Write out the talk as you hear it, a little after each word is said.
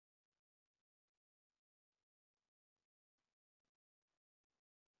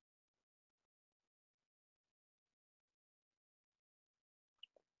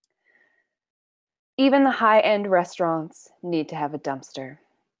Even the high-end restaurants need to have a dumpster.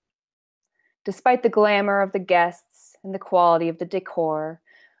 Despite the glamour of the guests and the quality of the decor,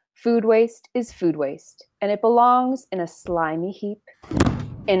 food waste is food waste, and it belongs in a slimy heap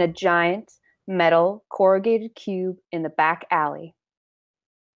in a giant metal corrugated cube in the back alley.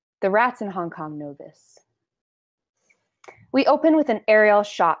 The rats in Hong Kong know this. We open with an aerial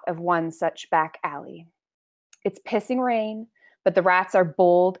shot of one such back alley. It's pissing rain, but the rats are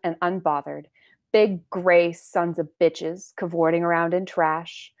bold and unbothered, big gray sons of bitches cavorting around in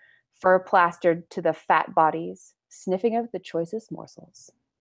trash, fur plastered to the fat bodies, sniffing out the choicest morsels.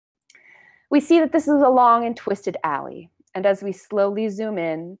 We see that this is a long and twisted alley, and as we slowly zoom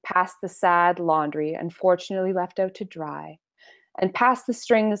in, past the sad laundry unfortunately left out to dry, and past the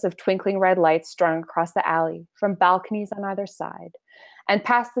strings of twinkling red lights strung across the alley from balconies on either side, and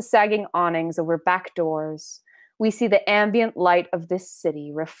past the sagging awnings over back doors, we see the ambient light of this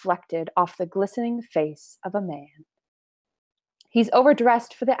city reflected off the glistening face of a man. He's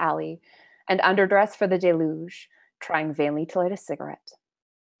overdressed for the alley and underdressed for the deluge, trying vainly to light a cigarette.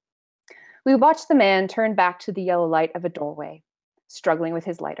 We watch the man turn back to the yellow light of a doorway, struggling with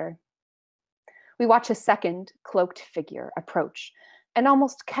his lighter. We watch a second, cloaked figure approach and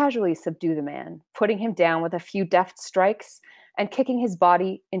almost casually subdue the man, putting him down with a few deft strikes and kicking his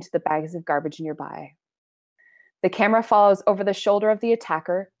body into the bags of garbage nearby. The camera follows over the shoulder of the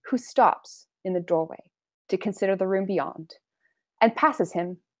attacker, who stops in the doorway to consider the room beyond, and passes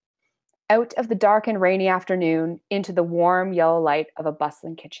him out of the dark and rainy afternoon into the warm yellow light of a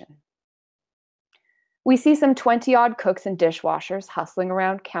bustling kitchen. We see some 20-odd cooks and dishwashers hustling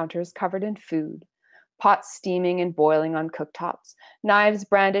around counters covered in food, pots steaming and boiling on cooktops, knives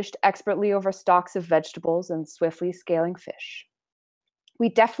brandished expertly over stalks of vegetables and swiftly scaling fish. We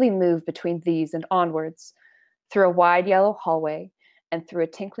deftly move between these and onwards, through a wide yellow hallway and through a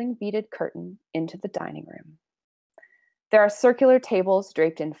tinkling beaded curtain into the dining room. There are circular tables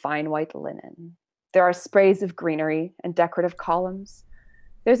draped in fine white linen. There are sprays of greenery and decorative columns.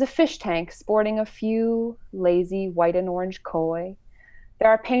 There's a fish tank sporting a few lazy white and orange koi. There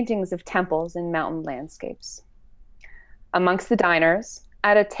are paintings of temples and mountain landscapes. Amongst the diners,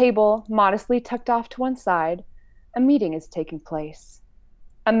 at a table modestly tucked off to one side, a meeting is taking place.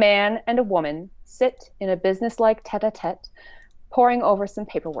 A man and a woman sit in a businesslike tete-a-tete, poring over some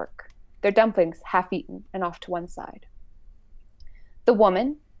paperwork, their dumplings half-eaten and off to one side. The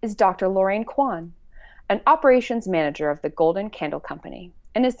woman is Dr. Lorraine Kwan, an operations manager of the Golden Candle Company,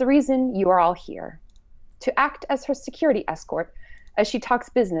 and is the reason you are all here, to act as her security escort as she talks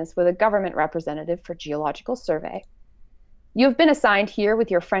business with a government representative for Geological Survey. You have been assigned here with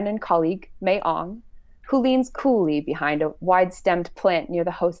your friend and colleague, May Ong, who leans coolly behind a wide-stemmed plant near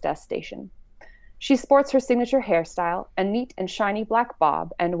the hostess station. She sports her signature hairstyle, a neat and shiny black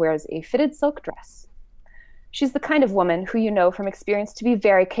bob, and wears a fitted silk dress. She's the kind of woman who you know from experience to be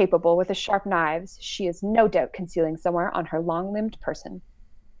very capable with the sharp knives she is no doubt concealing somewhere on her long-limbed person.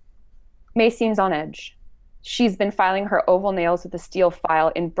 May seems on edge. She's been filing her oval nails with a steel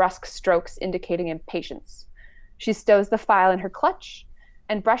file in brusque strokes indicating impatience. She stows the file in her clutch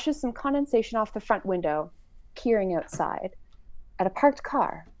and brushes some condensation off the front window, peering outside at a parked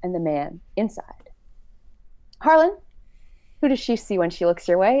car and the man inside. Harlan, who does she see when she looks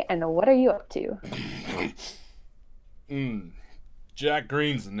your way, and what are you up to? Jack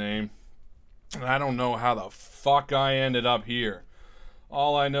Green's the name. I don't know how the fuck I ended up here.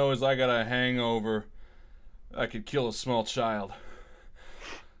 All I know is I got a hangover. I could kill a small child.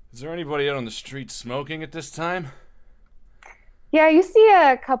 Is there anybody out on the street smoking at this time? Yeah, you see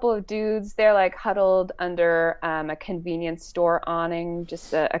a couple of dudes. They're like huddled under a convenience store awning,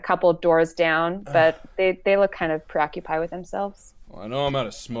 just a couple of doors down, but they look kind of preoccupied with themselves. Well, I know I'm out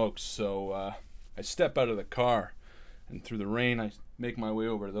of smoke, so I step out of the car, and through the rain, I make my way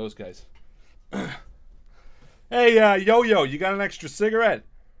over to those guys. Hey, Yo-Yo, you got an extra cigarette?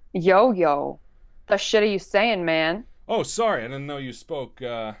 Yo-Yo? The shit are you saying, man? Oh, sorry, I didn't know you spoke,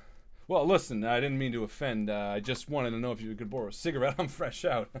 Well, listen, I didn't mean to offend. I just wanted to know if you could borrow a cigarette. I'm fresh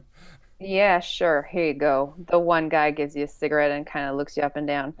out. Yeah, sure. Here you go. The one guy gives you a cigarette and kind of looks you up and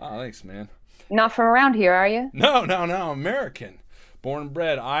down. Oh, thanks, man. Not from around here, are you? No, American. Born and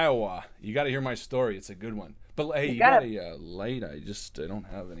bred, Iowa. You got to hear my story. It's a good one. But, hey, you got a light? I don't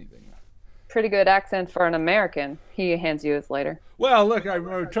have anything. Pretty good accent for an American. He hands you his lighter. Well, look, I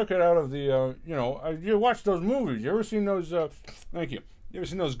took it out of the, you watch those movies. You ever seen those, thank you. You ever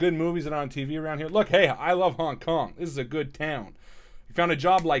seen those good movies that are on TV around here? Look, hey, I love Hong Kong. This is a good town. You found a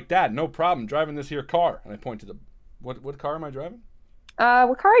job like that, no problem, driving this here car. And I point to the, what car am I driving?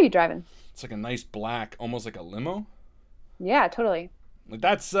 What car are you driving? It's like a nice black, almost like a limo. Yeah, totally. Like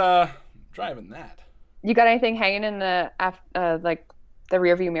that's, driving that. You got anything hanging in the like the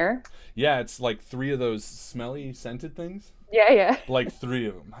rear view mirror? Yeah, it's like 3 of those smelly scented things. Yeah, yeah. Like 3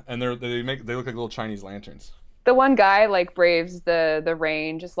 of them, and they look like little Chinese lanterns. The one guy like braves the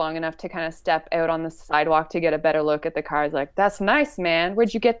rain just long enough to kind of step out on the sidewalk to get a better look at the cars. Like, that's nice, man.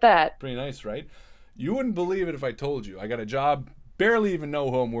 Where'd you get that? Pretty nice, right? You wouldn't believe it if I told you. I got a job, barely even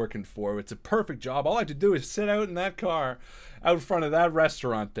know who I'm working for. It's a perfect job. All I have to do is sit out in that car out front of that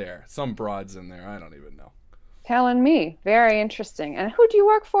restaurant there. Some broads in there. I don't even know. Telling me. Very interesting. And who do you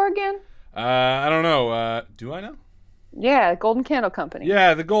work for again? I don't know. Do I know? Yeah, Golden Candle Company.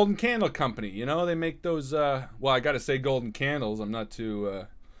 Yeah, the Golden Candle Company. You know, they make those, well, I gotta say golden candles. I'm not too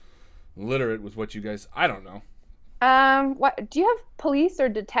literate with what you guys, I don't know. What do you have police or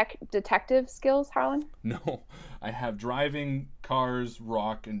detective skills, Harlan? No, I have driving, cars,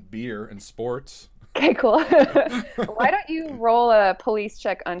 rock, and beer, and sports. Okay, cool. Why don't you roll a police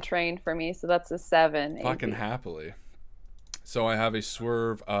check untrained for me? So that's a 7. Fucking happily. So I have a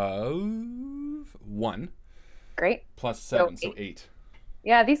swerve of 1. Great. Plus 7, so 8.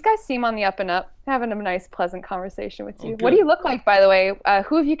 Yeah, these guys seem on the up and up, having a nice, pleasant conversation with you. Oh, what do you look like, by the way?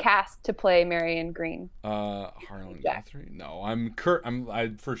 Who have you cast to play Marion Green? Harlan Guthrie? No, I'm Kurt.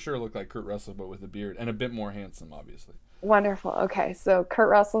 I for sure look like Kurt Russell, but with a beard and a bit more handsome, obviously. Wonderful. Okay, so Kurt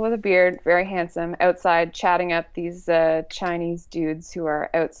Russell with a beard, very handsome, outside chatting up these Chinese dudes who are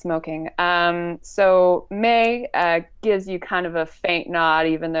out smoking. So May gives you kind of a faint nod,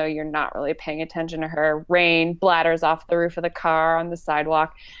 even though you're not really paying attention to her. Rain bladders off the roof of the car on the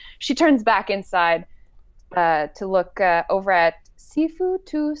sidewalk. She turns back inside to look over at Sifu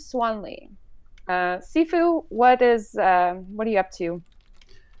to Swanley. Sifu, what are you up to?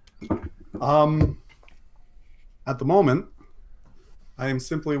 At the moment, I am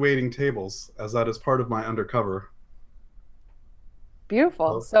simply waiting tables, as that is part of my undercover.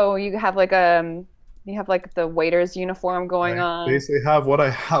 Beautiful. So you have like the waiter's uniform going on. I basically have what I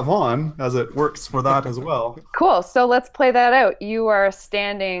have on, as it works for that as well. Cool. So let's play that out. You are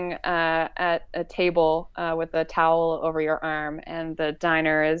standing at a table with a towel over your arm, and the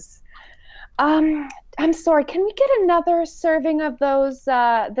diner is. I'm sorry. Can we get another serving of those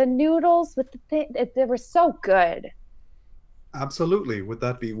the noodles with the thing? They were so good. Absolutely. Would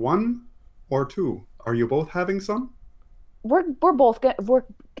that be 1 or 2? Are you both having some? We're both good.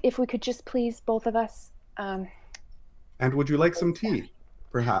 If we could just please both of us. And would you like some tea,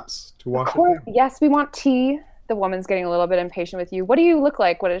 perhaps, to wash Of course. it down? Yes, we want tea. The woman's getting a little bit impatient with you. What do you look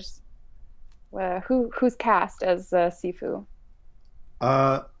like? What is who's cast as Sifu?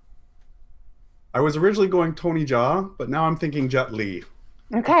 I was originally going Tony Jaa, but now I'm thinking Jet Li.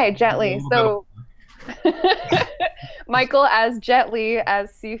 Okay, Jet Li. So Mycl as Jet Li,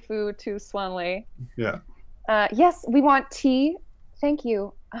 as Sifu to Swanley. Yeah. Yes, we want tea. Thank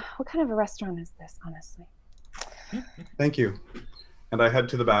you. What kind of a restaurant is this, honestly? Thank you. And I head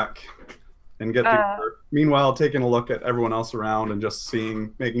to the back and get the order. Meanwhile, taking a look at everyone else around and just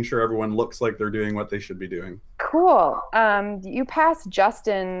making sure everyone looks like they're doing what they should be doing. Cool. You pass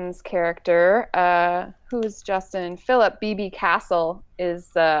Justin's character. Who's Justin? Philip BB Castle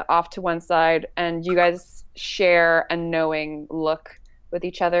is off to one side, and you guys share a knowing look with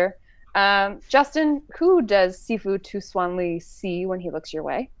each other. Justin, who does Sifu to Swanley see when he looks your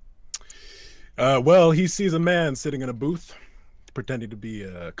way? Well, he sees a man sitting in a booth pretending to be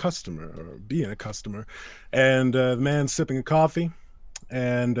a customer or being a customer, and the man sipping a coffee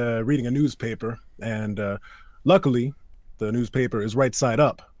and reading a newspaper, and luckily the newspaper is right side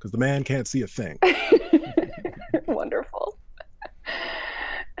up because the man can't see a thing. Wonderful.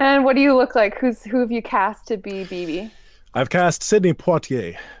 And what do you look like? Who have you cast to be BB? I've cast Sidney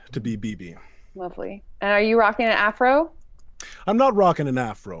Poitier to be BB. Lovely. And are you rocking an afro? I'm not rocking an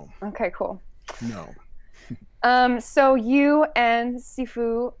afro. Okay, cool. No. So you and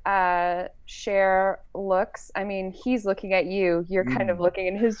Sifu share looks. I mean, he's looking at you. You're kind of looking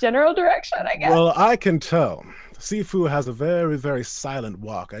in his general direction, I guess. Well, I can tell. Sifu has a very, very silent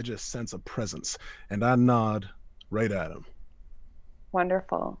walk. I just sense a presence, and I nod right at him.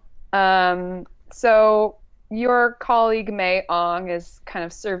 Wonderful. So your colleague May Ong is kind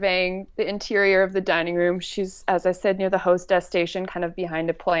of surveying the interior of the dining room. She's, as I said, near the hostess station, kind of behind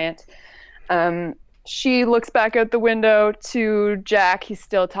a plant. She looks back out the window to Jack. He's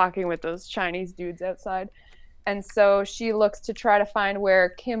still talking with those Chinese dudes outside. And so she looks to try to find where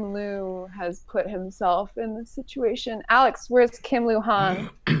Kim Lu has put himself in the situation. Alex, where's Kim Lu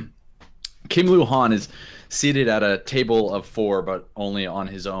Han? Kim Lu Han is seated at a table of 4, but only on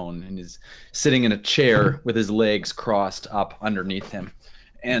his own, and is sitting in a chair with his legs crossed up underneath him.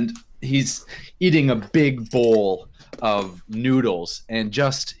 And he's eating a big bowl of noodles, and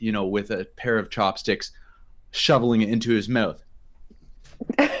just, with a pair of chopsticks, shoveling it into his mouth.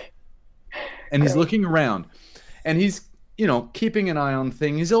 And he's looking around, and he's, you know, keeping an eye on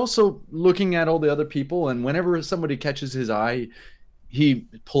things. He's also looking at all the other people, and whenever somebody catches his eye, he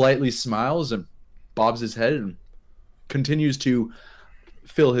politely smiles and bobs his head and continues to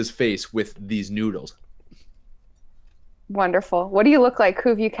fill his face with these noodles. Wonderful. What do you look like? Who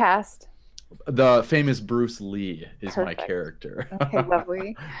have you cast? The famous Bruce Lee is Perfect. my character. Okay,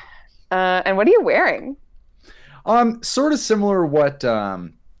 lovely. And what are you wearing? Sort of similar what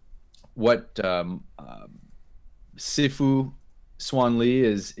Sifu Swan Lee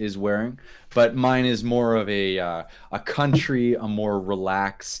is wearing, but mine is more of a country, a more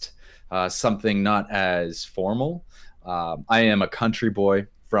relaxed, something not as formal. I am a country boy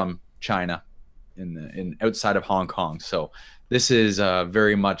from China, in outside of Hong Kong, so this is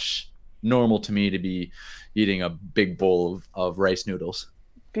very much normal to me to be eating a big bowl of rice noodles.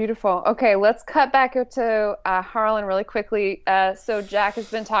 Beautiful. Okay, let's cut back up to Harlan really quickly. So Jack has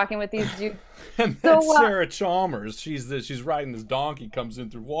been talking with these dudes. And then Sarah Chalmers, she's riding this donkey, comes in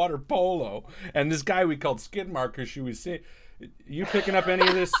through water polo, and this guy we called Skid Mark, because she was saying, you picking up any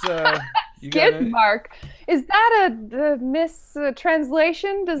of this? Skid Mark, is that a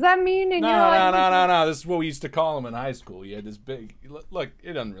mistranslation? Does that mean in your language? No. This is what we used to call him in high school. He had this big. Look,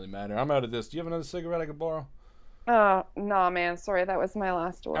 it doesn't really matter. I'm out of this. Do you have another cigarette I could borrow? Oh, no, man. Sorry, that was my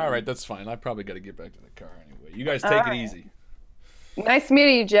last one. All right, that's fine. I probably got to get back to the car anyway. You guys take it easy. Nice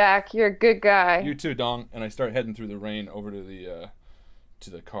meeting you, Jack. You're a good guy. You too, Dong. And I start heading through the rain over to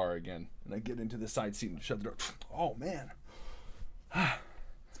the car again. And I get into the side seat and shut the door. Oh, man.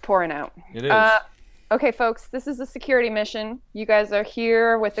 It's pouring out. It is. Okay, folks, this is a security mission. You guys are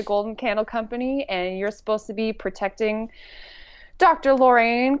here with the Golden Candle Company, and you're supposed to be protecting Dr.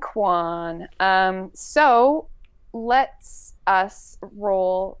 Lorraine Kwan. So let's us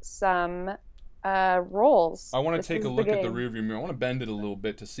roll some rolls. I want to take a look at the rearview mirror. I want to bend it a little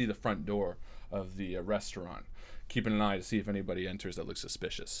bit to see the front door of the restaurant, keeping an eye to see if anybody enters that looks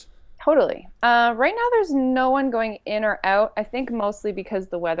suspicious. Totally. Right now there's no one going in or out. I think mostly because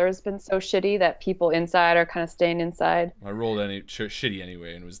the weather has been so shitty that people inside are kind of staying inside. I rolled shitty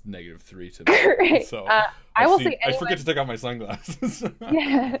anyway and it was -3 today. Great. So I will say I forget to take off my sunglasses.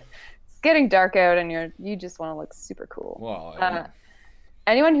 Yeah. It's getting dark out and you just want to look super cool. Well,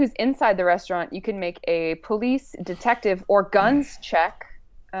 anyone who's inside the restaurant, you can make a police, detective, or guns check.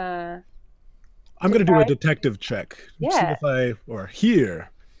 I'm going to do a detective check. Yeah. See if I hear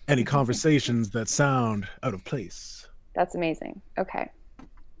any conversations that sound out of place. That's amazing. Okay.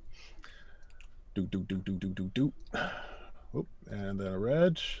 Do. Oh, and then a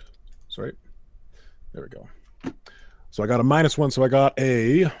reg. Sorry. There we go. So I got a -1, so I got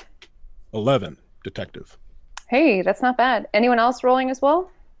a 11 detective. Hey, that's not bad. Anyone else rolling as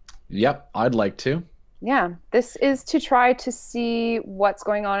well? Yep, I'd like to. Yeah, this is to try to see what's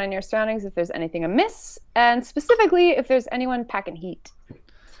going on in your surroundings, if there's anything amiss, and specifically if there's anyone packing heat.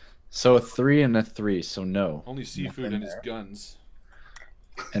 So a 3 and a 3, so no. only seafood and his guns.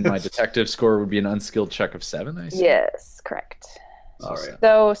 And my detective score would be an unskilled check of 7, I see. Yes, correct. All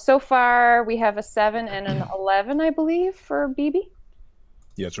right. So far we have a 7 and an 11, I believe, for BB.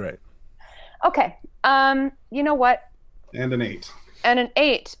 Yeah, that's right. Okay. You know what? And an 8. And an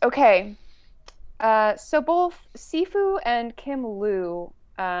 8. Okay. So both Sifu and Kim Lu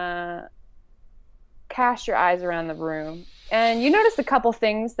cast your eyes around the room, and you notice a couple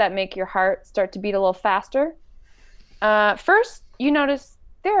things that make your heart start to beat a little faster. First, you notice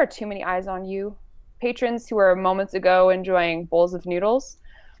there are too many eyes on you. Patrons who were moments ago enjoying bowls of noodles,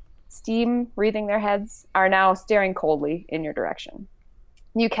 steam wreathing their heads, are now staring coldly in your direction.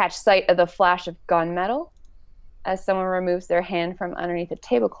 You catch sight of the flash of gunmetal as someone removes their hand from underneath a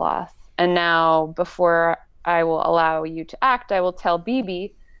tablecloth. And now, before I will allow you to act, I will tell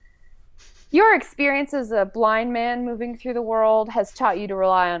BB, your experience as a blind man moving through the world has taught you to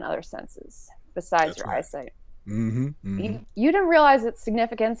rely on other senses besides your eyesight. You didn't realize its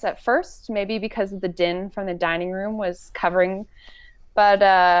significance at first, maybe because of the din from the dining room was covering, but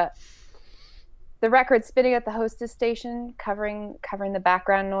the record spinning at the hostess station covering the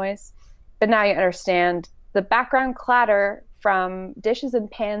background noise. But now you understand the background clatter from dishes and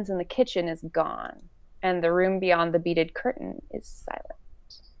pans in the kitchen is gone, and the room beyond the beaded curtain is silent.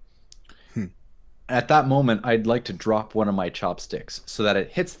 At that moment, I'd like to drop one of my chopsticks so that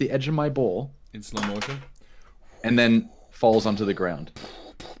it hits the edge of my bowl In slow motion? and then falls onto the ground,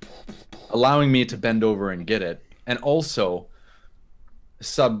 allowing me to bend over and get it, and also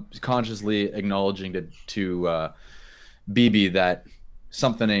subconsciously acknowledging to BB that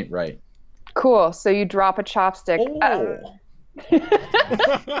something ain't right. Cool. So you drop a chopstick. Oh.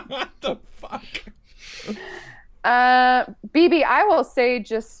 What the fuck? BB, I will say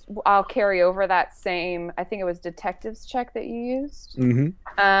I'll carry over that same, I think it was detective's check that you used.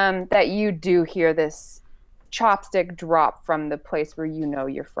 That you do hear this chopstick drop from the place where you know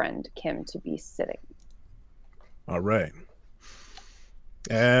your friend Kim to be sitting. All right.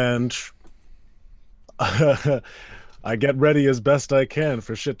 And I get ready as best I can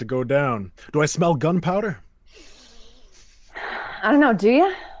for shit to go down. Do I smell gunpowder? I don't know, do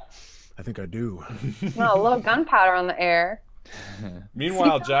you? I think I do. Smell a little gunpowder on the air.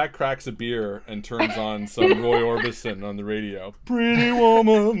 Meanwhile, Jack cracks a beer and turns on some Roy Orbison on the radio. Pretty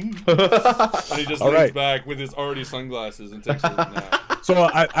woman. And he just leans back with his already sunglasses and takes a nap. So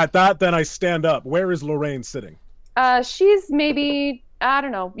at that, then I stand up. Where is Lorraine sitting? She's maybe, I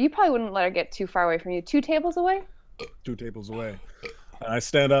don't know, you probably wouldn't let her get too far away from you. 2 tables away? 2 tables away. I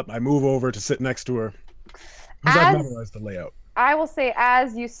stand up, I move over to sit next to her. I've memorized the layout. I will say,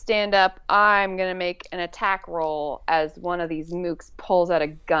 as you stand up, I'm going to make an attack roll as one of these mooks pulls out a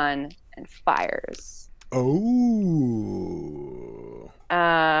gun and fires. Oh.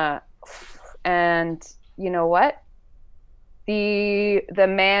 And you know what? The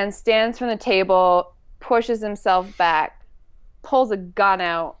man stands from the table, pushes himself back, pulls a gun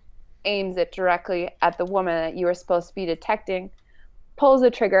out, aims it directly at the woman that you were supposed to be detecting, pulls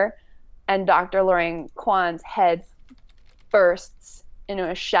the trigger, and Dr. Lorraine Kwan's head bursts into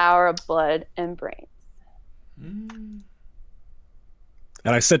a shower of blood and brains. And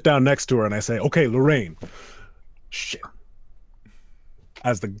I sit down next to her and I say, okay, Lorraine. Shit.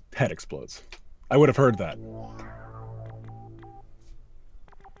 As the head explodes. I would have heard that.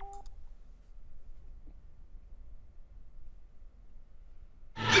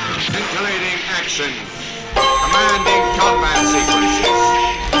 Scintillating action. Commanding combat sequences.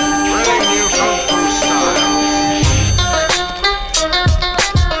 Thrilling new kung fu styles.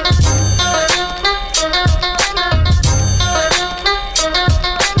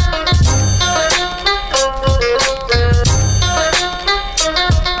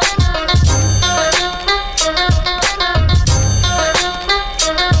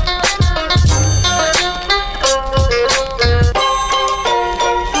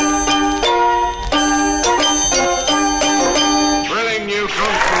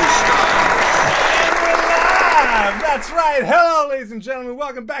 Hello, ladies and gentlemen.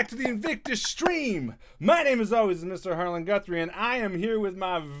 Welcome back to the Invictus stream. My name, as always, is Mr. Harlan Guthrie, and I am here with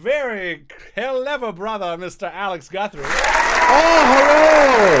my very clever brother, Mr. Alex Guthrie. Oh,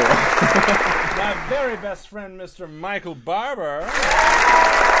 hello! My very best friend, Mr. Mycl Barber.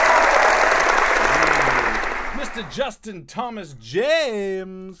 Mr. Justin Thomas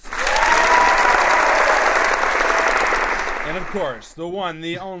James. And of course, the one,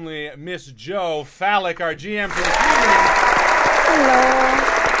 the only Miss Jo Fallak, our GM for this evening. Hello.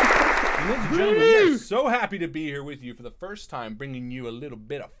 Ladies and gentlemen, we are so happy to be here with you for the first time, bringing you a little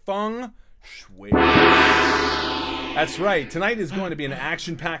bit of Feng Shui. That's right. Tonight is going to be an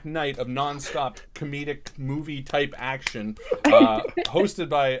action-packed night of non-stop comedic movie-type action, hosted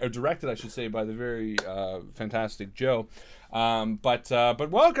by, or directed, I should say, by the very fantastic Jo. But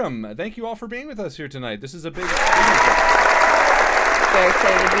welcome. Thank you all for being with us here tonight. This is a big Very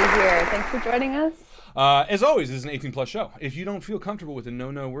excited to be here. Thanks for joining us. As always, this is an 18+ show. If you don't feel comfortable with the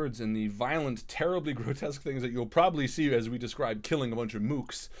no words and the violent, terribly grotesque things that you'll probably see as we describe killing a bunch of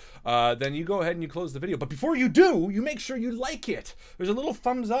mooks, then you go ahead and you close the video. But before you do, you make sure you like it. There's a little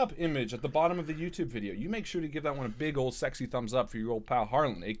thumbs up image at the bottom of the YouTube video. You make sure to give that one a big old sexy thumbs up for your old pal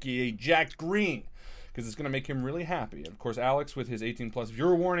Harlan, aka Jack Green, because it's going to make him really happy. And of course, Alex, with his 18+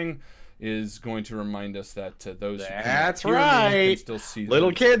 viewer warning, is going to remind us that those That's who right. can still see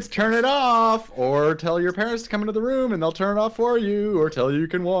Little kids, turn it off, or tell your parents to come into the room and they'll turn it off for you, or tell you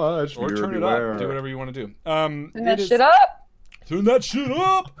can watch. Or turn it up. Do whatever you want to do. Turn that shit up. Turn that shit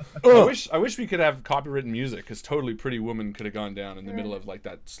up. I wish we could have copywritten music, because totally Pretty Woman could have gone down in the middle of like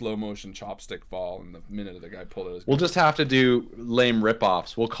that slow motion chopstick fall and the minute the guy pulled it. We'll just have to do lame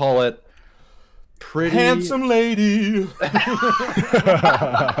ripoffs. We'll call it Pretty Handsome Lady.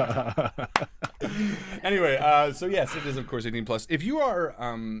 Anyway, so yes, it is of course 18+. If you are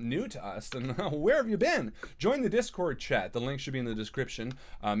new to us, then where have you been? Join the Discord chat. The link should be in the description.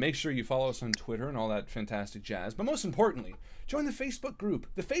 Make sure you follow us on Twitter and all that fantastic jazz. But most importantly, join the Facebook group.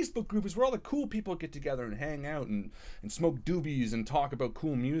 The Facebook group is where all the cool people get together and hang out and smoke doobies and talk about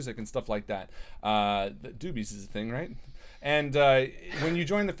cool music and stuff like that. Doobies is a thing, right? And when you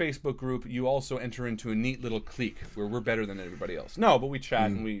join the Facebook group, you also enter into a neat little clique where we're better than everybody else. No, but we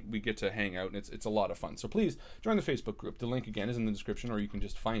chat and we get to hang out, and it's a lot of fun. So please join the Facebook group. The link, again, is in the description, or you can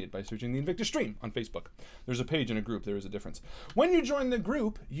just find it by searching the Invictus stream on Facebook. There's a page and a group. There is a difference. When you join the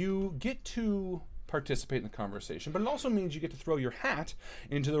group, you get to participate in the conversation, but it also means you get to throw your hat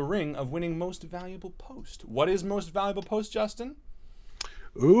into the ring of winning Most Valuable Post. What is Most Valuable Post, Justin?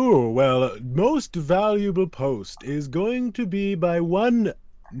 Ooh, well, Most Valuable Post is going to be by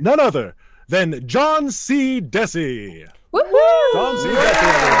none other than John C. Desi. Woohoo! John C.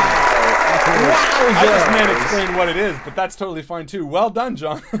 Desi. I just can't explain what it is, but that's totally fine too. Well done,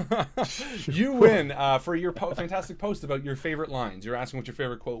 John. You win for your fantastic post about your favorite lines. You're asking what your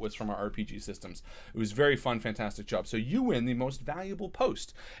favorite quote was from our RPG systems. It was very fun, fantastic job. So you win the Most Valuable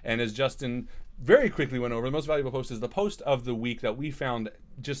Post. And as Justin very quickly went over, the Most Valuable Post is the post of the week that we found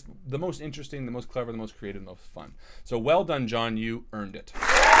just the most interesting, the most clever, the most creative, the most fun. So well done, John. You earned it.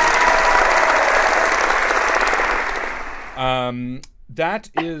 That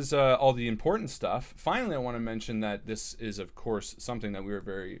is all the important stuff. Finally, I want to mention that this is, of course, something that we are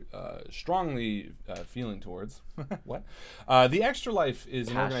very strongly feeling towards. What? The Extra Life is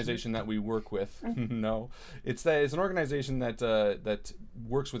an organization that we work with. No, it's an organization that that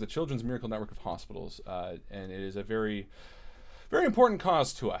works with the Children's Miracle Network of Hospitals, and it is a very important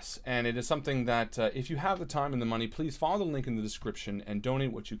cause to us, and it is something that if you have the time and the money, please follow the link in the description and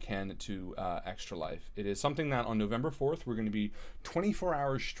donate what you can to Extra Life. It is something that on November 4th, we're going to be 24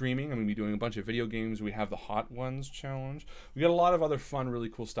 hours streaming. I'm going to be doing a bunch of video games. We have the Hot Ones challenge. We got a lot of other fun, really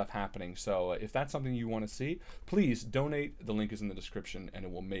cool stuff happening. So if that's something you want to see, please donate. The link is in the description, and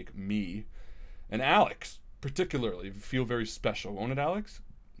it will make me and Alex particularly feel very special. Won't it, Alex?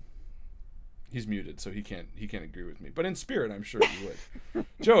 He's muted, so he can't agree with me. But in spirit, I'm sure he would.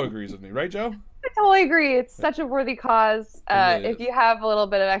 Joe agrees with me, right, Joe? I totally agree. It's such a worthy cause. Really if you have a little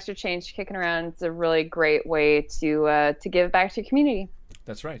bit of extra change kicking around, it's a really great way to give back to your community.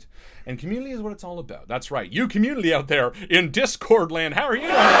 That's right. And community is what it's all about. That's right. You community out there in Discord land, how are you?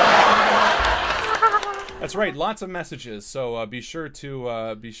 That's right. Lots of messages. So be sure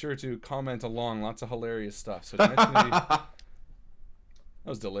to comment along. Lots of hilarious stuff. So tonight's gonna be. That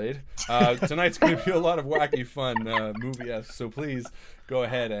was delayed. Tonight's going to be a lot of wacky fun movie-esque, so please go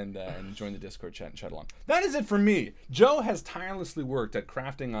ahead and join the Discord chat and chat along. That is it for me. Joe has tirelessly worked at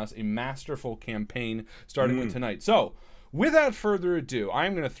crafting us a masterful campaign starting with tonight. So, without further ado,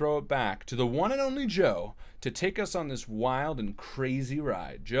 I'm going to throw it back to the one and only Joe to take us on this wild and crazy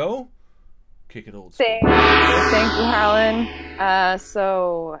ride. Joe? Kick it old school. Thank you, Harlan.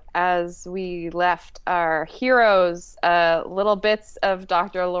 So as we left our heroes, little bits of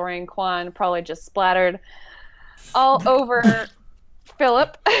Dr. Lorraine Kwan probably just splattered all over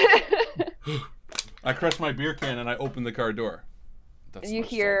Philip. I crushed my beer can and I opened the car door. That's you much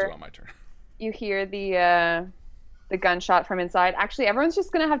hear as I'll do on my turn. You hear the gunshot from inside. Actually, everyone's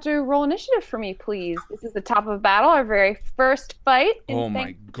just going to have to roll initiative for me, please. This is the top of battle, our very first fight. Oh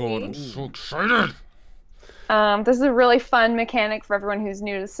my god, I'm so excited! This is a really fun mechanic for everyone who's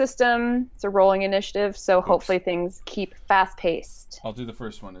new to the system. It's a rolling initiative, so hopefully things keep fast-paced. I'll do the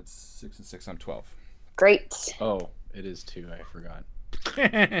first one. It's 6 and 6. I'm 12. Great. Oh, it is 2. I forgot.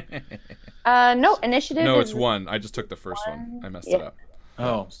 No, initiative No, is it's 1. I just took the first one. I messed it up.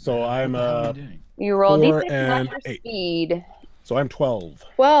 Oh, so I'm you roll 4 D6 and plus your 8. speed. So I'm 12.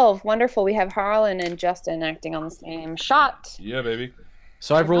 12. Wonderful. We have Harlan and Justin acting on the same shot. Yeah, baby.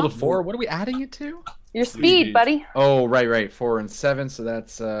 So I've rolled a 4. What are we adding it to? Your speed, buddy. Oh, right. 4 and 7. So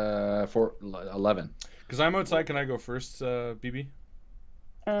that's 11. Because I'm outside, can I go first, BB?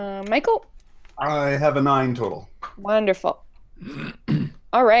 Michael? I have a 9 total. Wonderful.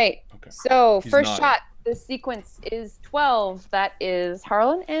 All right. Okay. So He's first nodding. shot. This sequence is 12. That is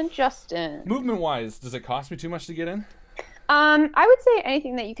Harlan and Justin. Movement-wise, does it cost me too much to get in? I would say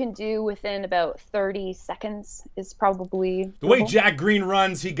anything that you can do within about 30 seconds is probably The way doable. Jack Green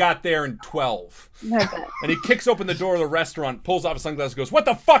runs, he got there in 12. I bet. And he kicks open the door of the restaurant, pulls off his sunglasses, goes, "What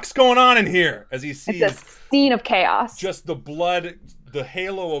the fuck's going on in here?" As he sees It's a scene of chaos. just the blood, the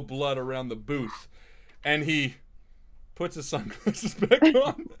halo of blood around the booth. And he puts his sunglasses back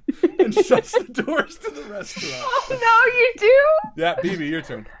on and shuts the doors to the restaurant. Oh, no, you do? Yeah, BB, your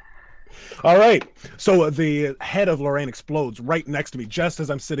turn. All right. So the head of Lorraine explodes right next to me just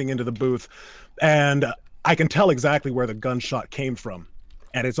as I'm sitting into the booth. And I can tell exactly where the gunshot came from.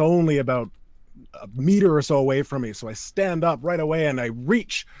 And it's only about a meter or so away from me. So I stand up right away and I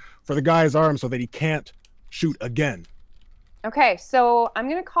reach for the guy's arm so that he can't shoot again. Okay, so I'm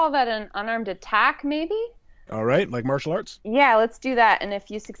going to call that an unarmed attack, maybe? All right, like martial arts? Yeah, let's do that. And if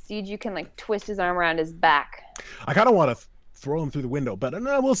you succeed, you can like twist his arm around his back. I kind of want to throw him through the window, but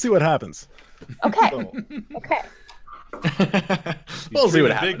we'll see what happens. Okay. So, Okay. We'll see what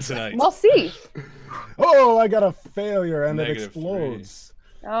Big happens. tonight. We'll see. oh, I got a failure and it -3. explodes.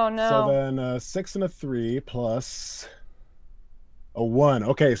 Oh, no. So then 6 and a 3 plus A 1.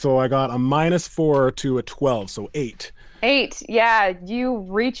 Okay, so I got a -4 to a 12, so 8. 8. Yeah, you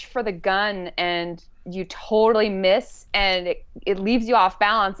reach for the gun and you totally miss, and it leaves you off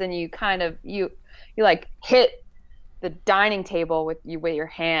balance, and you kind of you like hit the dining table with your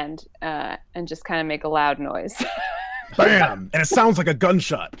hand and just kind of make a loud noise. Bam! And it sounds like a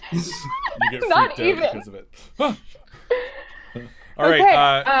gunshot. You get Not freaked even. out because of it. All right.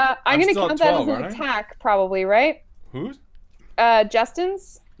 Okay, I'm going to still count at that 12, as an aren't I? attack, probably, right? Who's?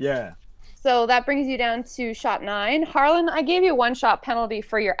 Justin's. Yeah. So that brings you down to shot 9. Harlan, I gave you a 1-shot penalty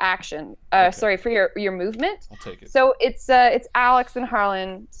for your action. Okay. Sorry, for your movement. I'll take it. So it's Alex and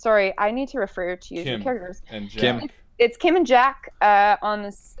Harlan. Sorry, I need to refer to you as your Kim characters. and Jack. Kim. It's Kim and Jack on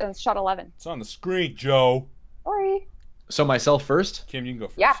this shot 11. It's on the screen, Joe. Sorry. So myself first? Kim, you can go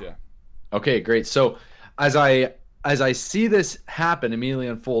first. Yeah. Yeah. Okay, great. So as I see this happen immediately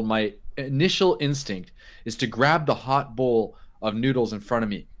unfold, my initial instinct is to grab the hot bowl of noodles in front of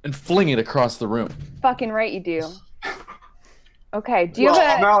me and fling it across the room. Fucking right, you do. Okay. Do you Well,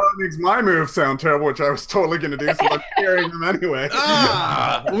 have a? now that makes my move sound terrible, which I was totally going to do, so I'm carrying them anyway.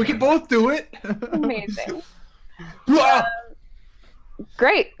 We can both do it. Amazing. Ah!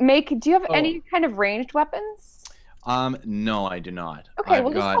 Great. Do you have Oh. any kind of ranged weapons? No, I do not. Okay, I've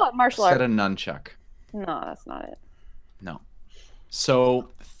we'll just got call it martial set art. a nunchuck. No, that's not it. No. So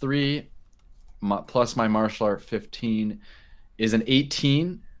 3 plus my martial art 15 is an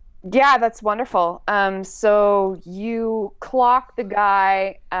 18. Yeah, that's wonderful. So you clock the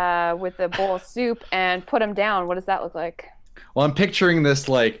guy with a bowl of soup and put him down. What does that look like? Well, I'm picturing this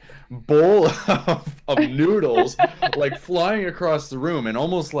like bowl of noodles like flying across the room, and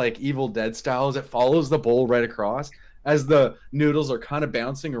almost like Evil Dead style as it follows the bowl right across as the noodles are kind of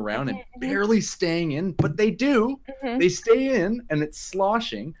bouncing around and barely staying in, but they do. Mhm. They stay in, and it's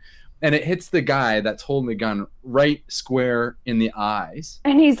sloshing, and it hits the guy that's holding the gun right square in the eyes.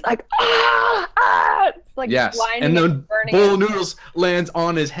 And he's like, ah! It's like Yes, blinding and the and burning bowl him. of noodles lands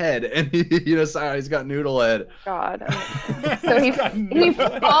on his head, and he's got noodle head. God. So he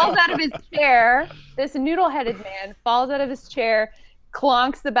falls out of his chair. This noodle-headed man falls out of his chair,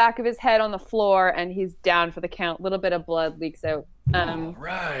 clonks the back of his head on the floor, and he's down for the count. A little bit of blood leaks out. All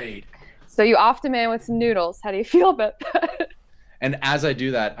right. So you offed a man with some noodles. How do you feel about that? And as I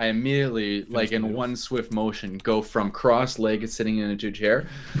do that, I immediately, like in one swift motion, go from cross-legged sitting in a chair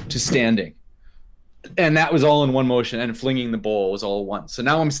to standing. And that was all in one motion, and flinging the bowl was all at once. So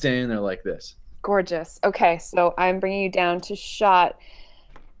now I'm standing there like this. Gorgeous. Okay, so I'm bringing you down to shot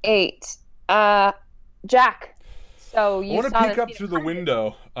 8. Jack. So you I want to saw peek this up scene through in the front of you.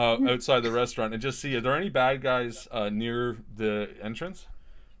 window outside the restaurant and just see, are there any bad guys near the entrance?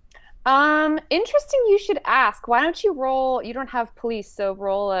 Interesting you should ask. Why don't you roll? You don't have police, so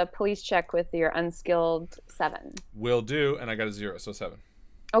roll a police check with your unskilled 7. Will do, and I got a 0, so 7.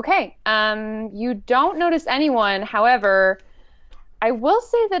 Okay. You don't notice anyone. However, I will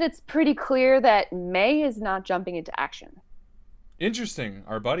say that it's pretty clear that May is not jumping into action. Interesting,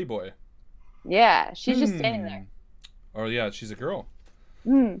 our buddy boy. Yeah, she's just standing there. Oh yeah, she's a girl.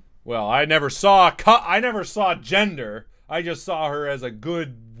 Hmm. Well, I never saw gender. I just saw her as a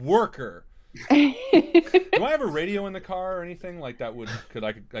good worker. Do I have a radio in the car or anything like that?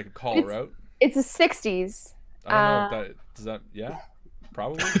 I could call her out? It's the 60s. I don't know if that does that. Yeah,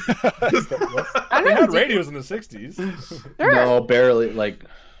 probably. I They don't had know. radios in the 60s. Sure. No, barely. Like,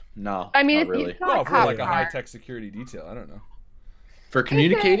 no. I mean, not it's really. not Well, a for cop like a car. high-tech security detail, I don't know. For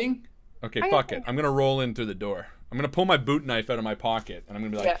communicating? Okay, I fuck think- it. I'm gonna roll in through the door. I'm gonna pull my boot knife out of my pocket, and I'm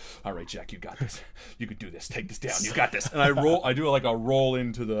gonna be like, Yeah. "All right, Jack, you got this. You could do this. Take this down. You got this." And I do like a roll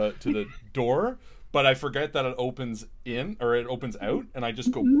into the door, but I forget that it opens in or it opens out, and I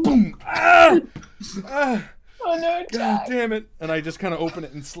just go boom. Ah! Ah! Oh no, God Jack. damn it! And I just kind of open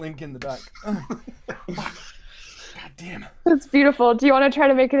it and slink in the back. Ah. Fuck. God damn. That's beautiful. Do you want to try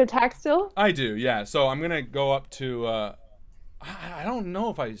to make an attack still? I do, yeah. So I'm gonna go up to. I don't know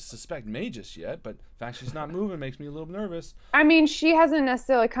if I suspect May just yet, but the fact she's not moving makes me a little nervous. I mean, she hasn't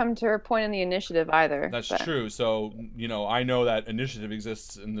necessarily come to her point in the initiative either. That's but- true. So, I know that initiative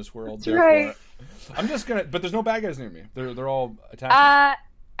exists in this world. That's Therefore, right. I'm just gonna. But there's no bad guys near me. They're all attacking.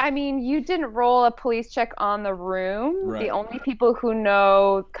 I mean, you didn't roll a police check on the room. Right. The only people who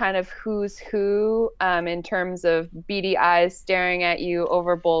know kind of who's who in terms of beady eyes staring at you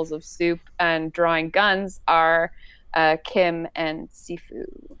over bowls of soup and drawing guns are Kim and Sifu.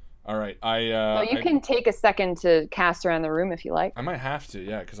 All right. So you can take a second to cast around the room if you like. I might have to,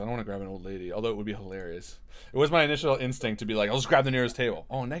 yeah, because I don't want to grab an old lady. Although it would be hilarious. It was my initial instinct to be like, I'll just grab the nearest table.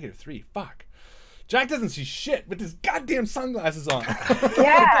 Oh, -3. Fuck. Jack doesn't see shit with his goddamn sunglasses on.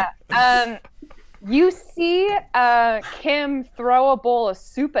 Yeah. You see Kim throw a bowl of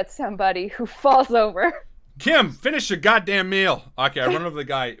soup at somebody who falls over. Kim, finish your goddamn meal. Okay, I run over the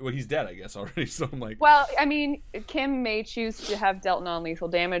guy. Well, he's dead, I guess, already. So I'm like, Well, I mean, Kim may choose to have dealt non-lethal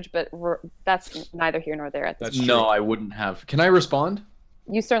damage, but that's neither here nor there at this point. No, I wouldn't have. Can I respond?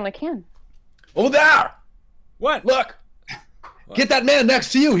 You certainly can. Over there! what? Look! Get that man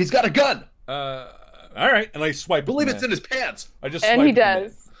next to you. He's got a gun. All right. And I swipe. I believe it's in his pants. I just And swipe he at the man.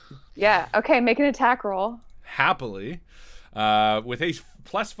 does. Yeah. Okay, make an attack roll. Happily. With a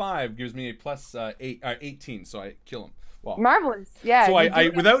 +5 gives me a plus 18, so I kill him. Well, Marvelous. Yeah. so you I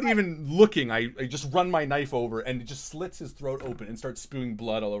do without even looking, I just run my knife over and it just slits his throat open and starts spewing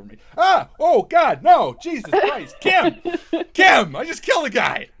blood all over me. Ah! Oh God! No! Jesus Christ! Kim! Kim! I just killed a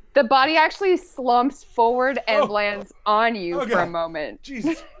guy. The body actually slumps forward and Oh. lands on you Oh, for a God. moment.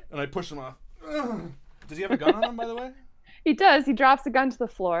 Jesus! And I push him off. Ugh. Does he have a gun on him, by the way? He does. He drops the gun to the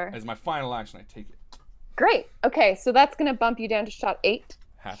floor. As my final action, I take it Great. Okay, so that's going to bump you down to shot 8.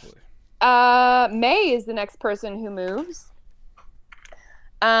 happily. May is the next person who moves.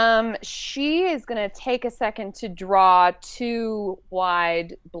 She is going to take a second to draw 2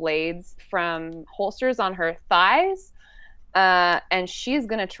 wide blades from holsters on her thighs. And she's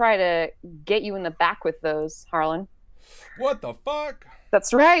going to try to get you in the back with those, Harlan. What the fuck?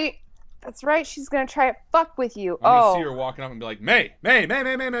 That's right. That's right. She's going to try to fuck with you. I'm gonna see her walking up and be like, May.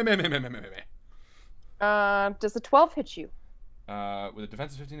 Does a 12 hit you? With a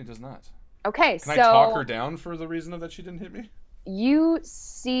defensive 15, it does not. Okay, Can so I talk her down for the reason that she didn't hit me? you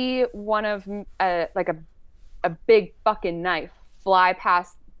see one of like a big fucking knife fly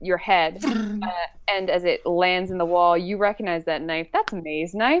past your head, and as it lands in the wall, you recognize that knife. That's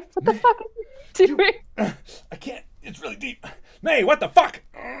May's knife. What the fuck is it doing? I can't. It's really deep. May, what the fuck?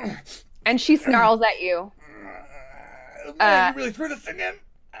 And she snarls at you. May, you really threw this thing in?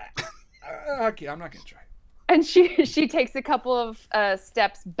 Okay, I'm not gonna try. And she takes a couple of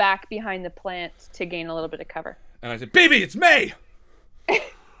steps back behind the plant to gain a little bit of cover. And I said, baby, it's May.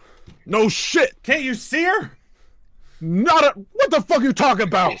 No shit. Can't you see her? What the fuck are you talking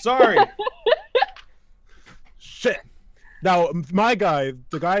about? Sorry. Shit. Now, my guy,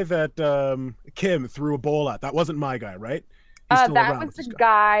 the guy that Kim threw a bowl at, that wasn't my guy, right? He's still That around was with this the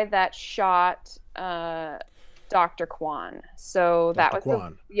guy that shot Dr. Kwan. So that Dr. was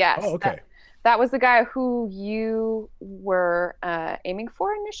Kwan. yes. Oh, okay. That was the guy who you were aiming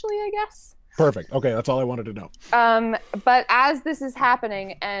for initially, I guess. Perfect. Okay, that's all I wanted to know. But as this is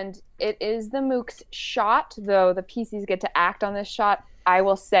happening, and it is the Mook's shot, though the PCs get to act on this shot, I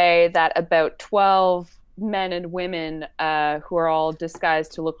will say that about 12 men and women who are all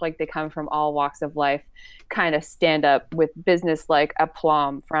disguised to look like they come from all walks of life kind of stand up with business-like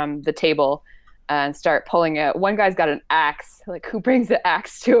aplomb from the table and start pulling out. One guy's got an axe. Like, who brings an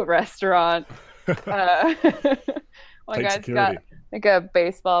axe to a restaurant? One Tight guy's security. got like a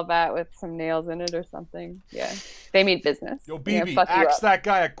baseball bat with some nails in it or something. Yeah, they mean business. Yo, They're BB, gonna fuck you ask up. that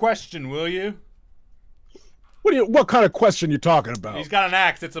guy a question, will you? What kind of question you talking about? He's got an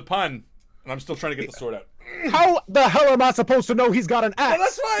axe. It's a pun. And I'm still trying to get the sword out. How the hell am I supposed to know he's got an axe? Well,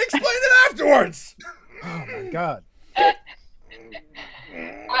 that's why I explained it afterwards. Oh my god.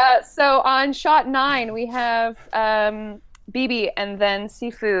 So on shot 9, we have BB and then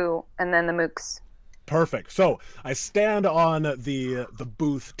Sifu and then the Mooks. Perfect. So I stand on the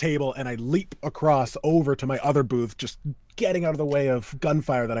booth table and I leap across over to my other booth, just getting out of the way of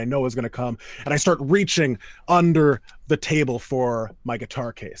gunfire that I know is going to come. And I start reaching under the table for my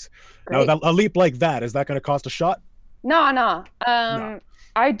guitar case. Great. Now, a leap like that, is that going to cost a shot? No. No.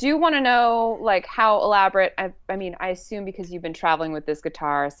 I do want to know, like, how elaborate. I mean, I assume because you've been traveling with this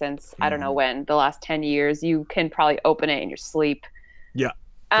guitar since I don't know when, the last 10 years, you can probably open it in your sleep. Yeah.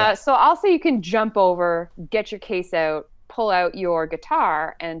 So I'll say you can jump over, get your case out, pull out your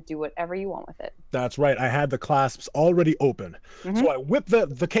guitar, and do whatever you want with it. That's right. I had the clasps already open. So I whip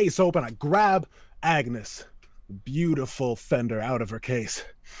the case open. I grab Agnes, beautiful Fender, out of her case.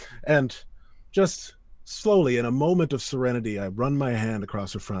 And just slowly, in a moment of serenity, I run my hand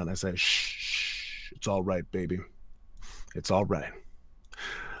across her front. I say, shh, it's all right, baby. It's all right.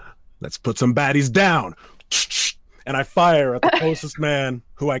 Let's put some baddies down. And I fire at the closest man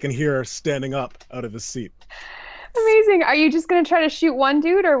who I can hear standing up out of his seat. Amazing. Are you just going to try to shoot one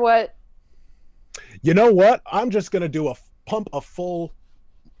dude or what? You know what? I'm just going to pump a full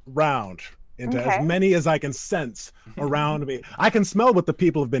round into Okay. as many as I can sense around me. I can smell what the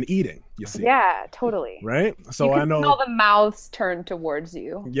people have been eating, you see. Yeah, totally. Right? So You I can know. smell the mouths turn towards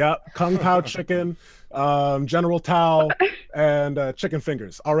you. Yep, Kung Pao chicken, General Tao, and chicken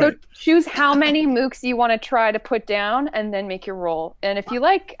fingers. All right. So choose how many mooks you want to try to put down and then make your roll. And if you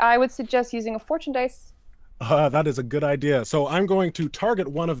like, I would suggest using a fortune dice. That is a good idea. So I'm going to target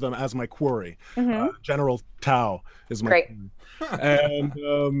one of them as my quarry. General Tao is my Great. quarry.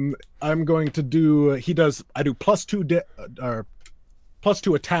 And I'm going to do, I do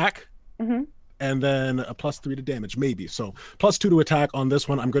 +2 attack, and then a +3 to damage, maybe. So +2 to attack on this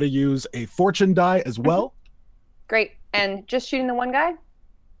one. I'm going to use a fortune die as well. Great. And just shooting the one guy?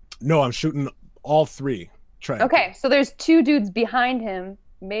 No, I'm shooting all 3. Okay, so there's 2 dudes behind him.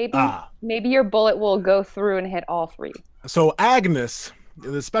 Maybe your bullet will go through and hit all 3. So Agnes,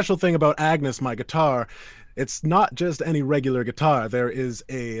 the special thing about Agnes, my guitar, it's not just any regular guitar. There is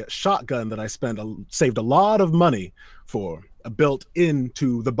a shotgun that I saved a lot of money for, built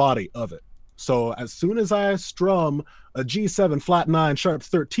into the body of it. So as soon as I strum a G7 flat 9 sharp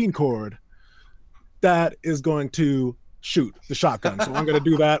 13 chord, that is going to shoot the shotgun. So I'm going to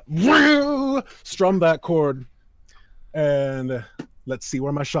do that, strum that chord, and let's see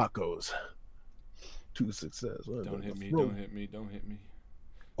where my shot goes. 2 success. Don't hit me, don't hit me, don't hit me.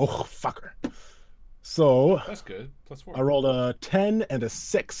 Oh, fucker. So that's good. +4. I rolled a 10 and a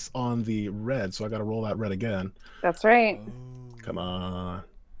 6 on the red, so I got to roll that red again. That's right. Come on.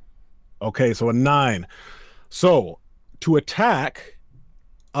 Okay, so a 9. So to attack,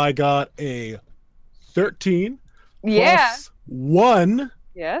 I got a 13 plus 1.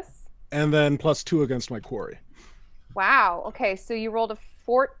 Yes. And then +2 against my quarry. Wow. Okay, so you rolled a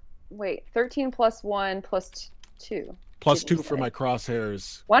 13 plus 1 plus 2. +2 for my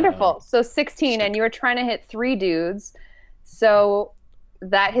crosshairs. Wonderful. So 16, and you were trying to hit 3 dudes. So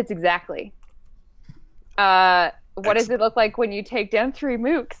that hits exactly. What does it look like when you take down 3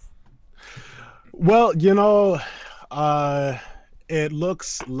 mooks? Well, it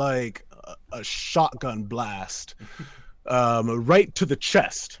looks like a shotgun blast right to the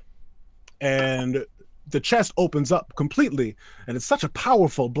chest. And the chest opens up completely. And it's such a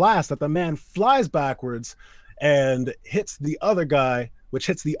powerful blast that the man flies backwards and hits the other guy, which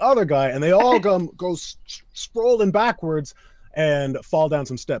hits the other guy, and they all go scrolling backwards and fall down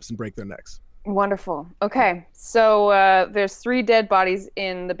some steps and break their necks. Wonderful. Okay, so there's 3 dead bodies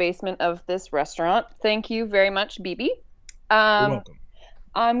in the basement of this restaurant. Thank you very much, BB. You're welcome.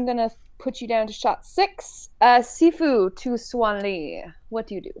 I'm going to put you down to shot 6. Sifu to Swan Li. What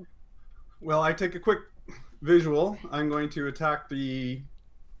do you do? Well, I take a quick visual. I'm going to attack the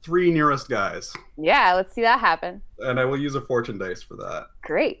 3 nearest guys. Yeah, let's see that happen. And I will use a fortune dice for that.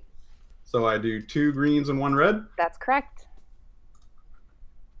 Great. So I do 2 greens and 1 red. That's correct.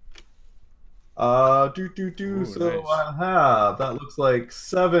 So nice. I have, that looks like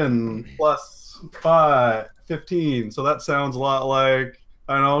 7 plus 5, 15. So that sounds a lot like,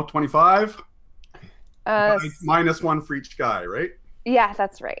 I don't know, 25? Minus 1 for each guy, right? Yeah,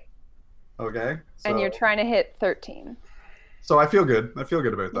 that's right. Okay. So, And you're trying to hit 13. So I feel good. I feel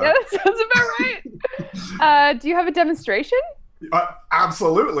good about that. Yeah, that sounds about right. Do you have a demonstration?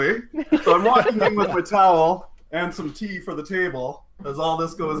 Absolutely. So I'm walking in with my towel and some tea for the table as all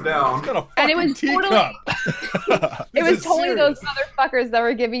this goes down. Got a fucking And it was teacup. It was totally serious. those motherfuckers that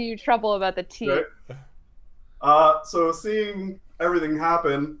were giving you trouble about the tea. Right. So seeing everything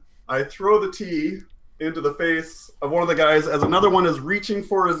happen, I throw the tea into the face of one of the guys as another one is reaching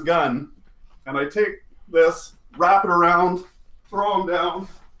for his gun. And I take this, wrap it around, throw him down,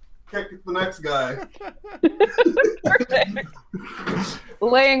 kick the next guy.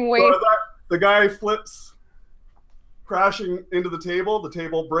 Laying wait. So the guy flips, crashing into the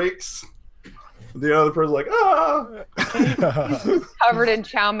table breaks. The other person's like, ah! Covered in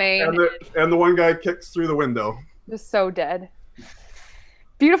chow mein. And the one guy kicks through the window. Just so dead.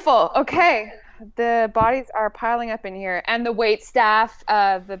 Beautiful. Okay. The bodies are piling up in here. And the wait staff,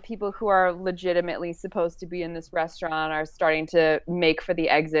 the people who are legitimately supposed to be in this restaurant are starting to make for the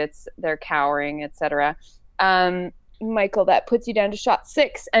exits. They're cowering, etc. Mycl, that puts you down to shot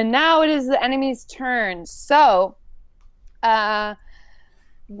 6. And now it is the enemy's turn. So,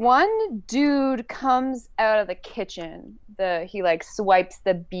 one dude comes out of the kitchen. He swipes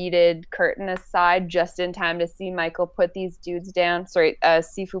the beaded curtain aside just in time to see Mycl put these dudes down.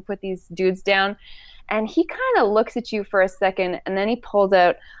 Sifu put these dudes down. And he kind of looks at you for a second, and then he pulls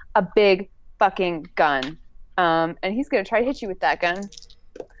out a big fucking gun. And he's going to try to hit you with that gun.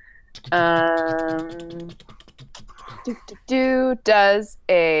 Does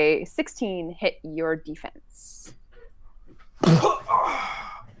a 16 hit your defense?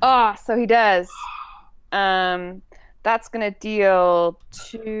 Oh, so he does. That's gonna deal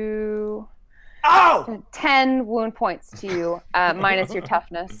 10 wound points to you, minus your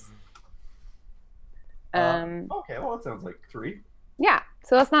toughness. Okay, well, that sounds like 3. Yeah,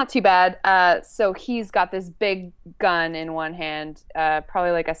 so that's not too bad. So he's got this big gun in one hand,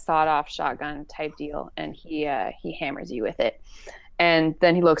 probably like a sawed-off shotgun type deal, and he hammers you with it. And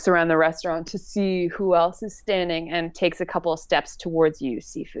then he looks around the restaurant to see who else is standing and takes a couple of steps towards you,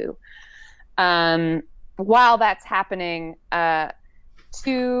 Sifu. While that's happening,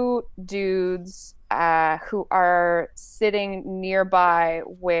 2 dudes who are sitting nearby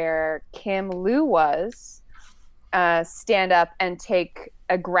where Kim Lu was stand up and take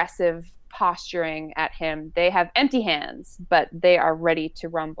aggressive posturing at him. They have empty hands, but they are ready to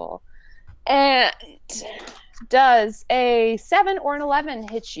rumble. And does a 7 or an 11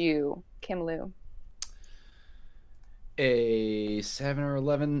 hit you, Kim Lu? A 7 or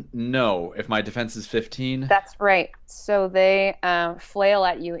 11? No. If my defense is 15. That's right. So they flail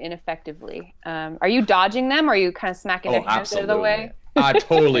at you ineffectively. Are you dodging them, or are you kind of smacking their hands out of the way?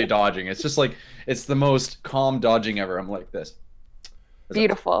 Totally dodging. It's just like, it's the most calm dodging ever. I'm like this.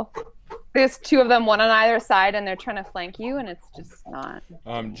 Beautiful. There's 2 of them, one on either side, and they're trying to flank you, and it's just not.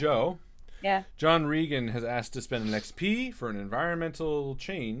 Joe. Yeah. John Regan has asked to spend an XP for an environmental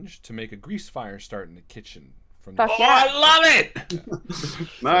change to make a grease fire start in the kitchen. Fuck Oh, yeah. I love it!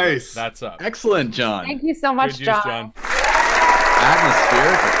 Nice. That's up. Excellent, John. Thank you so much, Good use, John.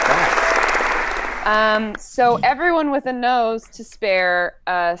 Atmospheric effect. So everyone with a nose to spare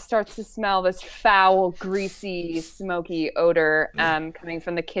starts to smell this foul, greasy, smoky odor coming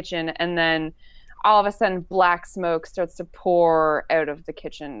from the kitchen, and then all of a sudden black smoke starts to pour out of the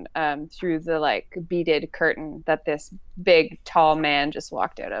kitchen through the like beaded curtain that this big, tall man just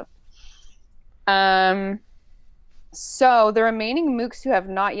walked out of. So the remaining mooks who have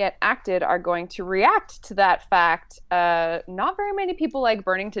not yet acted are going to react to that fact. Not very many people like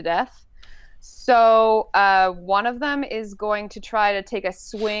burning to death. So one of them is going to try to take a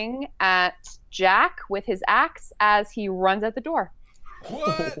swing at Jack with his axe as he runs out the door.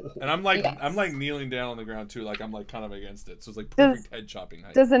 What? And I'm like, Yes. I'm like kneeling down on the ground too, like I'm like kind of against it. So it's like perfect head chopping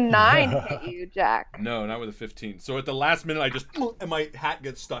height. Does a 9 hit you, Jack? No, not with a 15. So at the last minute, I just and my hat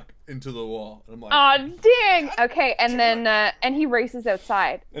gets stuck into the wall, and I'm like, Oh, dang! Okay, and then and he races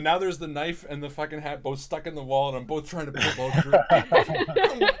outside. and now there's the knife and the fucking hat both stuck in the wall, and I'm both trying to pull both through.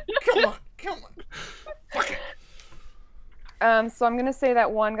 Come on. Fuck it. So I'm gonna say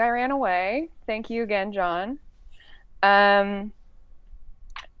that one guy ran away. Thank you again, John.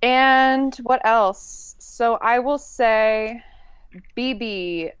 And what else? So I will say,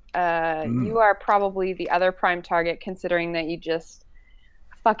 BB, you are probably the other prime target, considering that you just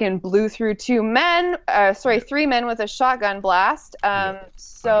fucking blew through 3 men with a shotgun blast.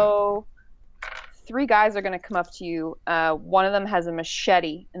 So 3 guys are going to come up to you. One of them has a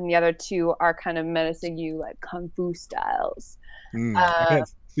machete, and the other 2 are kind of menacing you like kung fu styles. I can't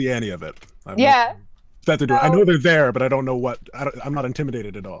see any of it. Yeah. That they're doing. I know they're there, but I don't know what. I'm not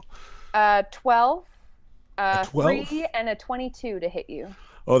intimidated at all. 12, A 12? 3, and a 22 to hit you.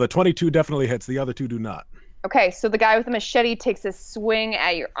 Oh, the 22 definitely hits. The other 2 do not. Okay, so the guy with the machete takes a swing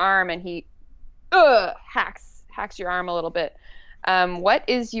at your arm, and he hacks your arm a little bit. What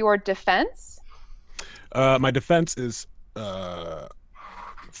is your defense? My defense is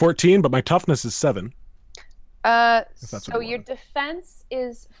 14, but my toughness is 7. So your defense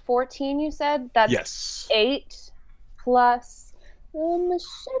is 14, you said? That's Yes. 8 plus the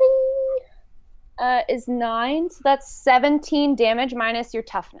machete is 9. So that's 17 damage minus your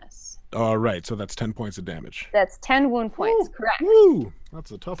toughness. All right, so that's 10 points of damage. That's 10 wound points, correct. Woo! That's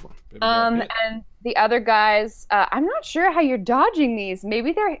a tough one. And the other guys, I'm not sure how you're dodging these.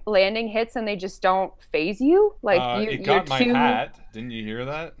 Maybe they're landing hits and they just don't phase you. Like It got my hat. Didn't you hear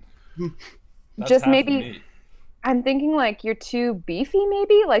that? That's just half maybe. of me. I'm thinking like you're too beefy,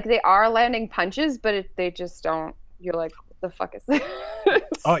 maybe. Like they are landing punches, but they just don't. You're like, what the fuck is this?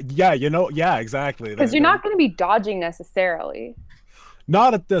 Yeah, yeah, exactly. Because you're not going to be dodging necessarily.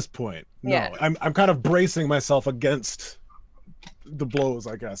 Not at this point. No, Yeah. I'm kind of bracing myself against the blows,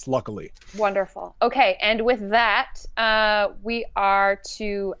 I guess. Luckily. Wonderful. Okay, and with that, we are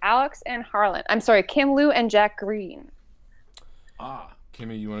to Alex and Harlan. I'm sorry, Kim Lu and Jack Green.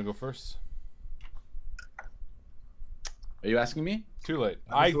 Kimmy, you want to go first? Are you asking me? Too late.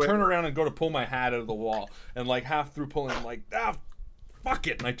 I turn around and go to pull my hat out of the wall, and like half through pulling, I'm like, fuck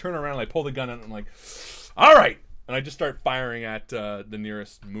it. And I turn around and I pull the gun out, and I'm like, all right. And I just start firing at the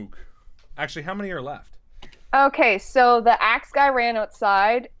nearest mook. Actually, how many are left? Okay, so the axe guy ran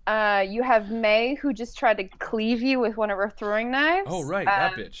outside. You have May, who just tried to cleave you with one of her throwing knives. Oh, right,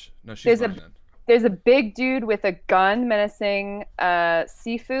 that bitch. No, she's fine then. There's a big dude with a gun menacing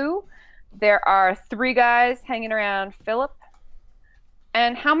Sifu. There are 3 guys hanging around Philip.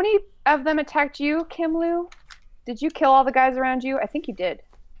 And how many of them attacked you, Kim Lu? Did you kill all the guys around you? I think you did.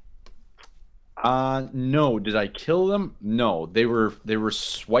 No. Did I kill them? No. They were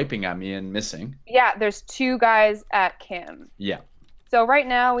swiping at me and missing. Yeah, there's 2 guys at Kim. Yeah. So right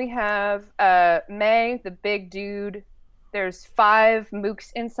now we have May, the big dude. There's 5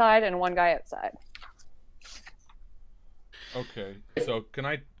 mooks inside and 1 guy outside. Okay, so can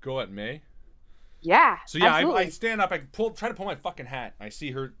I go at May? Yeah. So yeah, absolutely. I stand up, try to pull my fucking hat. I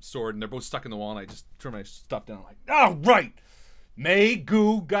see her sword, and they're both stuck in the wall, and I just turn my stuff down. I'm like, oh, right! May,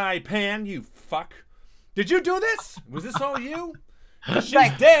 Goo, Guy, Pan, you fuck. Did you do this? Was this all you? She's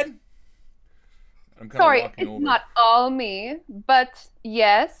dead. I'm kind Sorry, of walking it's over. not all me, but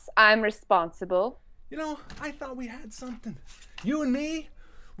yes, I'm responsible. You know, I thought we had something. You and me,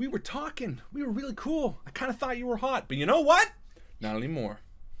 we were talking. We were really cool. I kind of thought you were hot, but you know what? Not anymore.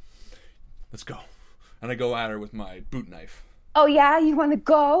 Let's go. And I go at her with my boot knife. Oh yeah, you want to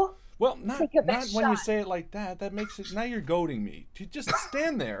go? Well, not when you shot. say it like that. That makes it. Now you're goading me. You just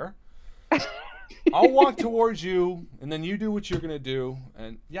stand there. I'll walk towards you, and then you do what you're gonna do.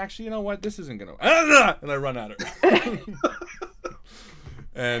 And yeah, actually, you know what? This isn't gonna. And I run at her.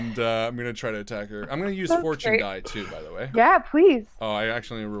 And I'm gonna try to attack her. I'm gonna use fortune die too, by the way. Yeah, please. Oh, I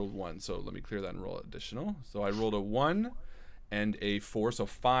actually rolled 1, so let me clear that and roll additional. So I rolled a 1 and a 4, so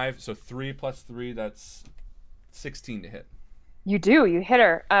 5. So 3 plus 3, that's 16 to hit. You do. You hit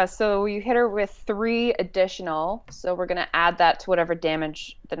her. So you hit her with 3 additional. So we're gonna add that to whatever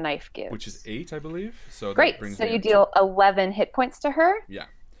damage the knife gives. Which is 8, I believe. So great. That brings So me you up deal 11 hit points to her. Yeah.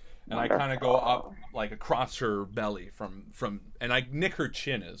 And wonderful. I kind of go up like across her belly from and I nick her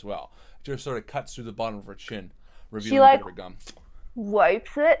chin as well. Just sort of cuts through the bottom of her chin, revealing a bit of her gum.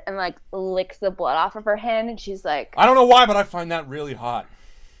 Wipes it and like licks the blood off of her hand, and she's like, I don't know why, but I find that really hot.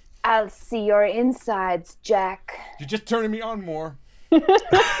 I'll see your insides, Jack. You're just turning me on more.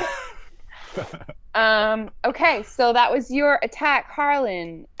 Okay, so that was your attack,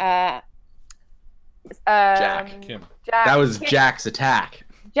 Harlan. Jack. Kim. Jack. That was Kim. Jack's attack.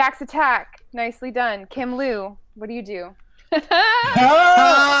 Jack's attack. Nicely done. Kim Lu, what do you do?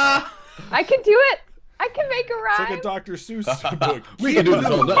 Ah! I can do it. I can make a rhyme. It's like a Dr. Seuss book. We can do this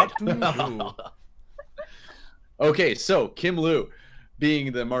all night. do. Okay, so Kim Lu,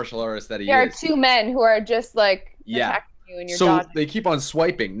 being the martial artist that he there is. are 2 men who are just like attacking you and you're so dodging. they keep on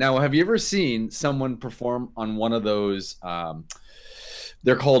swiping. Now, have you ever seen someone perform on one of those?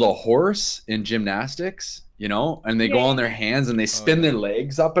 They're called a horse in gymnastics, you know, and they go on their hands and they spin their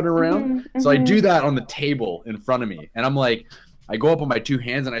legs up and around. So I do that on the table in front of me, and I'm like, I go up on my 2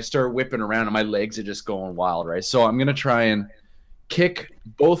 hands and I start whipping around, and my legs are just going wild, right? So I'm gonna try and kick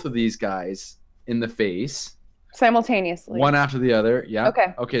both of these guys in the face simultaneously, one after the other. Yeah.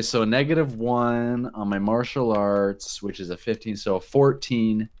 Okay, so -1 on my martial arts, which is a 15, so a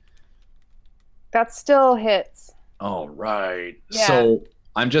 14. that still hits. All right. Yeah. So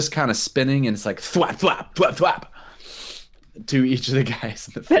I'm just kind of spinning, and it's like thwap, thwap, thwap, thwap to each of the guys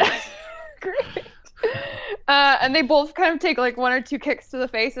in the face. Great. And they both kind of take like 1 or 2 kicks to the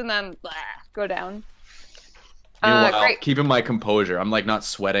face and then go down. Meanwhile, great. keeping my composure. I'm like not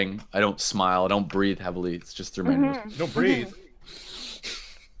sweating. I don't smile. I don't breathe heavily. It's just through my nose. Don't breathe.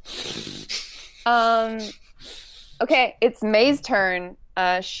 Okay, it's May's turn.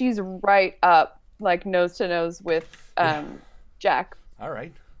 She's right up, like nose to nose with Jack. All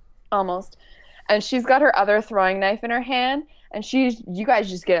right. Almost. And she's got her other throwing knife in her hand, and you guys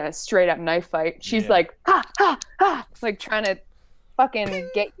just get a straight up knife fight. She's like, ha, ha, ha, like trying to fucking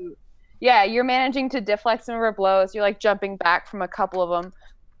get you. Yeah, you're managing to deflect some of her blows. You're like jumping back from a couple of them.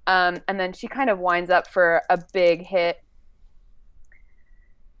 And then she kind of winds up for a big hit.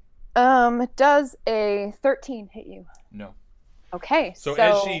 Does a 13 hit you? No. Okay. So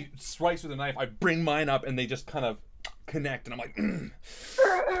as she strikes with a knife, I bring mine up, and they just kind of connect, and I'm like,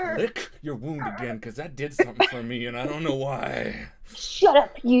 lick your wound again, because that did something for me, and I don't know why. Shut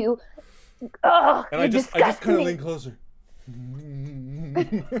up, you. Oh, and I just kind of lean closer.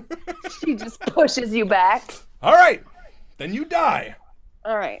 She just pushes you back. All right, then you die.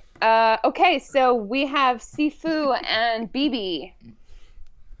 All right. Okay, so we have Sifu and BB.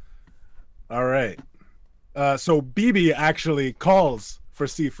 All right. So BB actually calls for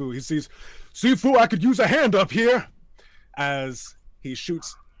Sifu. He sees, Sifu, I could use a hand up here, as he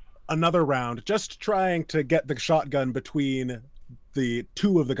shoots another round, just trying to get the shotgun between the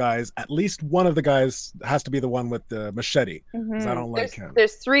two of the guys. At least one of the guys has to be the one with the machete, because I don't like him.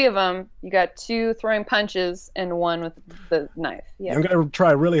 There's 3 of them. You got 2 throwing punches and 1 with the knife. Yeah. I'm gonna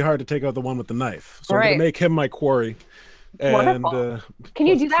try really hard to take out the one with the knife. So I'm gonna make him my quarry. And can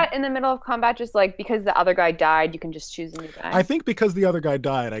you do that in the middle of combat? Just like because the other guy died, you can just choose a new guy. I think because the other guy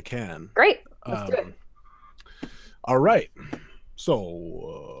died, I can. Great. Let's do it. All right.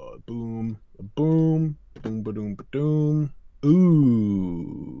 So boom, boom, boom, ba-doom, ba-doom.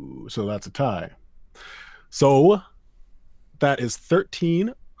 Ooh. So that's a tie. So that is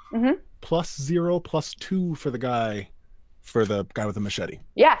 13 plus 0 plus 2 for the guy with the machete.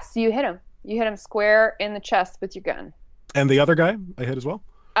 Yes, you hit him. You hit him square in the chest with your gun. And the other guy I hit as well?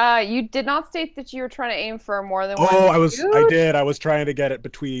 You did not state that you were trying to aim for more than one. Oh, I did. I was trying to get it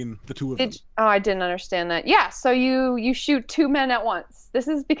between the two of them. Oh, I didn't understand that. Yeah, so you shoot 2 men at once. This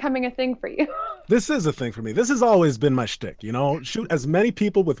is becoming a thing for you. This is a thing for me. This has always been my shtick, you know? Shoot as many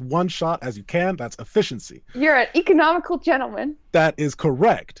people with one shot as you can. That's efficiency. You're an economical gentleman. That is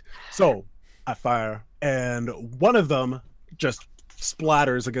correct. So I fire, and one of them just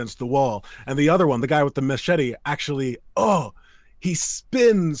splatters against the wall, and the other one, the guy with the machete, actually he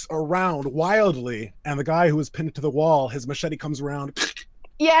spins around wildly, and the guy who was pinned to the wall, his machete comes around,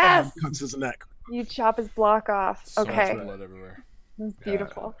 yes, and cuts his neck. You chop his block off. Okay. Blood everywhere. That's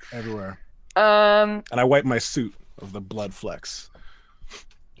beautiful. Everywhere. And I wipe my suit of the blood flecks.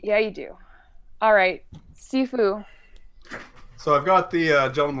 Yeah, you do. All right, Sifu. So I've got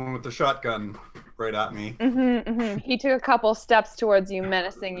the gentleman with the shotgun right at me. He took a couple steps towards you,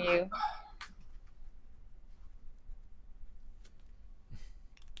 menacing you.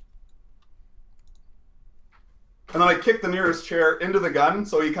 And then I kick the nearest chair into the gun,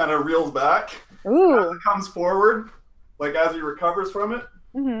 so he kind of reels back. Ooh. As it comes forward, like as he recovers from it,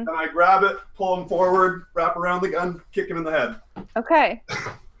 and I grab it, pull him forward, wrap around the gun, kick him in the head. Okay.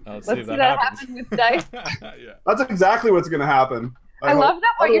 Let's see that happen with dice. Yeah. That's exactly what's going to happen. I love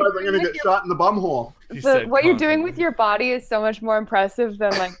that. What you're Otherwise, I'm going to get shot in the bum hole. What you're doing with your body is so much more impressive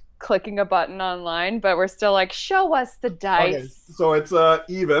than like clicking a button online, but we're still like, show us the dice. Okay, so it's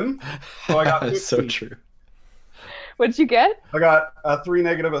even. So I got 15. So true. What'd you get? I got a 3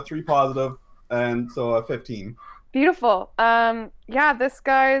 negative, a 3 positive, and so a 15. Beautiful. Yeah, this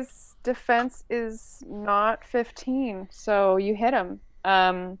guy's defense is not 15, so you hit him.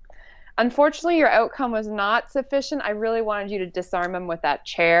 Unfortunately, your outcome was not sufficient. I really wanted you to disarm him with that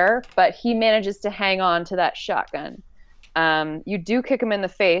chair, but he manages to hang on to that shotgun. You do kick him in the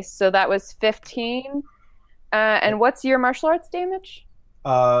face, so that was 15. And what's your martial arts damage?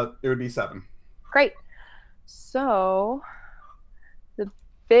 It would be 7. Great. So,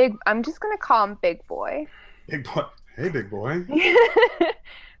 I'm just going to call him Big Boy. Big boy. Hey, big boy.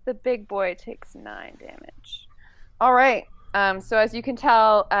 The big boy takes 9 damage. All right. So as you can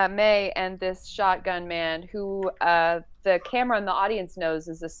tell, May and this shotgun man, who the camera in the audience knows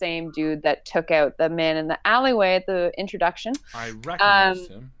is the same dude that took out the man in the alleyway at the introduction. I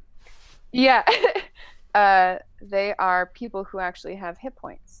recognized him. Yeah. They are people who actually have hit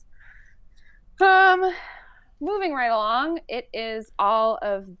points. Moving right along, it is all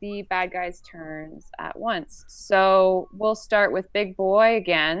of the bad guys' turns at once. So we'll start with Big Boy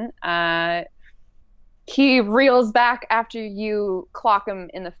again. He reels back after you clock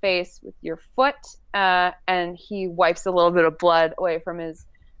him in the face with your foot, and he wipes a little bit of blood away from his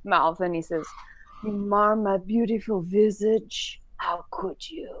mouth, and he says, "You mar my beautiful visage. How could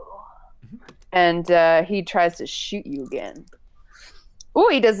you?" And he tries to shoot you again. Oh,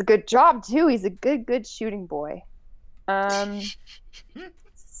 he does a good job, too. He's a good shooting boy.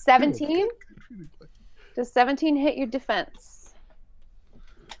 17? Does 17 hit your defense?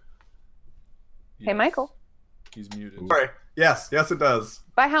 Yes. Hey, Michael. He's muted. Sorry. Yes, it does.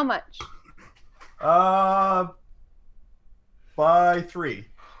 By how much? By 3.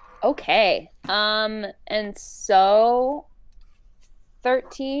 Okay. And so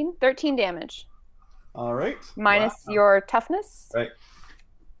 13 damage. All right. Minus your toughness. Right.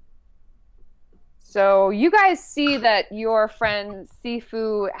 So you guys see that your friend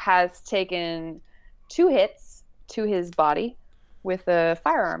Sifu has taken 2 hits to his body with a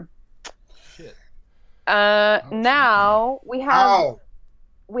firearm. Shit. Now we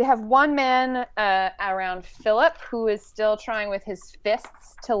have one man around Philip who is still trying with his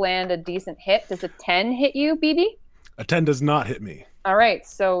fists to land a decent hit. Does a 10 hit you, BB? A 10 does not hit me. All right,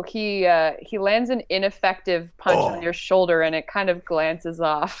 so he lands an ineffective punch on your shoulder, and it kind of glances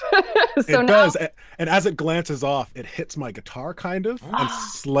off. So it does, and as it glances off, it hits my guitar kind of, and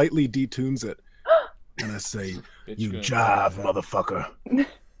slightly detunes it. And I say, "You jive, motherfucker."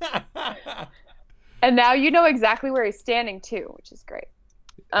 And now you know exactly where he's standing too, which is great.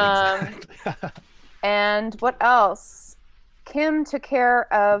 Exactly. And what else? Kim took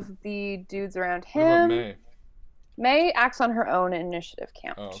care of the dudes around What about him. May? May acts on her own initiative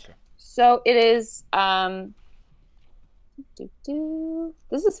count. Oh, okay. So it is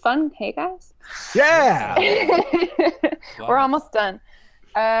this is fun. Hey guys. Yeah. We're almost done.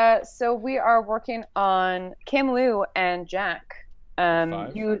 So we are working on Kim Lou and Jack.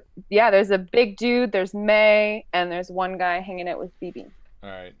 Five? There's a big dude, there's May, and there's one guy hanging out with BB. All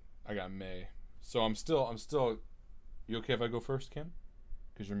right, I got May. So I'm still. You okay if I go first, Kim?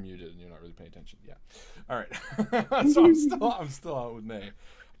 Because you're muted and you're not really paying attention. Yeah. All right. So I'm still out with May. I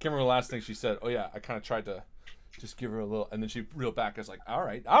can't remember the last thing she said. Oh yeah, I kind of tried to just give her a little, and then she reeled back. I was like, all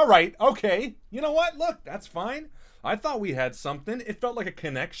right, okay. You know what? Look, that's fine. I thought we had something. It felt like a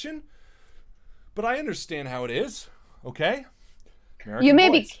connection, but I understand how it is. Okay. American You may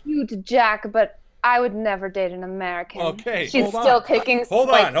boys. be cute, Jack, but I would never date an American. Okay, She's hold on. still taking Hold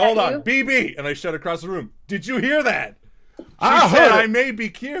swipes on, at you. BB, and I shut across the room. Did you hear that? She I said heard I it. may be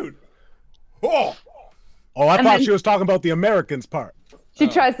cute. Oh, Oh, I And thought then- she was talking about the Americans part. She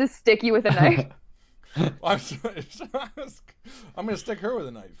tries to stick you with a knife. I'm gonna stick her with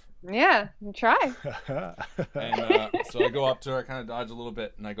a knife. Yeah, try. And so I go up to her, I kind of dodge a little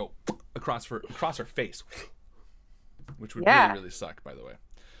bit, and I go across her face, which would Yeah. really suck, by the way.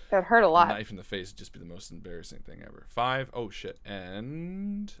 That hurt a A lot. knife in the face would just be the most embarrassing thing ever. 5. Oh shit.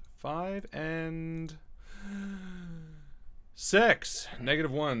 And 5 and 6.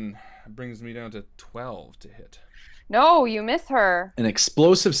 -1 brings me down to 12 to hit. No, you miss her. An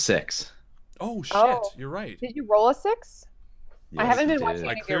explosive 6. Oh shit. Oh. You're right. Did you roll a 6? I haven't been you watching did.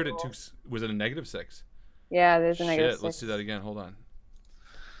 I any of cleared your it to. rolls. Was it a -6? Yeah, there's a Shit. negative 6. Let's do that again. Hold on.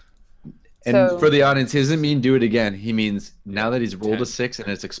 And So- for the audience, he doesn't mean do it again. He means now that he's rolled 10. a 6 and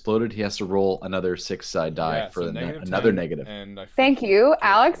it's exploded, he has to roll another 6-side die Yeah, for so another 10, negative. And I Thank you,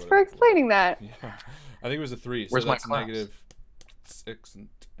 Alex, for explaining that. Yeah. I think it was a 3. Where's so my that's class? -6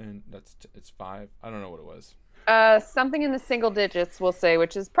 and it's 5. I don't know what it was. Something in the single digits, we'll say,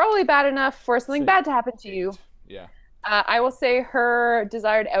 which is probably bad enough for something Say bad to happen to you. 8. Yeah. I will say her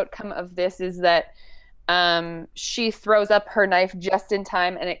desired outcome of this is that she throws up her knife just in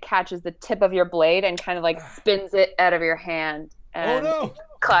time and it catches the tip of your blade and kind of like spins it out of your hand and Oh it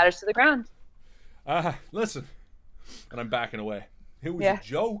clatters to the ground. no. Listen. And I'm backing away. It was Yeah. a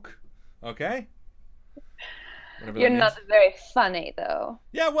joke. Okay? Whatever You're that not means. very funny, though.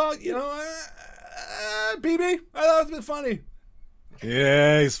 Yeah, well, BB, I thought it was a bit funny.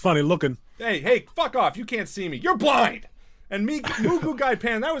 Yeah, he's funny looking. Hey, fuck off. You can't see me. You're blind. And me, Moo Guy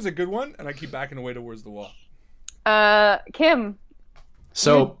Pan, that was a good one. And I keep backing away towards the wall. Kim,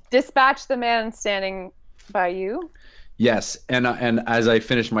 So you dispatch the man standing by you. yes, and as I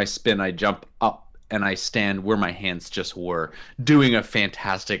finish my spin, I jump up and I stand where my hands just were, doing a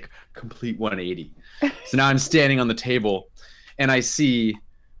fantastic complete 180. So now I'm standing on the table, and I see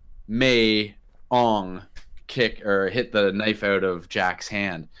May Ong kick or hit the knife out of Jack's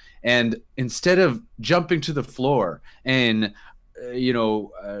hand, and instead of jumping to the floor and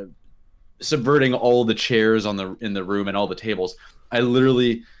subverting all the chairs in the room and all the tables, I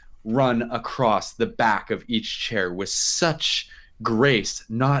literally run across the back of each chair with such grace,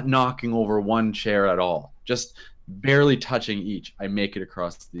 not knocking over one chair at all, just barely touching each. I make it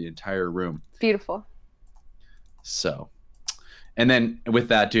across the entire room. Beautiful. So, and then with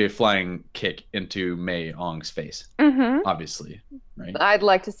that, do a flying kick into May Ong's face, Mm-hmm. obviously, right? I'd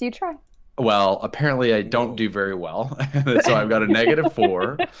like to see you try. Well, apparently I don't do very well. So I've got a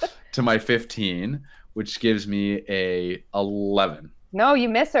 -4 to my 15, which gives me a 11. No, you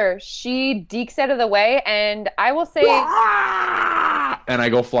miss her. She dekes out of the way, and I will say And I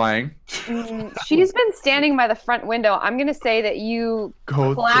go flying. she's been standing by the front window. I'm going to say that you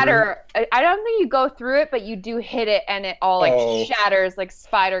Go clatter. I don't think you go through it, but you do hit it, and it all like Oh. shatters like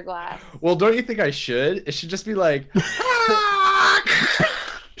spider glass. Well, don't you think I should? It should just be like,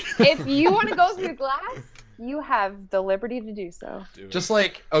 If you want to go through glass, you have the liberty to do so. Do it. just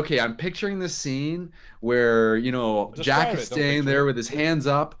like, okay, I'm picturing this scene where, Describe Jack it, is don't staying picture there it. with his hands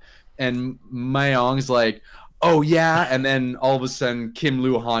up, and Mayong's like, oh yeah, and then all of a sudden Kim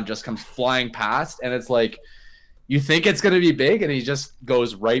Luhan just comes flying past, and it's like, you think it's gonna be big, and he just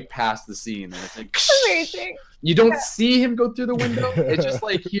goes right past the scene, and it's like, Amazing. you don't see him go through the window. It's just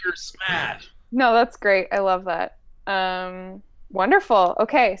like, here, smash. No, that's great. I love that. Wonderful.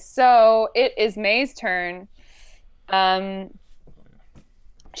 Okay, so it is May's turn.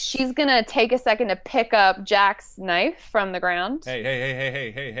 She's gonna take a second to pick up Jack's knife from the ground.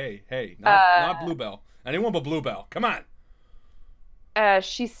 Hey. Not Bluebell. Anyone but Bluebell. Come on.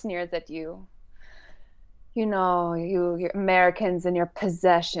 She sneers at you. You know, your Americans and your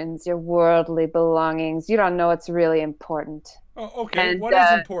possessions, your worldly belongings. You don't know what's really important. Oh, okay. And, What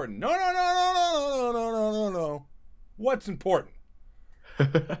is important? No, no, no, no, no, no, no, no, no, no. What's important?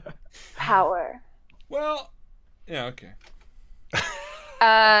 Power. Well, yeah, okay.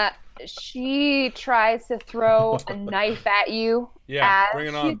 She tries to throw a knife at you. Yeah, bring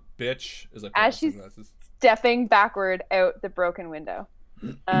it on, bitch. As she's stepping backward out the broken window.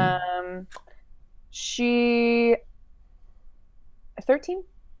 She 13?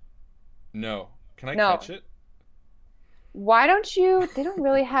 No. Can I catch it? Why don't you? They don't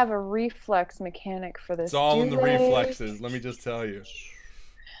really have a reflex mechanic for this. It's all in the reflexes. Let me just tell you.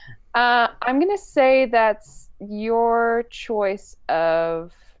 I'm gonna say that's your choice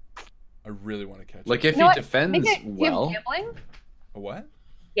of. I really want to catch Like it. if he defends well. Gambling? A what?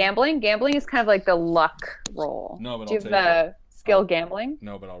 Gambling is kind of like the luck roll. No, but do you I'll have take the skill gambling?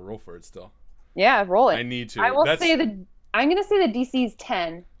 No, but I'll roll for it still. Yeah, roll it. I need to. I will say I'm gonna say the DC is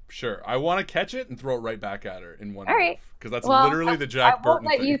 10. Sure. I want to catch it and throw it right back at her in one All right. because that's literally the Jack Burton I won't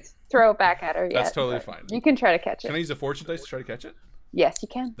let thing. you throw it back at her yet. That's totally fine. You can try to catch it. Can I use a fortune dice to try to catch it? Yes, you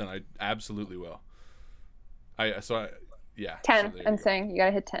can. Then I absolutely will. 10. So I'm saying you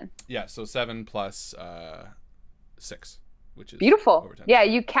gotta hit 10. Yeah, so 7 plus 6, which is beautiful. Over 10. Yeah,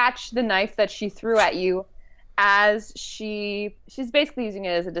 you catch the knife that she threw at you as she's basically using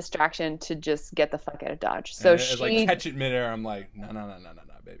it as a distraction to just get the fuck out of Dodge. So as I catch it midair, I'm like, no,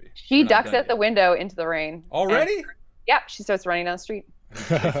 baby. She ducks out the window into the rain. Already? Yep, she starts running down the street.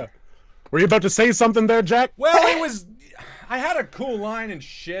 Were you about to say something there, Jack? Well, I had a cool line and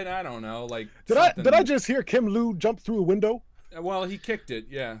shit. I don't know, like. Did I just hear Kim Lou jump through a window? Well, he kicked it,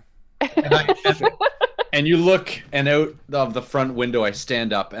 yeah. And you look, and out of the front window, I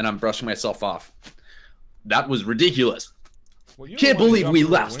stand up and I'm brushing myself off. That was ridiculous. Well, can't believe we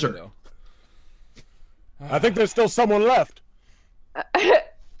lost her. I think there's still someone left.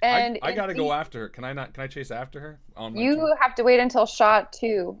 And I gotta go after her. Can I chase after her? You have to wait until shot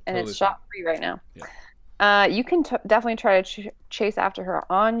 2, and Totally it's shot 3 right now. Yeah. You can definitely try to chase after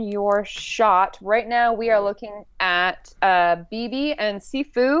her on your shot. Right now, we are looking at BB and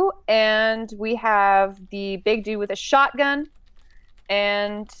Sifu, and we have the big dude with a shotgun,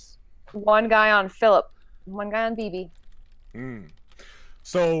 and one guy on Philip, one guy on BB.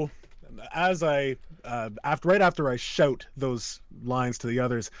 So, as right after I shout those lines to the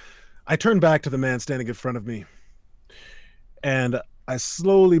others, I turn back to the man standing in front of me, and I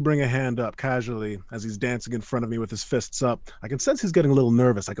slowly bring a hand up casually as he's dancing in front of me with his fists up. I can sense he's getting a little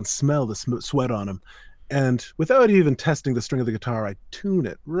nervous. I can smell the sweat on him. And without even testing the string of the guitar, I tune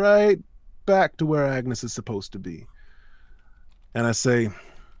it right back to where Agnes is supposed to be. And I say,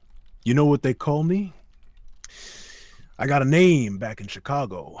 you know what they call me? I got a name back in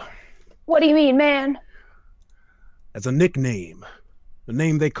Chicago. What do you mean, man? As a nickname. The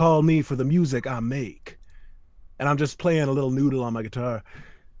name they call me for the music I make. And I'm just playing a little noodle on my guitar.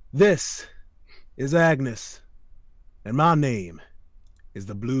 This is Agnes, and my name is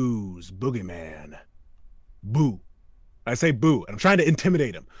the Blues Boogeyman. Boo. I say boo, and I'm trying to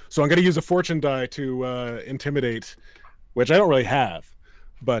intimidate him. So I'm going to use a fortune die to intimidate, which I don't really have,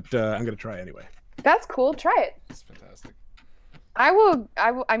 but I'm going to try anyway. That's cool. Try it. That's fantastic.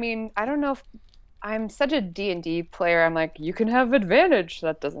 I mean, I don't know if I'm such a D&D player. I'm like, you can have advantage.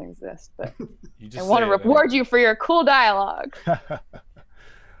 That doesn't exist, but I want to reward you for your cool dialogue.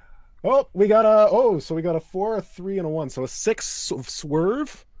 Oh, we got a 4, a 3, and a 1. So a 6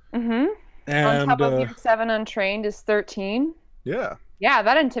 swerve. Mm-hmm. And on top of your 7 untrained is 13. Yeah. Yeah,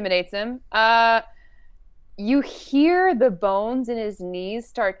 that intimidates him. You hear the bones in his knees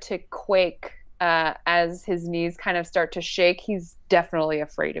start to quake as his knees kind of start to shake. He's definitely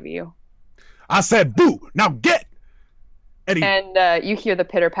afraid of you. I said, boo! Now get! Eddie. And you hear the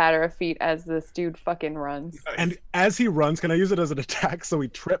pitter-patter of feet as this dude fucking runs. And as he runs, can I use it as an attack so he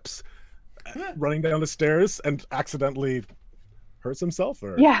trips running down the stairs and accidentally hurts himself?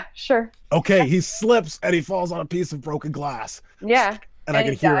 Or? Yeah, sure. Okay, he slips and he falls on a piece of broken glass. Yeah. And I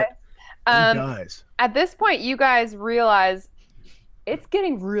can hear it. He dies. At this point, you guys realize it's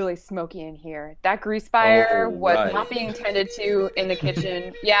getting really smoky in here. That grease fire was not being tended to in the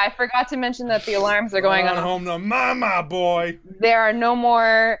kitchen. Yeah, I forgot to mention that the alarms are going on. Home to mama, boy. There are no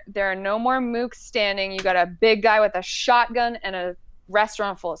more mooks standing. You got a big guy with a shotgun and a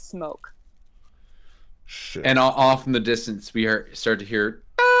restaurant full of smoke. Shit. And off in the distance, we start to hear.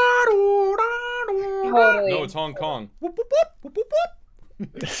 Totally. No, it's Hong Kong. Whoop, whoop, whoop, whoop, whoop.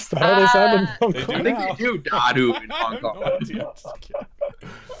 Is that how they sound in Hong They Kong? do I think now. they do Dadu in Hong Kong. No idea. Just kidding.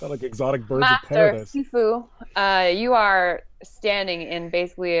 Sound like exotic birds of Master paradise. Sifu, you are standing in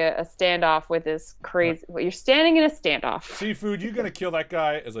basically a standoff with this crazy. Well, you're standing in a standoff. Seafood, you gonna kill that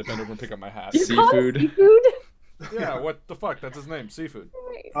guy as I bend over and pick up my hat. Seafood. Seafood? Yeah, what the fuck? That's his name, Seafood.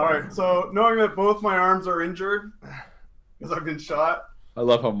 All right, so knowing that both my arms are injured because I've been shot, I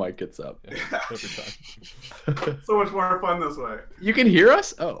love how Mike gets up. Yeah, every time. so much more fun this way. You can hear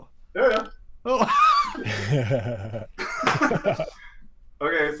us? Oh. Yeah. Oh.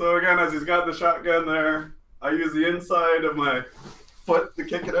 Okay, so again, as he's got the shotgun there, I use the inside of my foot to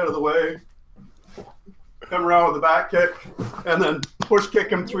kick it out of the way. Come around with the back kick, and then push kick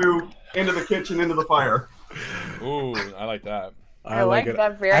him through into the kitchen, into the fire. Ooh, I like that. I like it.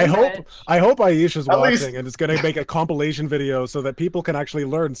 that very much. I hope Aisha's At watching least- and it's going to make a compilation video so that people can actually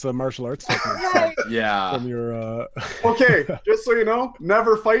learn some martial arts techniques Right. Yeah. from your. Okay, just so you know,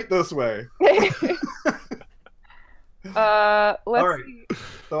 never fight this way. Let's All right. see.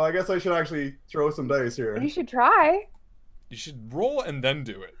 So I guess I should actually throw some dice here. You should try. You should roll and then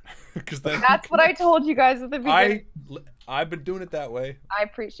do it, because then That's what I told you guys at the beginning. I've been doing it that way. I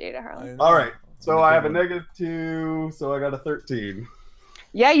appreciate it, Harlan. All right, so I have a -2, so I got a 13.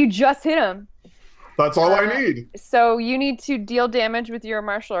 Yeah, you just hit him. That's all I need. So you need to deal damage with your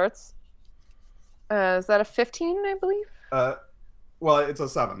martial arts. Is that a 15, I believe? Well, it's a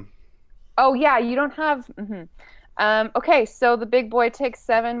 7. Oh, yeah, you don't have... okay, so the big boy takes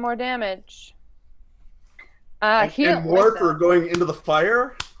 7 more damage. And more for going into the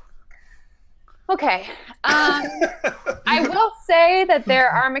fire? Okay. I will say that there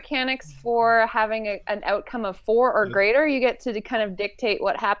are mechanics for having an outcome of 4 or greater. You get to kind of dictate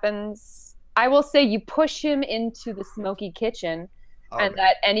what happens. I will say you push him into the smoky kitchen, and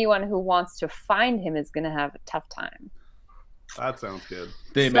that anyone who wants to find him is going to have a tough time. That sounds good.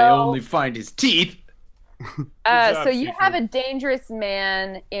 They may So- only find his teeth. So you have a dangerous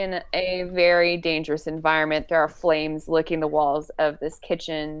man in a very dangerous environment. There are flames licking the walls of this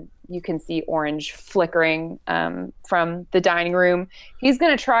kitchen. You can see orange flickering from the dining room. He's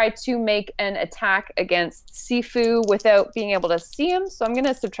going to try to make an attack against Sifu without being able to see him. So I'm going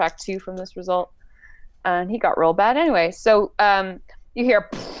to subtract 2 from this result. And he got real bad anyway. So you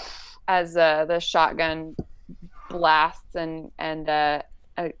hear as the shotgun blasts and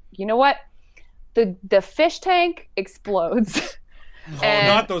you know what? The fish tank explodes. Oh,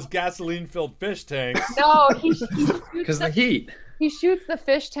 not those gasoline-filled fish tanks. No, he shoots Because the heat. he shoots the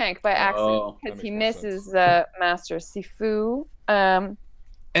fish tank by accident Oh, because that he makes more misses Master Sifu.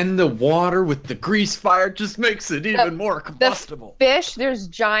 And the water with the grease fire just makes it even more combustible. Fish, there's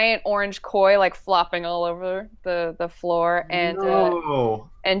giant orange koi like flopping all over the floor, and No.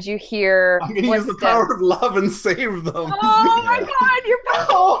 and you hear I'm going to use the power of love and save them. Oh my God, you're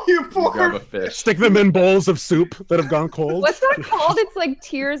Oh, you You grab poor... a fish. Stick them in bowls of soup that have gone cold. What's that called? It's like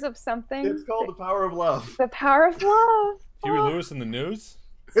tears of something. It's called the power of love. The power of love. Huey Oh. Lewis in the news.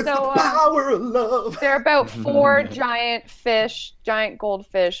 It's So, the power of love. There are about 4 giant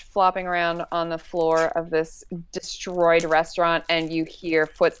goldfish flopping around on the floor of this destroyed restaurant, and you hear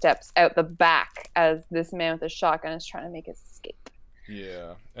footsteps out the back as this man with a shotgun is trying to make his escape.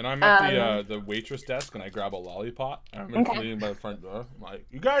 Yeah, and I'm at the waitress desk, and I grab a lollipop, and I'm leaning by the front door. I'm like,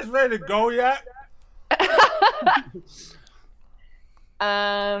 "You guys ready to go yet?"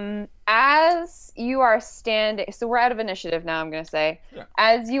 As you are standing, so we're out of initiative now, I'm going to say. Yeah.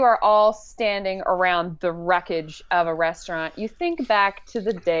 As you are all standing around the wreckage of a restaurant, you think back to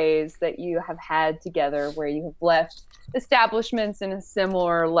the days that you have had together where you have left establishments in a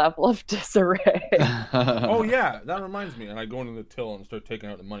similar level of disarray. Oh yeah, that reminds me. And I go into the till and start taking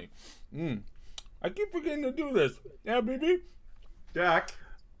out the money. I keep forgetting to do this. Yeah, baby. Jack,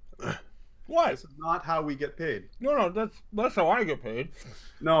 What? this is not how we get paid. No, that's how I get paid.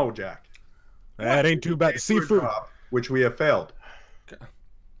 No, Jack. That ain't too bad. For a Seafood. job, which we have failed.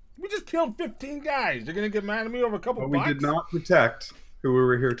 We just killed 15 guys. You're gonna get mad at me over a couple But we bucks? did not protect who we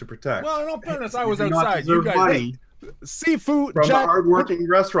were here to protect. Well, in all fairness, I was We do not outside. You deserve guys. money Seafood. from the Jack. hardworking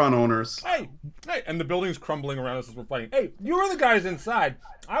restaurant owners. Hey, and the building's crumbling around us as we're fighting. Hey, you were the guys inside.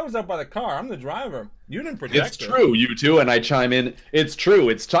 I was up by the car. I'm the driver. You didn't protect It's her. true, you two, and I chime in. It's true.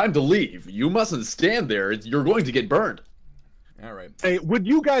 It's time to leave. You mustn't stand there. You're going to get burned. All right. Hey, would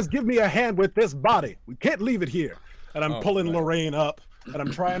you guys give me a hand with this body? We can't leave it here. And I'm pulling right. Lorraine up, and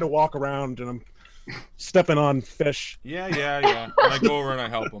I'm trying to walk around, and I'm stepping on fish. Yeah. And I go over and I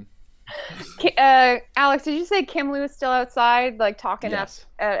help him. Alex, did you say Kim Lou is still outside, like talking Yes.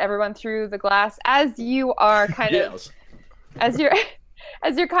 at everyone through the glass? As you are kind of, Yes.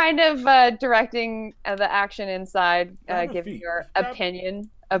 as you're kind of directing the action inside, Grab her giving feet. your Grab- opinion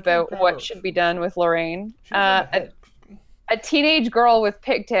about grab what her. should be done with Lorraine. She was on the head. A teenage girl with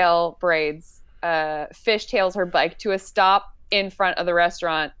pigtail braids fishtails her bike to a stop in front of the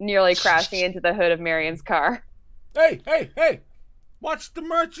restaurant, nearly crashing into the hood of Marion's car. Hey! Watch the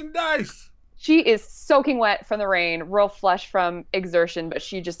merchandise! She is soaking wet from the rain, real flush from exertion, but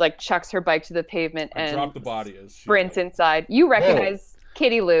she just like chucks her bike to the pavement and drop the body as she sprints inside. You recognize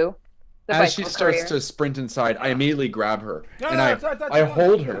Kitty Lou. As she starts to sprint inside, I immediately grab her and I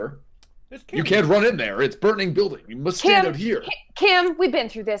hold her. You can't run in there. It's burning building. You must stand out here. Kim, we've been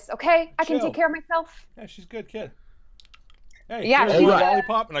through this, okay? I can take care of myself. Yeah, she's a good kid. Hey, yeah, here's a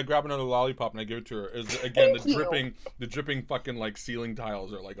lollipop, and I grab another lollipop and I give it to her. Again, the dripping fucking like ceiling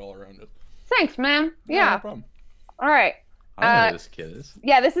tiles are like all around it. Thanks, man. Yeah. No problem. All right. I know who this kid is.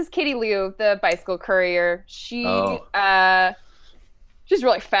 Yeah, this is Kitty Liu, the bicycle courier. She's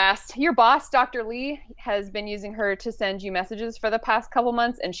really fast. Your boss, Dr. Lee, has been using her to send you messages for the past couple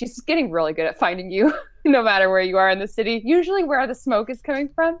months, and she's getting really good at finding you, no matter where you are in the city. Usually where the smoke is coming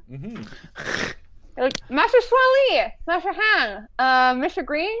from. Mm-hmm. Like, Master Swally, Master Han, Mr.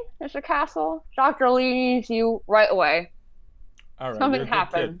 Green, Mr. Castle, Dr. Lee needs you right away. All right, something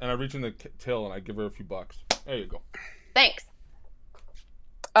happened. And I reach in the till and I give her a few bucks. There you go. Thanks.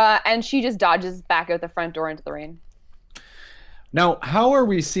 And she just dodges back out the front door into the rain. Now, how are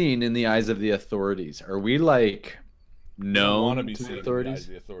we seen in the eyes of the authorities? Are we like known to the authorities?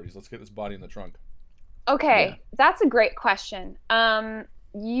 Let's get this body in the trunk. Okay, that's a great question.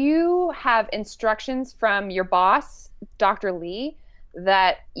 You have instructions from your boss, Dr. Lee,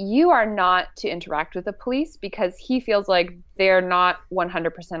 that you are not to interact with the police because he feels like they're not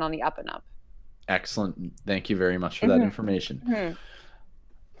 100% on the up and up. Excellent. Thank you very much for that information.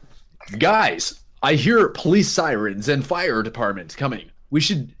 Guys, I hear police sirens and fire department coming. We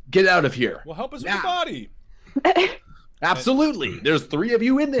should get out of here. Well, help us with the body. Absolutely. There's 3 of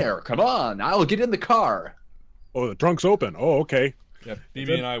you in there. Come on. I'll get in the car. Oh, the trunk's open. Oh, okay. Yeah,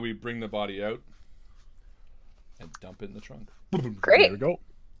 BB and we bring the body out and dump it in the trunk. Great. There we go.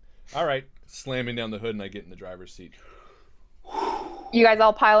 All right. Slamming down the hood and I get in the driver's seat. You guys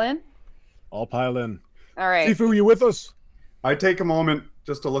all pile in? All pile in. All right. Sifu, you with us? I take a moment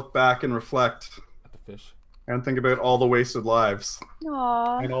just to look back and reflect. At the fish. And think about all the wasted lives.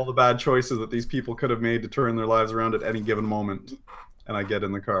 Aww. And all the bad choices that these people could have made to turn their lives around at any given moment. And I get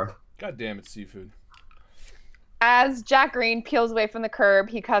in the car. God damn it, seafood. As Jack Green peels away from the curb,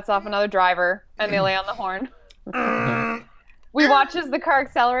 he cuts off another driver and they lay on the horn. We watch as the car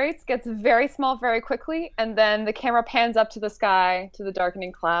accelerates, gets very small very quickly, and then the camera pans up to the sky, to the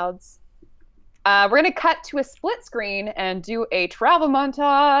darkening clouds. We're going to cut to a split screen and do a travel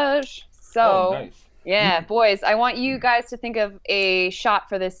montage. So, nice. Yeah, boys, I want you guys to think of a shot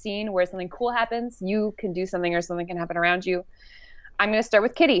for this scene where something cool happens. You can do something or something can happen around you. I'm going to start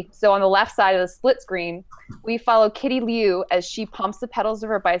with Kitty. So on the left side of the split screen, we follow Kitty Liu as she pumps the pedals of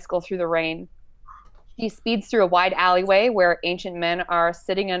her bicycle through the rain. She speeds through a wide alleyway where ancient men are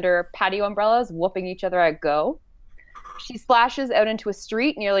sitting under patio umbrellas, whooping each other at go. She splashes out into a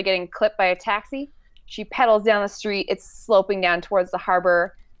street, nearly getting clipped by a taxi. She pedals down the street. It's sloping down towards the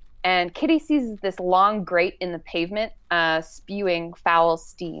harbor. And Kitty sees this long grate in the pavement, spewing foul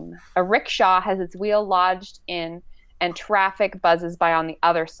steam. A rickshaw has its wheel lodged in, and traffic buzzes by on the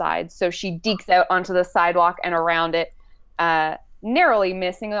other side. So she dekes out onto the sidewalk and around it, narrowly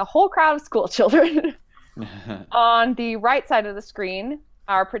missing a whole crowd of school children. On the right side of the screen,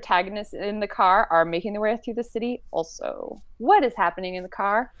 our protagonists in the car are making their way through the city also. What is happening in the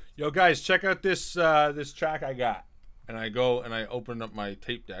car? Yo, guys, check out this this track I got. And I go and I open up my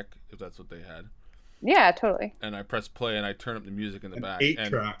tape deck, if that's what they had. Yeah, totally. And I press play and I turn up the music in the back.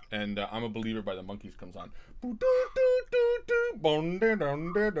 8-track. And I'm a Believer by the Monkees comes on.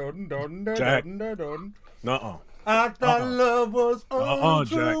 Jack. Nuh-uh. I thought love was all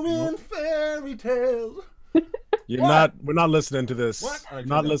Jack. true in fairy tales. We're not listening to this. What? All right,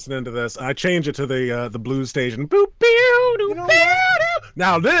 Not go. listening to this. I change it to the blues station. Boop, pew, doo, You know pew, what? doo.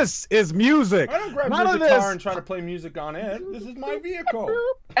 Now this is music. I don't grab None your of guitar this. and try to play music on it. This is my vehicle.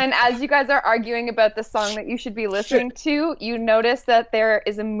 And as you guys are arguing about the song that you should be listening to, you notice that there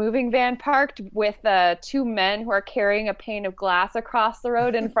is a moving van parked with 2 men who are carrying a pane of glass across the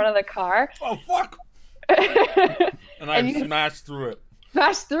road in front of the car. Oh, fuck! And I smashed through it.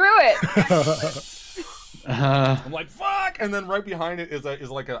 Smash through it. I'm like, fuck! And then right behind it is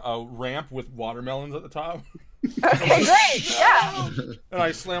like a ramp with watermelons at the top. Okay, great. Yeah. And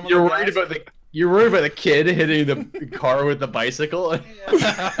I slam on You're the worried gas. about the kid hitting the car with the bicycle?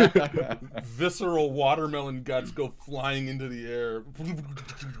 Visceral watermelon guts go flying into the air.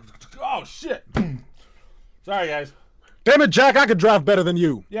 Oh, shit. Sorry, guys. Damn it, Jack! I could drive better than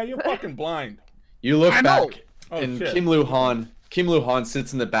you. Yeah, you're fucking blind. You look I know. back, Oh, and shit. Kim Lu Han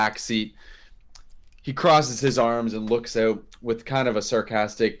sits in the back seat. he crosses his arms and looks out with kind of a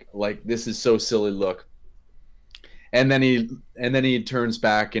sarcastic, like, this is so silly look. And then he turns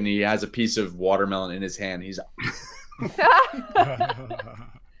back and he has a piece of watermelon in his hand. He's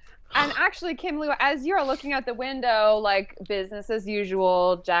And actually, Kim Lu, as you're looking out the window, like business as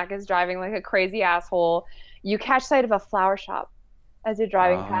usual, Jack is driving like a crazy asshole. You catch sight of a flower shop as you're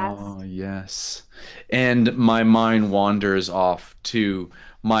driving past. Oh, yes. And my mind wanders off to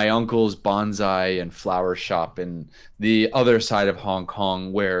my uncle's bonsai and flower shop in the other side of Hong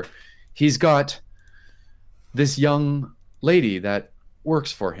Kong, where he's got this young lady that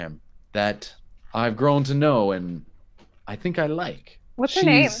works for him that I've grown to know and I think I like. What's her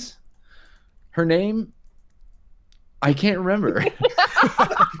name? Her name? I can't remember.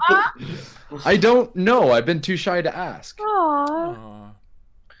 I don't know. I've been too shy to ask. Aww.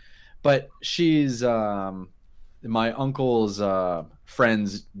 But she's my uncle's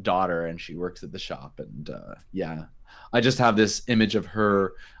friend's daughter, and she works at the shop. And yeah, I just have this image of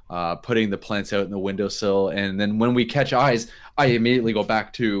her putting the plants out in the windowsill. And then when we catch eyes, I immediately go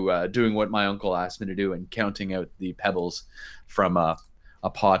back to doing what my uncle asked me to do and counting out the pebbles from a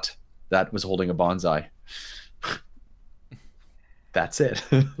pot that was holding a bonsai. That's it.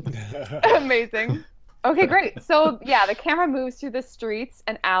 Amazing. Okay, great. So yeah, the camera moves through the streets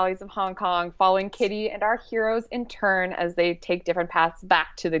and alleys of Hong Kong, following Kitty and our heroes in turn as they take different paths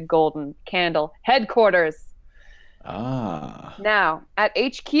back to the Golden Candle headquarters. Ah. Now, at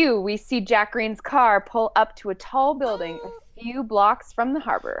HQ, we see Jack Green's car pull up to a tall building a few blocks from the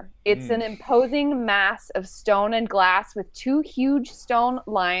harbor. It's an imposing mass of stone and glass with two huge stone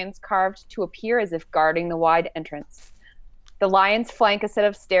lions carved to appear as if guarding the wide entrance. The lions flank a set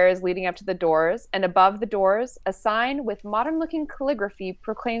of stairs leading up to the doors, and above the doors, a sign with modern-looking calligraphy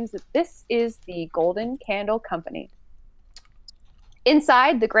proclaims that this is the Golden Candle Company.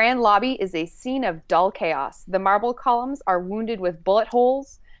 Inside, the grand lobby is a scene of dull chaos. The marble columns are wounded with bullet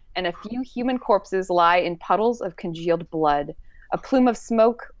holes, and a few human corpses lie in puddles of congealed blood. A plume of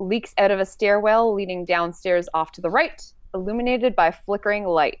smoke leaks out of a stairwell leading downstairs off to the right, illuminated by flickering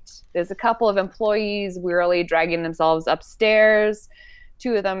light. There's a couple of employees wearily dragging themselves upstairs,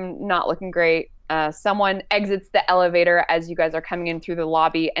 two of them not looking great. Someone exits the elevator as you guys are coming in through the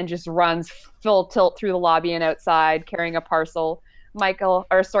lobby and just runs full tilt through the lobby and outside carrying a parcel.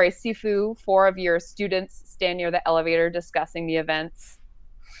 Sifu, 4 of your students stand near the elevator discussing the events.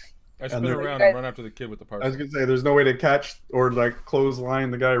 I spin around and run after the kid with the parcel. I was gonna say, there's no way to catch or like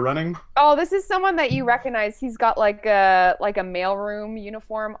clothesline the guy running. Oh, this is someone that you recognize. He's got like a mailroom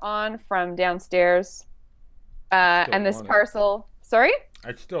uniform on from downstairs. And this parcel. Sorry?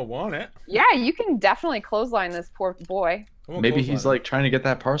 I still want it. Yeah, you can definitely clothesline this poor boy. Maybe he's like trying to get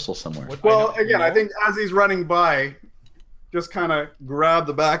that parcel somewhere. Well, again, I think as he's running by, just kind of grab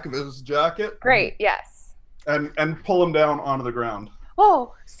the back of his jacket. Great, yes. And pull him down onto the ground.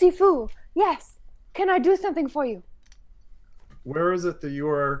 Oh, Sifu, yes. Can I do something for you? Where is it that you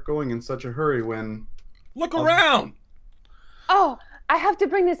are going in such a hurry when... Look around! Oh, I have to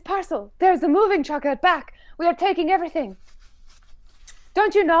bring this parcel. There's a moving truck out back. We are taking everything.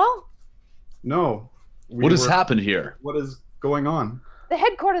 Don't you know? No. What has happened here? What is going on? The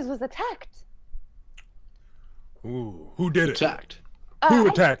headquarters was attacked. Ooh, who did it? Attacked. Who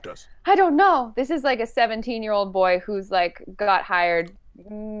attacked us? I don't know. This is like a 17-year-old boy who's like got hired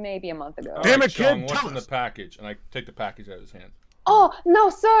maybe a month ago. Damn it, Chung, kid, what's tell in the us. package? And I take the package out of his hand. Oh, no,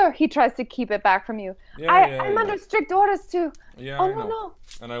 sir. He tries to keep it back from you. I'm under strict orders to... Yeah, oh, I know. no.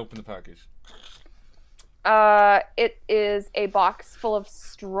 And I open the package. It is a box full of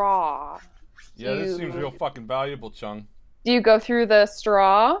straw. Yeah, this seems real fucking valuable, Chung. Do you go through the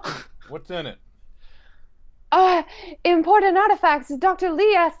straw? What's in it? Important artifacts. Dr.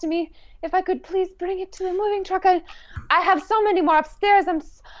 Lee asked me if I could please bring it to the moving truck. I have so many more upstairs.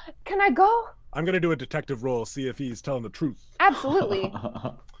 Can I go? I'm going to do a detective roll, see if he's telling the truth. Absolutely.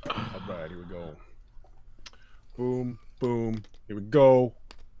 All right, here we go. Boom, boom. Here we go.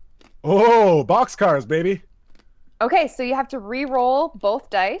 Oh, boxcars, baby. Okay, so you have to re-roll both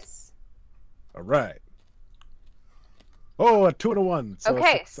dice. All right. Oh, a 2 and a 1. So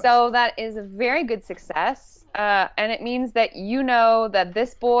okay, so that is a very good success. And it means that you know that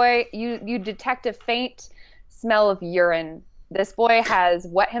this boy, you detect a faint smell of urine. This boy has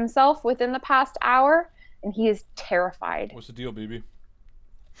wet himself within the past hour, and he is terrified. What's the deal, BB?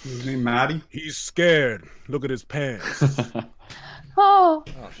 Is his name Maddie? He's scared. Look at his pants. Oh,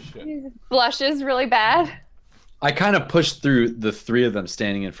 shit. He blushes really bad. I kind of pushed through the 3 of them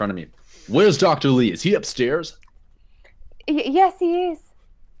standing in front of me. Where's Dr. Lee? Is he upstairs? Yes, he is.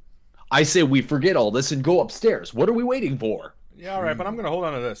 I say we forget all this and go upstairs. What are we waiting for? Yeah, all right, but I'm going to hold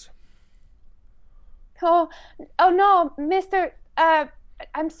on to this. Oh, no, Mister.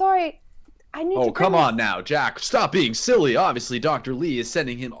 I'm sorry. I need to. Oh, come on now, Jack. Stop being silly. Obviously, Dr. Lee is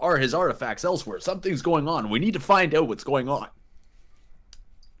sending him his artifacts elsewhere. Something's going on. We need to find out what's going on.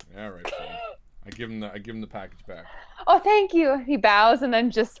 All right, fine. I give him the package back. Oh, thank you. He bows and then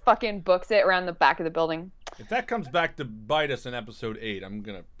just fucking books it around the back of the building. If that comes back to bite us in episode 8, I'm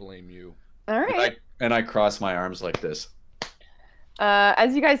gonna blame you. All right. And I cross my arms like this.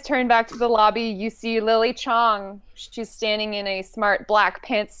 As you guys turn back to the lobby, you see Lily Chong. She's standing in a smart black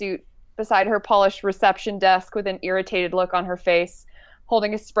pantsuit beside her polished reception desk with an irritated look on her face,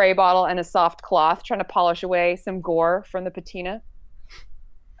 holding a spray bottle and a soft cloth, trying to polish away some gore from the patina.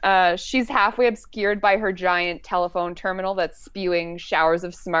 She's halfway obscured by her giant telephone terminal that's spewing showers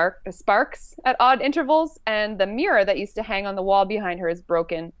of sparks at odd intervals, and the mirror that used to hang on the wall behind her is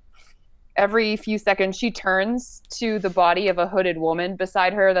broken. Every few seconds, she turns to the body of a hooded woman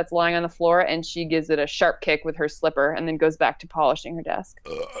beside her that's lying on the floor, and she gives it a sharp kick with her slipper and then goes back to polishing her desk.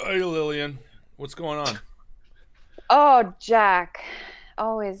 Hey, Lillian. What's going on? Oh, Jack.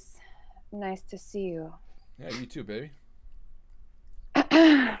 Always nice to see you. Yeah, you too, baby.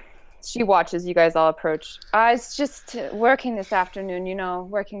 She watches you guys all approach. I was just working this afternoon,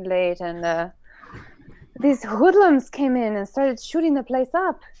 working late, and these hoodlums came in and started shooting the place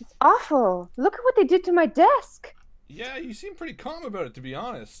up. It's awful. Look at what they did to my desk. Yeah, you seem pretty calm about it, to be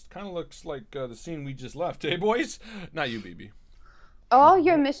honest. Kind of looks like the scene we just left, eh, boys? Not you, BB. Oh,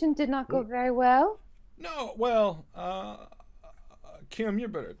 your mission did not go very well? No, well, Kim, you're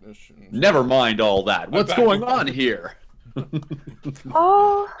better at mission. Never mind all that. What's going on here?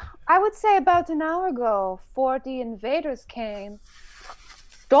 Oh, I would say about an hour ago, 40 invaders came.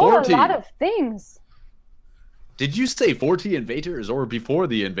 Stole 40? A lot of things. Did you say 40 invaders or before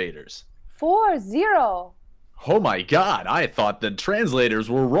the invaders? 40. Oh my god, I thought the translators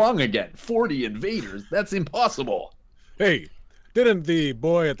were wrong again. 40 invaders? That's impossible. Hey, didn't the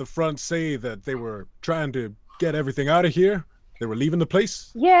boy at the front say that they were trying to get everything out of here? They were leaving the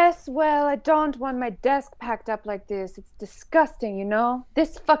place? Yes, well, I don't want my desk packed up like this. It's disgusting,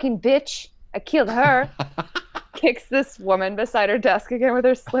 This fucking bitch, I killed her. Kicks this woman beside her desk again with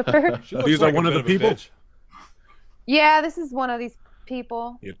her slipper. These are one of the people? Yeah, this is one of these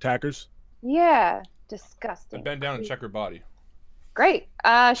people. The attackers? Yeah, disgusting. I bend down and check her body. Great.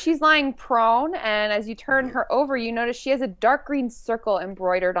 She's lying prone, and as you turn her over, you notice she has a dark green circle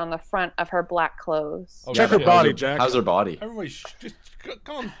embroidered on the front of her black clothes. Oh, check her body, Jack. How's her body? Everybody, just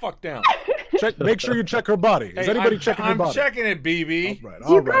calm the fuck down. Make sure you check her body. Is anybody checking her body? I'm checking it, BB.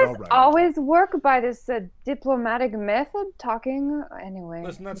 Do you guys always work by this diplomatic method? Talking? Anyway.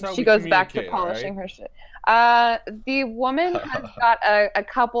 Listen, that's how she we goes back to communicate, polishing right? her shit. The woman has got a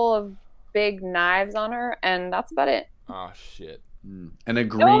couple of big knives on her, and that's about it. Oh, shit. And a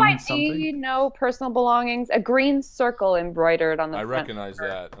green no ID, something? no personal belongings. A green circle embroidered on the front. I recognize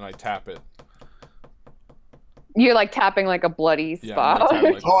that, and I tap it. You're like tapping like a bloody spot. Yeah,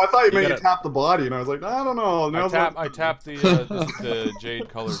 like, oh, I thought you meant you tap the body, and I was like, I don't know. I tap the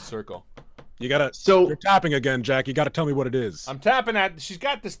jade-colored circle. You gotta. So you're tapping again, Jack. You gotta tell me what it is. I'm tapping at. She's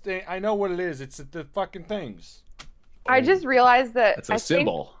got this thing. I know what it is. It's the fucking things. I just realized that. That's a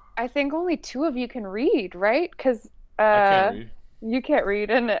symbol. I think only 2 of you can read, right? Because I can't read. You can't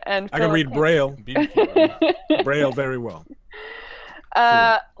read, and I can read Braille. BB can't read. Braille very well. Lily,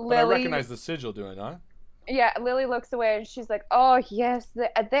 but I recognize the sigil, do I not? Yeah, Lily looks away and she's like, "Oh yes,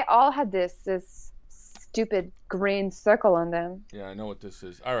 they all had this stupid green circle on them." Yeah, I know what this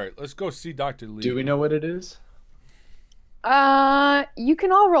is. All right, let's go see Dr. Lee. Do we know what it is? You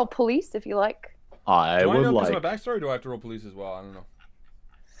can all roll police if you like. I would know like. because of my backstory, or do I have to roll police as well? I don't know.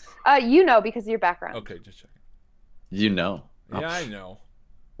 You know because of your background. Okay, just checking. You know. Yeah, I know.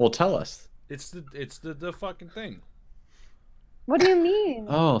 Well, tell us. It's the fucking thing. What do you mean?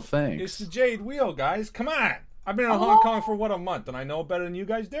 Oh, thanks. It's the jade wheel, guys. Come on. I've been in Hong Kong for a month, and I know better than you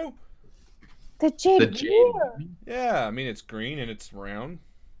guys do. The jade wheel. Yeah, I mean it's green and it's round.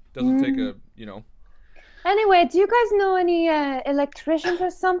 Doesn't take a Anyway, do you guys know any electricians or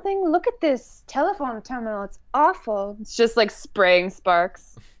something? Look at this telephone terminal. It's awful. It's just like spraying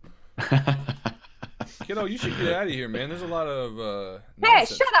sparks. Kiddo, you should get out of here, man. There's a lot of Hey,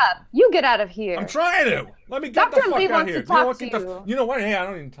 shut up! You get out of here. I'm trying to. Let me get the fuck out of here. You know what? Hey, I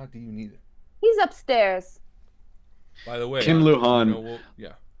don't even talk to you neither. He's upstairs. By the way, Kim Luhan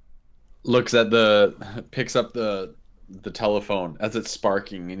picks up the telephone as it's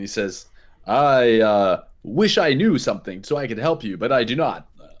sparking, and he says, "I wish I knew something so I could help you, but I do not.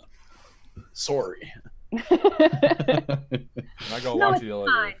 Sorry." I go No, watch it's the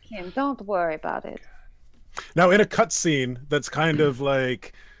elevator. fine, Kim. Don't worry about it. Now, in a cutscene that's kind of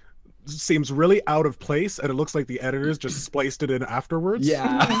like seems really out of place, and it looks like the editors just spliced it in afterwards.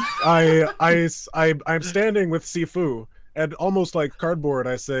 Yeah. I'm standing with Sifu, and almost like cardboard,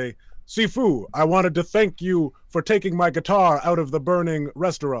 I say, Sifu, I wanted to thank you for taking my guitar out of the burning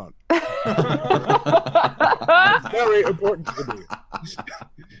restaurant. Very important to me.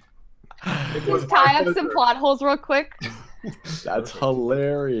 Just tie up some plot holes real quick. That's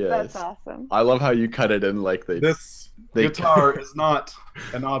hilarious. That's awesome. I love how you cut it in like This guitar is not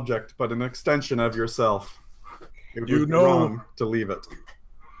an object, but an extension of yourself. It would be wrong to leave it.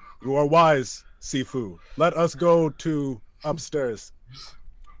 You are wise, Sifu. Let us go to upstairs.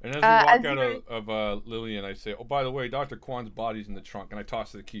 And as we walk out of Lillian, I say, "Oh, by the way, Dr. Kwan's body's in the trunk," and I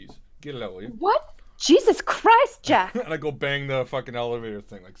toss her the keys. Get it out, will you? What? Jesus Christ, Jack! And I go bang the fucking elevator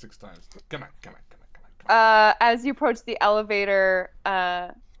thing like 6 times. Come on. As you approach the elevator,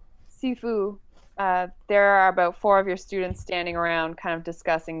 Sifu, there are about 4 of your students standing around kind of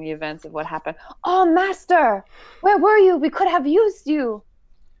discussing the events of what happened. Oh, Master! Where were you? We could have used you!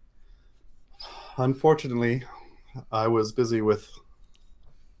 Unfortunately, I was busy with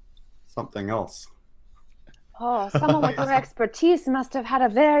something else. Oh, someone with your expertise must have had a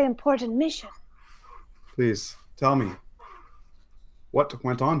very important mission. Please, tell me. What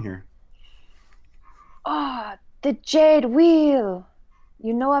went on here? Oh, the Jade Wheel.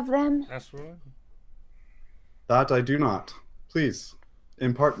 You know of them? That's right. That I do not. Please,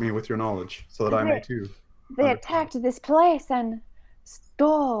 impart me with your knowledge, so that I may too. They attacked this place and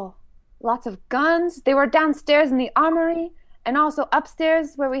stole lots of guns. They were downstairs in the armory, and also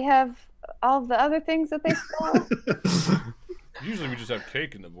upstairs where we have all of the other things that they stole. Usually we just have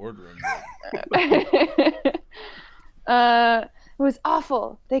cake in the boardroom. It was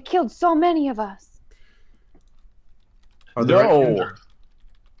awful. They killed so many of us. Are there any injured?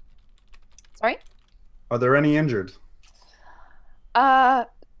 Sorry? Are there any injured? They're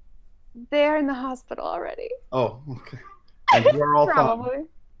in the hospital already. Oh, okay. And you are all Probably. fine?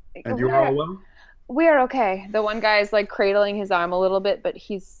 And you are all well? We're okay. The one guy is like cradling his arm a little bit, but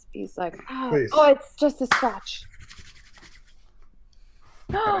he's like, oh, it's just a scratch.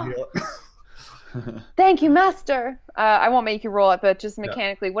 Thank you, Master. I won't make you roll it, but just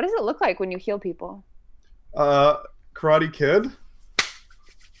mechanically, what does it look like when you heal people? Karate Kid?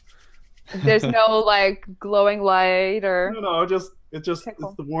 There's no like glowing light or No, it's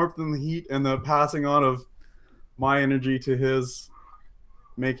the warmth and the heat and the passing on of my energy to his,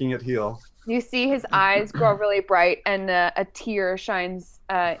 making it heal. You see his eyes grow really bright, and a tear shines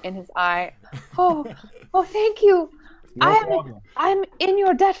in his eye. Oh, thank you. I'm in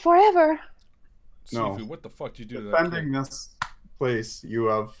your debt forever. No. Sifu, what the fuck did you do to that? Defending this place, you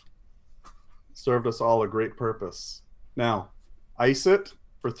have served us all a great purpose. Now, ice it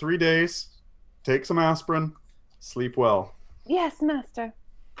for 3 days, take some aspirin, sleep well. Yes, Master.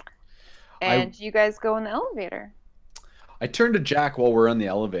 And you guys go in the elevator. I turn to Jack while we're on the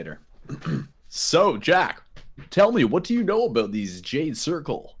elevator. So, Jack, tell me, what do you know about these Jade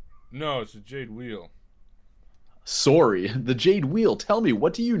Circle? No, it's a Jade Wheel. Sorry, the Jade Wheel. Tell me,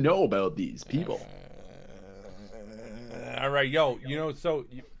 what do you know about these people? All right, yo,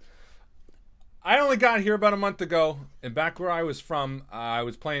 I only got here about a month ago, and back where I was from, I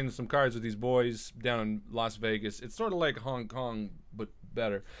was playing some cards with these boys down in Las Vegas. It's sort of like Hong Kong, but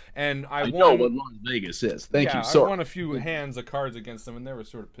better. And I won, know what Las Vegas is. Thank you, sir. I won a few hands of cards against them, and they were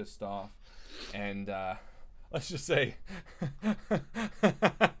sort of pissed off. And let's just say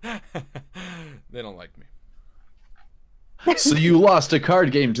they don't like me. So you lost a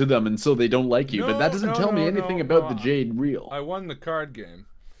card game to them, and so they don't like you. No, but that doesn't tell me anything about the Jade Wheel. I won the card game,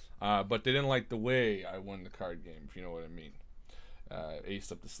 but they didn't like the way I won the card game, if you know what I mean.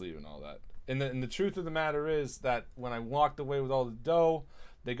 Ace up the sleeve and all that. And the truth of the matter is that when I walked away with all the dough,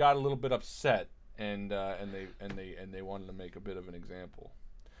 they got a little bit upset, and they wanted to make a bit of an example.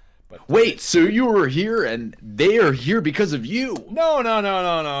 But wait, so you were here, and they are here because of you? No.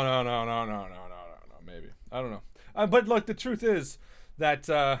 Maybe I don't know. But look, the truth is that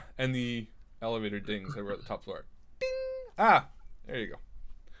and the elevator dings over at the top floor. Ding! Ah, there you go.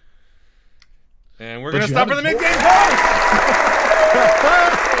 And we're gonna stop for the mid-game pause.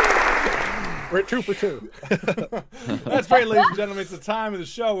 We're 2 for 2. That's right, ladies and gentlemen. It's the time of the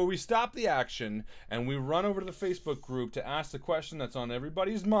show where we stop the action and we run over to the Facebook group to ask the question that's on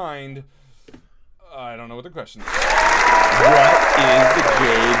everybody's mind. I don't know what the question is. What is the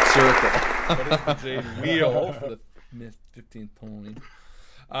Jade Circle? What is the Jade Wheel for the 15th point?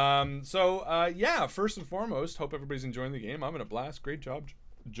 Yeah, first and foremost, hope everybody's enjoying the game. I'm in a blast. Great job,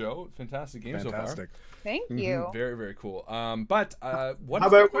 Joe. Fantastic game so far. Thank you. Very, very cool. But what? How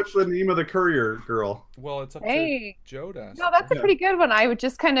about what's the name of the courier girl? Well, it's up to Joe to ask. No, that's a pretty good one. I would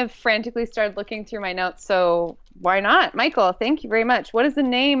just kind of frantically started looking through my notes, so why not? Michael, thank you very much. What is the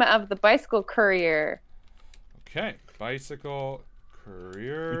name of the bicycle courier? Okay, bicycle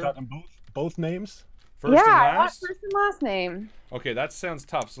courier. You're talking both names? First and I want last? first and last name. Okay, that sounds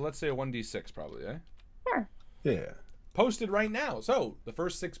tough. So let's say a 1d6 probably, eh? Sure. Yeah. Posted right now. So the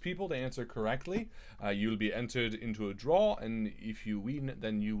first 6 people to answer correctly, you'll be entered into a draw, and if you win,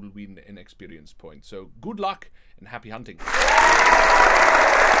 then you will win an experience point. So good luck and happy hunting.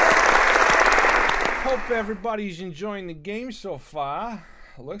 Hope everybody's enjoying the game so far.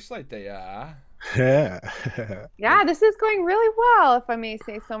 Looks like they are. Yeah. Yeah, this is going really well, if I may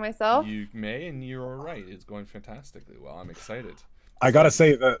say so myself. You may, and you're all right. It's going fantastically well. I'm excited. I gotta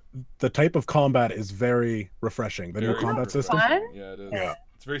say that the type of combat is very refreshing. The new combat system. Fun? Yeah, it is. Yeah.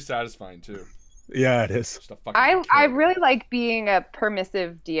 It's very satisfying too. Yeah, it is. Just a fucking I kill. really like being a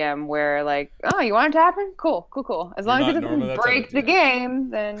permissive DM where like, oh, you want it to happen? Cool. As long as it not normally doesn't that break type the of game,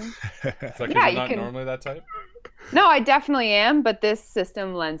 then It's like Yeah, you're you not can- normally that type. no, I definitely am, but this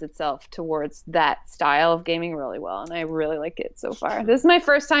system lends itself towards that style of gaming really well, and I really like it so far. This is my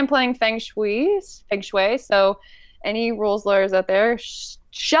first time playing Feng Shui, so any rules lawyers out there,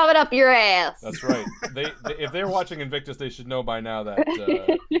 shove it up your ass. That's right. They if they're watching Invictus, they should know by now that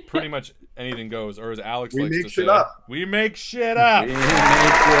pretty much anything goes. Or as Alex We likes make to shit say, up. we make shit up.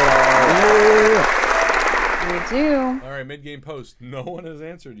 We do. All right, mid-game post. No one has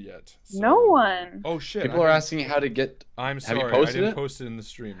answered yet. So- No one. Oh shit! People are asking how to get. I'm Have you sorry, I posted didn't it? post it in the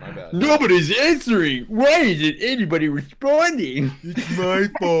stream. My bad. Nobody's answering. Why isn't anybody responding? It's my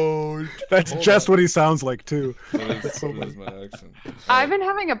fault. That's Hold just on. what he sounds like too. That is my accent. I've been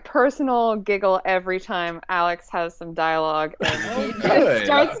having a personal giggle every time Alex has some dialogue, and he good. just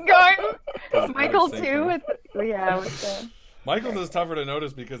starts going. That's Michael very too. synchronous. With the Michael's is tougher to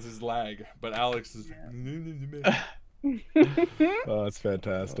notice because his lag, but Alex is. Oh, that's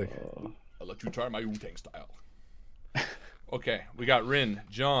fantastic. I'll let you try my Wu-Tang style. Okay, we got Rin,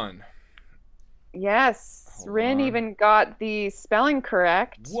 John. Yes, Hold Rin on. even got the spelling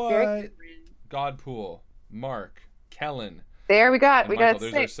correct. Very What? good, Rin. Godpool, Mark, Kellen, There we got. and We Michael. got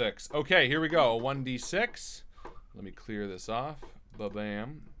There's our 6. 6. Okay, here we go. A 1d6. Let me clear this off.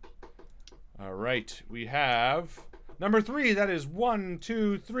 Ba-bam. All right, we have number 3. That is 1,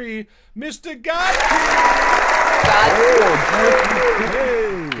 2, 3. Mr.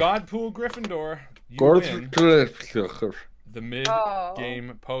 Godpool Gryffindor. You win the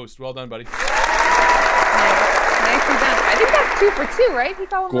mid-game post. Well done, buddy. Nicely done. I think that's 2 for 2, right? He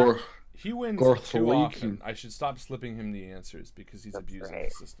got one. more? He wins Gorth too Leaking. often. I should stop slipping him the answers because he's abusing right.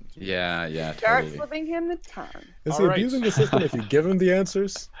 the system too much. Yeah, Start totally. slipping him the tongue. Is All he right. abusing the system if you give him the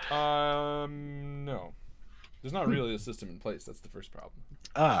answers? No. There's not really a system in place. That's the first problem.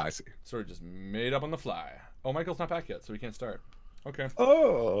 Ah, I see. Sort of just made up on the fly. Oh, Michael's not back yet, so we can't start. Okay.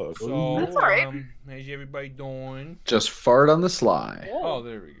 Oh, So, That's all right. how's everybody doing? Just fart on the sly. Oh,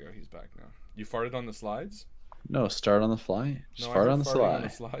 there we go. He's back now. You farted on the slides? No, start on the fly. Just No, I fart heard on the farting sly. on the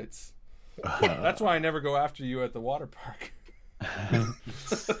slides. That's why I never go after you at the water park.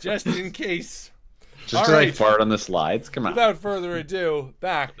 Just in case. Just All because I right. fart on the slides? Come on. Without further ado,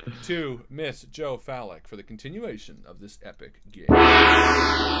 back to Miss Joe Fallak for the continuation of this epic game.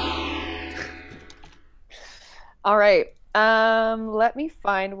 All right. Let me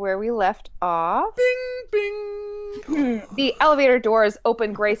find where we left off. Bing! The elevator doors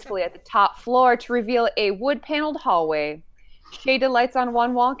open gracefully at the top floor to reveal a wood-paneled hallway. Shaded lights on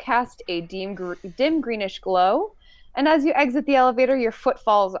one wall cast a dim greenish glow, and as you exit the elevator, your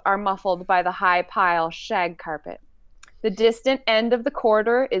footfalls are muffled by the high pile shag carpet. The distant end of the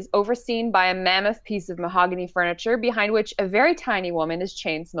corridor is overseen by a mammoth piece of mahogany furniture behind which a very tiny woman is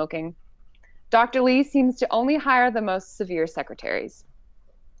chain smoking. Dr. Lee seems to only hire the most severe secretaries.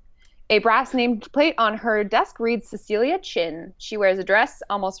 A brass nameplate on her desk reads Cecilia Chin. She wears a dress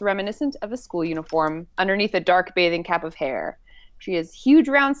almost reminiscent of a school uniform, underneath a dark bathing cap of hair. She has huge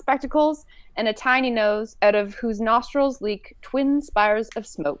round spectacles and a tiny nose, out of whose nostrils leak twin spires of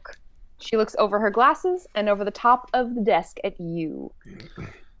smoke. She looks over her glasses and over the top of the desk at you.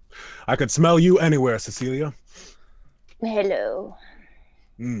 I could smell you anywhere, Cecilia. Hello.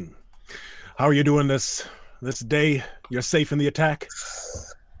 How are you doing this day? You're safe in the attack?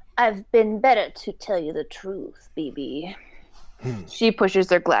 I've been better, to tell you the truth, BB. She pushes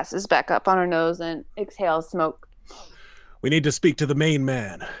her glasses back up on her nose and exhales smoke. We need to speak to the main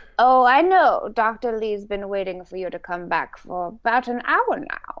man. Oh, I know. Dr. Lee's been waiting for you to come back for about an hour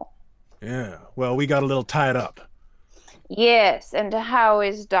now. Yeah, well, we got a little tied up. Yes, and how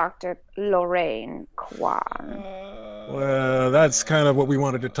is Dr. Lorraine Kwan? Well, that's kind of what we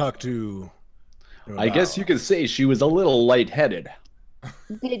wanted to talk to you I guess about. you could say she was a little lightheaded.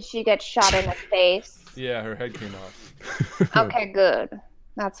 Did she get shot in the face? Yeah, her head came off. Okay, good.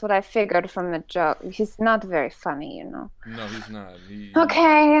 That's what I figured from the joke. He's not very funny, you know. No, he's not.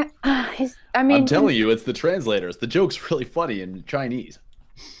 Okay. I'm telling you, it's the translators. The joke's really funny in Chinese.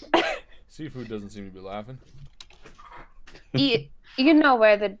 Seafood doesn't seem to be laughing. You know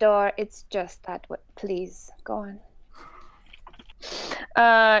where the door, it's just that way. Please, go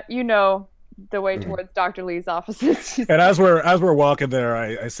on. You know the way towards Dr. Lee's offices. And as we're walking there,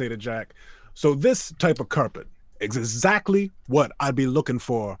 I say to Jack, so this type of carpet is exactly what I'd be looking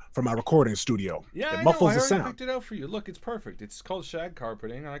for my recording studio. Yeah, it muffles I the already sound. picked it out for you. Look, it's perfect. It's called shag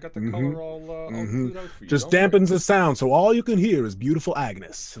carpeting, and I got the color all clued out for you. Just Don't dampens the sound, so all you can hear is beautiful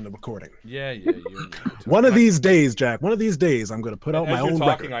Agnes in the recording. Yeah. One of these days, Jack, one of these days, I'm going to put out my own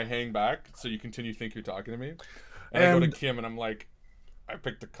talking, record. I hang back, so you continue to think you're talking to me. And I go to Kim, and I'm like, I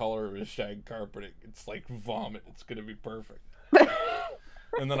picked the color of his shag carpeting. It's like vomit. It's going to be perfect.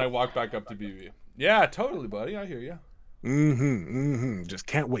 And then I walk back up to BB. Yeah, totally, buddy. I hear you. Just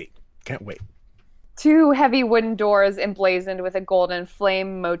can't wait. Can't wait. Two heavy wooden doors emblazoned with a golden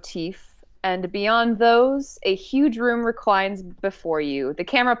flame motif, and beyond those, a huge room reclines before you. The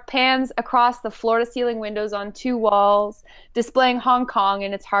camera pans across the floor-to-ceiling windows on two walls, displaying Hong Kong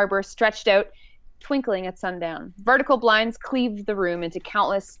and its harbor stretched out, twinkling at sundown. Vertical blinds cleave the room into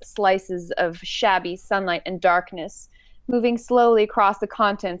countless slices of shabby sunlight and darkness, moving slowly across the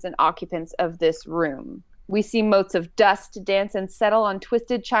contents and occupants of this room. We see motes of dust dance and settle on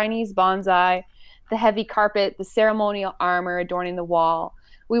twisted Chinese bonsai, the heavy carpet, the ceremonial armor adorning the wall.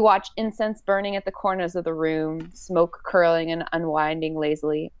 We watch incense burning at the corners of the room, smoke curling and unwinding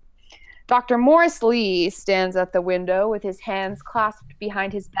lazily. Dr. Morris Lee stands at the window with his hands clasped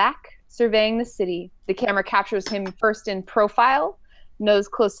behind his back, surveying the city. The camera captures him first in profile, nose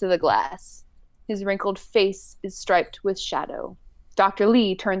close to the glass. His wrinkled face is striped with shadow. Dr.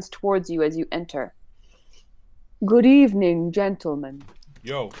 Lee turns towards you as you enter. Good evening, gentlemen.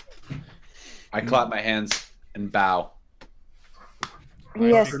 Yo. I clap my hands and bow.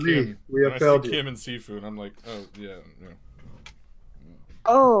 Yes. Lee, we have I failed see you. Kim and Seafood. I'm like, oh, yeah.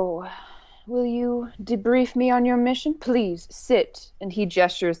 Oh, will you debrief me on your mission? Please, sit. And he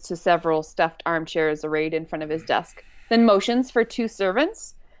gestures to several stuffed armchairs arrayed in front of his desk, then motions for two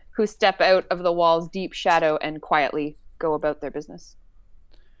servants who step out of the wall's deep shadow and quietly go about their business.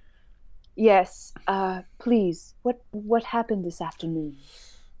 Yes, please, what happened this afternoon?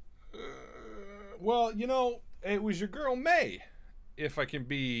 Well, you know, it was your girl May, if I can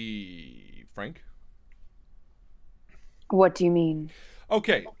be frank. What do you mean?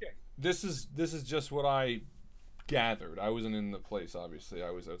 Okay. This is just what I gathered. I wasn't in the place, obviously. I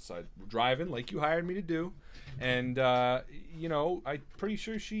was outside driving, like you hired me to do, and you know, I'm pretty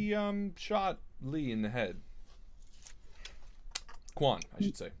sure she shot Lee in the head. Kwan, I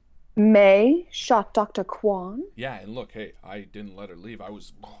should say. May shot Dr. Kwan? Yeah, and look, hey, I didn't let her leave. I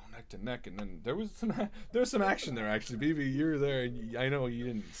was neck to neck, and then there was some action there actually. BB, you were there, and I know you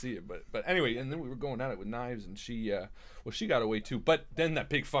didn't see it, but anyway, and then we were going at it with knives, and she got away too. But then that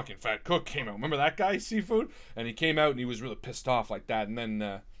big fucking fat cook came out. Remember that guy, Seafood? And he came out, and he was really pissed off like that. And then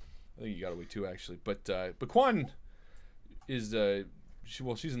I think he got away too, actually. But Kwan is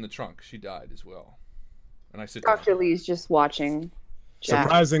she's in the trunk. She died as well. And I sit down. Dr. Lee's just watching. Jack.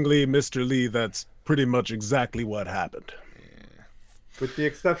 Surprisingly, Mr. Lee, that's pretty much exactly what happened. With the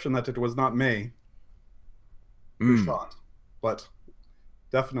exception that it was not May who shot, but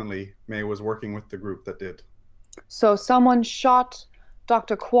definitely May was working with the group that did. So someone shot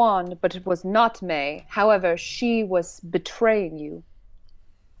Dr. Kwan, but it was not May. However, she was betraying you.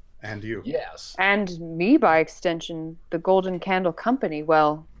 And you. Yes. And me, by extension, the Golden Candle Company.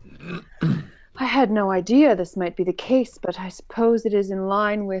 Well, I had no idea this might be the case, but I suppose it is in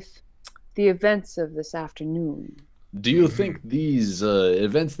line with the events of this afternoon. Do you think these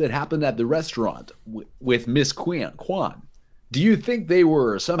events that happened at the restaurant with Miss Kwan, do you think they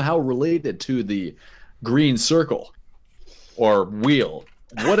were somehow related to the Green Circle or Wheel,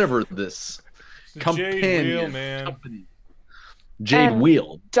 whatever this companion Jade Wheel, man. company? Jade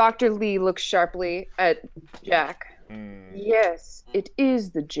Wheel. Dr. Lee looks sharply at Jack. Yes, it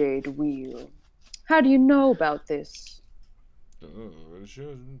is the Jade Wheel. How do you know about this? She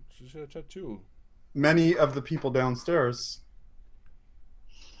had a tattoo. Many of the people downstairs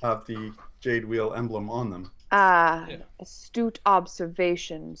have the Jade Wheel emblem on them. Ah, Yeah. astute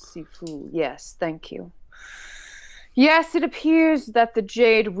observation, Sifu. Yes, thank you. Yes, it appears that the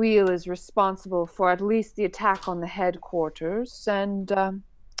Jade Wheel is responsible for at least the attack on the headquarters, and,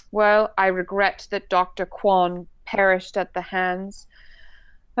 well, I regret that Dr. Quan perished at the hands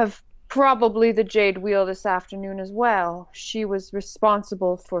of probably the Jade Wheel this afternoon as well. She was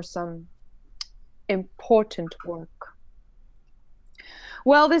responsible for some important work.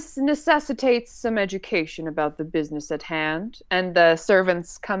 Well, this necessitates some education about the business at hand, and the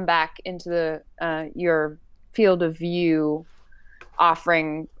servants come back into your field of view,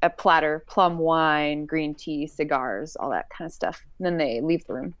 offering a platter, plum wine, green tea, cigars, all that kind of stuff. And then they leave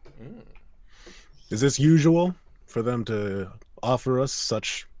the room. Is this usual for them to offer us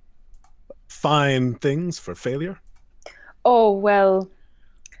such fine things for failure? Oh, well,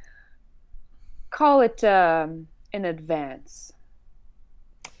 call it in advance.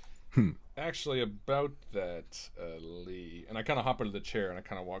 Actually, about that, Lee, and I kind of hop into the chair and I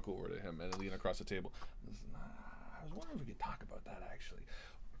kind of walk over to him and lean across the table. I was wondering if we could talk about that, actually.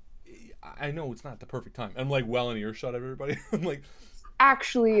 I know it's not the perfect time. I'm like well in earshot of everybody. I'm like,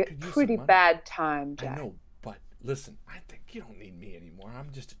 actually, a pretty bad time, Jack. I know, but listen, I think you don't need me anymore.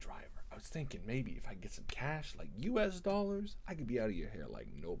 I'm just a driver. I was thinking maybe if I get some cash, like US dollars, I could be out of your hair like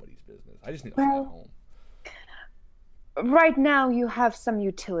nobody's business. I just need to fly home. Right now, you have some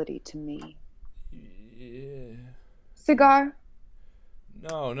utility to me. Yeah. Cigar?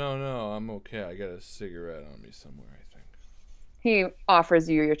 No. I'm okay. I got a cigarette on me somewhere, I think. He offers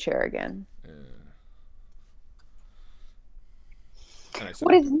you your chair again. Yeah.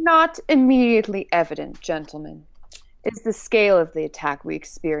 What is not immediately evident, gentlemen, is the scale of the attack we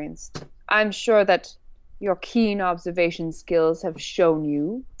experienced. I'm sure that your keen observation skills have shown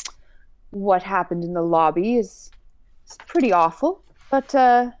you what happened in the lobby is pretty awful, but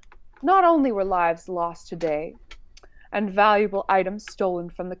not only were lives lost today and valuable items stolen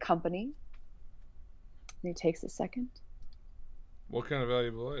from the company. And he takes a second. What kind of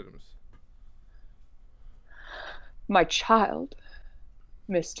valuable items? My child,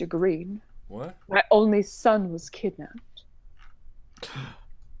 Mr. Green. What? My only son was kidnapped.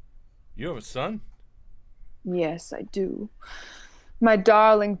 You have a son? Yes, I do. My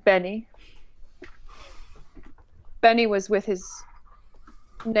darling Benny. Benny was with his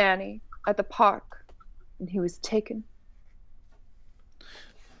nanny at the park, and he was taken.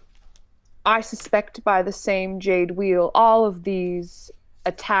 I suspect by the same Jade Wheel, all of these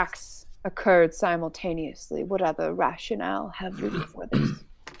attacks occurred simultaneously. What other rationale have we for this?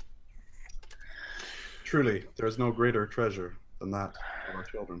 Truly, there is no greater treasure than that of our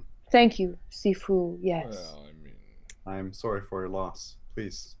children. Thank you, Sifu, yes. Well, I mean... I'm sorry for your loss.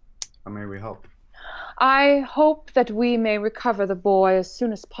 Please, how may we help? I hope that we may recover the boy as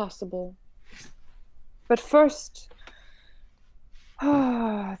soon as possible. But first,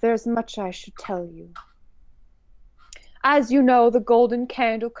 there's much I should tell you. As you know, the Golden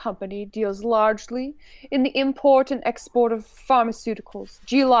Candle Company deals largely in the import and export of pharmaceuticals,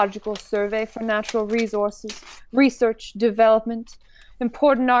 geological survey for natural resources, research, development,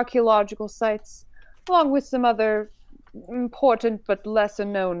 important archaeological sites, along with some other important but lesser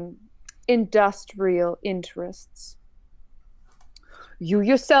known industrial interests. You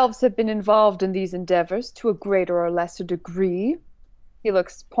yourselves have been involved in these endeavors to a greater or lesser degree. He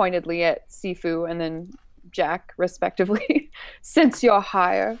looks pointedly at Sifu and then Jack, respectively, since your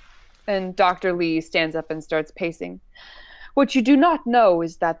hire. And Dr. Lee stands up and starts pacing. What you do not know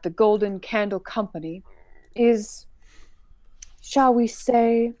is that the Golden Candle Company is, shall we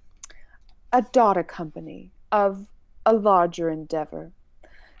say, a daughter company of a larger endeavor.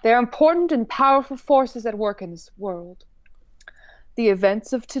 They are important and powerful forces at work in this world. The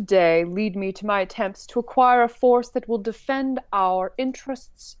events of today lead me to my attempts to acquire a force that will defend our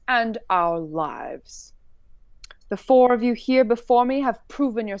interests and our lives. The four of you here before me have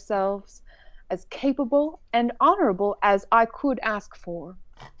proven yourselves as capable and honorable as I could ask for.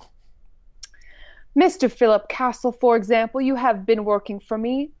 Mr. Philip Castle, for example, you have been working for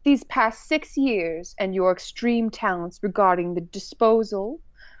me these past 6 years, and your extreme talents regarding the disposal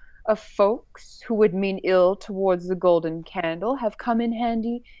of folks who would mean ill towards the Golden Candle have come in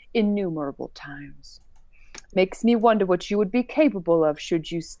handy innumerable times. Makes me wonder what you would be capable of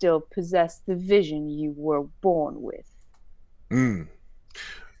should you still possess the vision you were born with.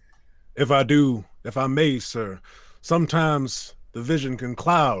 If I may, sir, sometimes the vision can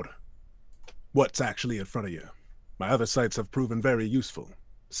cloud what's actually in front of you. My other sights have proven very useful.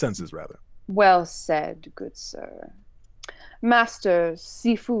 Senses, rather. Well said, good sir. Master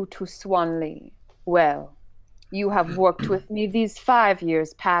Sifu Tuswanli, well, you have worked with me these 5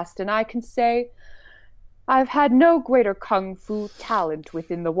 years past, and I can say I've had no greater kung fu talent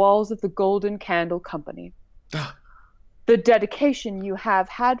within the walls of the Golden Candle Company. The dedication you have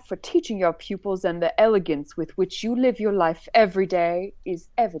had for teaching your pupils and the elegance with which you live your life every day is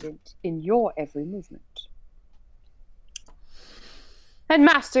evident in your every movement. And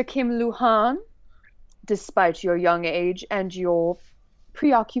Master Kim Luhan, despite your young age and your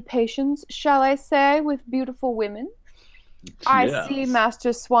preoccupations, shall I say, with beautiful women, I see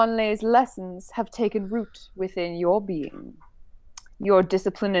Master Swanley's lessons have taken root within your being. Your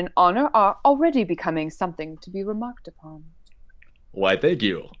discipline and honor are already becoming something to be remarked upon. Why, thank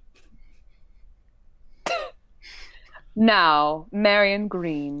you. Now, Marion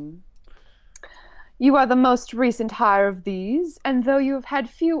Green. You are the most recent hire of these, and though you have had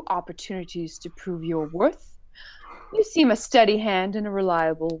few opportunities to prove your worth, you seem a steady hand and a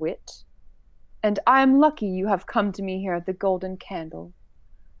reliable wit. And I am lucky you have come to me here at the Golden Candle.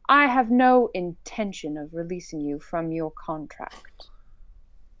 I have no intention of releasing you from your contract.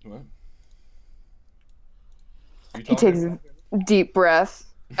 What? He takes a deep breath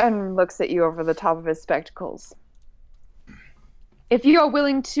and looks at you over the top of his spectacles. If you are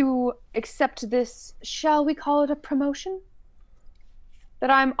willing to accept this, shall we call it a promotion?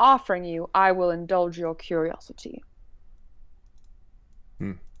 That I'm offering you, I will indulge your curiosity.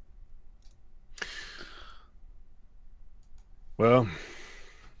 Well,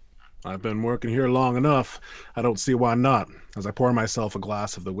 I've been working here long enough. I don't see why not, as I pour myself a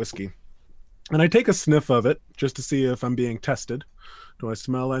glass of the whiskey. And I take a sniff of it, just to see if I'm being tested. Do I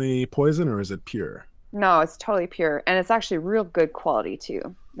smell any poison, or is it pure? No, it's totally pure, and it's actually real good quality,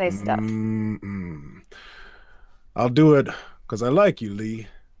 too. Nice stuff. I'll do it, because I like you, Lee,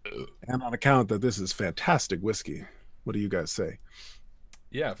 and on account that this is fantastic whiskey. What do you guys say?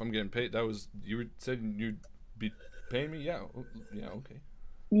 Yeah, if I'm getting paid, you said you'd be paying me? Yeah, okay.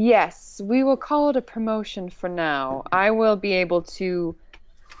 Yes, we will call it a promotion for now. I will be able to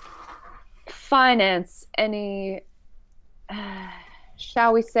finance any,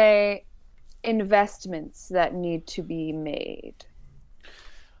 shall we say, investments that need to be made.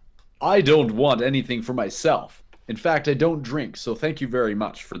 I don't want anything for myself. In fact, I don't drink, so thank you very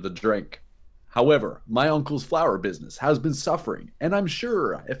much for the drink. However, my uncle's flower business has been suffering, and I'm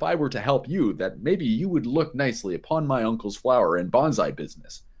sure if I were to help you that maybe you would look nicely upon my uncle's flower and bonsai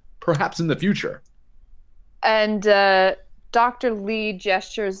business, perhaps in the future. And Dr. Lee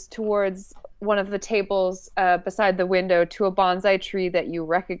gestures towards one of the tables beside the window to a bonsai tree that you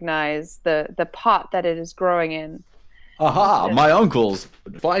recognize, the pot that it is growing in. Aha, my uncle's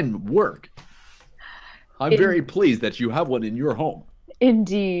fine work. I'm very pleased that you have one in your home.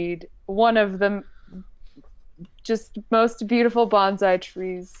 Indeed. One of the just most beautiful bonsai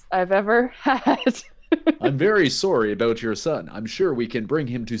trees I've ever had. I'm very sorry about your son. I'm sure we can bring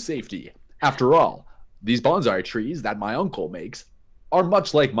him to safety. After all, these bonsai trees that my uncle makes are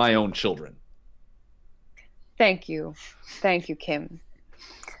much like my own children. Thank you. Thank you, Kim.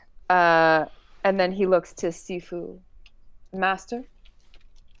 And then he looks to Sifu. Master?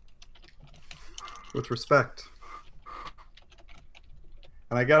 With respect.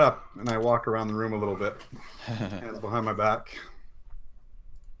 And I get up and I walk around the room a little bit, hands behind my back.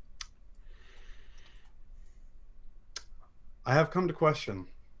 I have come to question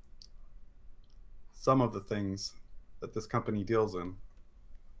some of the things that this company deals in,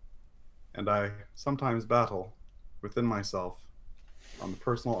 and I sometimes battle within myself on the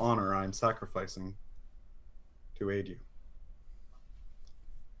personal honor I am sacrificing to aid you.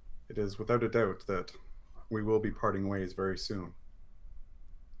 It is without a doubt that we will be parting ways very soon.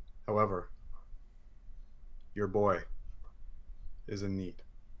 However, your boy is in need,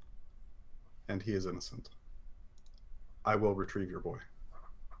 and he is innocent. I will retrieve your boy.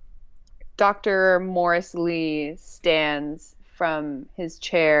 Dr. Morris Lee stands from his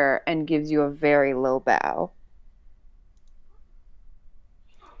chair and gives you a very low bow.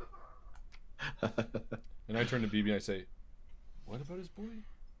 And I turn to BB and I say, what about his boy?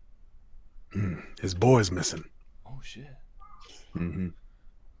 His boy's missing. Oh, shit. Mm-hmm.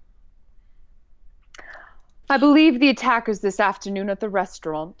 I believe the attackers this afternoon at the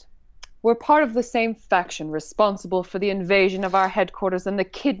restaurant were part of the same faction responsible for the invasion of our headquarters and the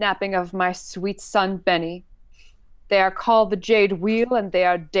kidnapping of my sweet son, Benny. They are called the Jade Wheel, and they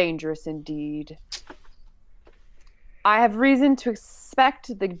are dangerous indeed. I have reason to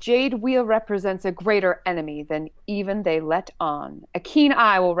expect the Jade Wheel represents a greater enemy than even they let on. A keen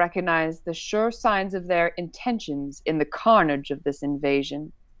eye will recognize the sure signs of their intentions in the carnage of this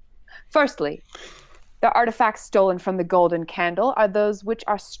invasion. Firstly, the artifacts stolen from the Golden Candle are those which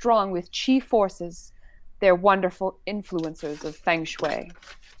are strong with chi forces. They're wonderful influencers of Feng Shui.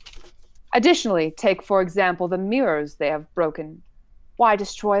 Additionally, take, for example, the mirrors they have broken. Why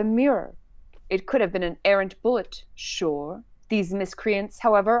destroy a mirror? It could have been an errant bullet, sure. These miscreants,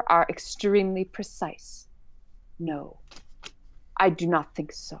 however, are extremely precise. No, I do not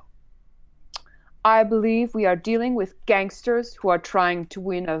think so. I believe we are dealing with gangsters who are trying to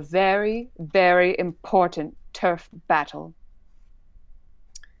win a very, very important turf battle.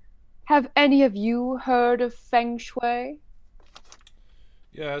 Have any of you heard of Feng Shui?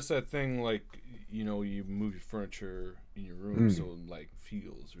 Yeah, that's that thing like, you know, you move your furniture in your room so it like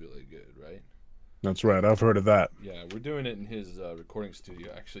feels really good, right? That's right. I've heard of that. Yeah, we're doing it in his recording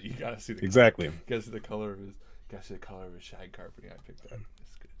studio. Actually, you gotta see the Exactly. You gotta see the color of his. Gotta see the color of his shag carpeting. I picked that.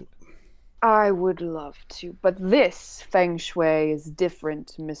 It's good. I would love to, but this Feng Shui is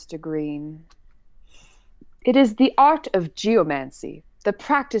different, Mr. Green. It is the art of geomancy, the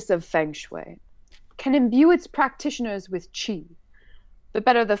practice of Feng Shui, can imbue its practitioners with qi. The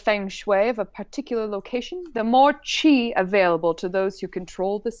better the Feng Shui of a particular location, the more qi available to those who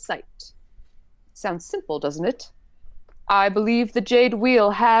control the site. Sounds simple, doesn't it? I believe the Jade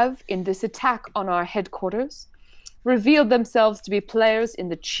Wheel have, in this attack on our headquarters, revealed themselves to be players in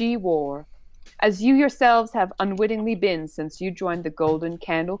the Qi War, as you yourselves have unwittingly been since you joined the Golden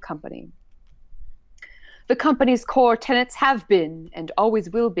Candle Company. The company's core tenets have been, and always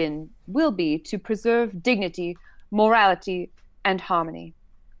will be, to preserve dignity, morality, and harmony.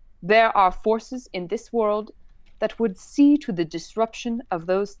 There are forces in this world that would see to the disruption of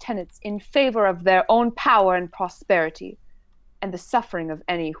those tenets in favor of their own power and prosperity, and the suffering of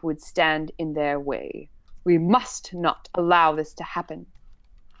any who would stand in their way. We must not allow this to happen.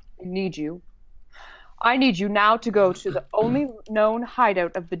 I need you. I need you now to go to the only known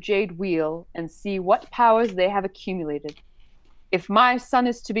hideout of the Jade Wheel and see what powers they have accumulated. If my son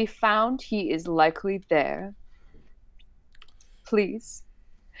is to be found, he is likely there. Please.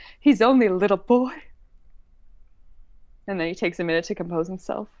 He's only a little boy. And then he takes a minute to compose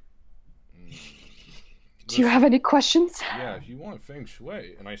himself. Do you have any questions? Yeah, if you want Feng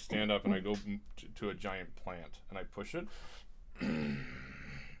Shui, and I stand up and I go to a giant plant and I push it.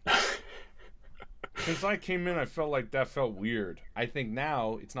 Since I came in, I felt like that felt weird. I think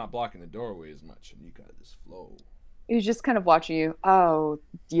now it's not blocking the doorway as much, and you got this flow. He's just kind of watching you. Oh,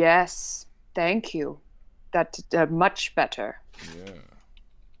 yes. Thank you. That's much better. Yeah.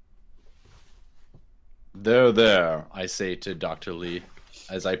 There, I say to Dr. Lee,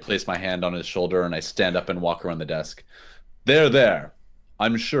 as I place my hand on his shoulder and I stand up and walk around the desk. There.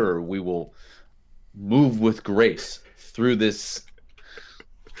 I'm sure we will move with grace through this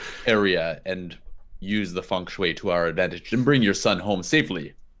area and use the feng shui to our advantage and bring your son home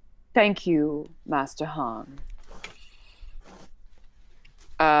safely. Thank you, Master Han.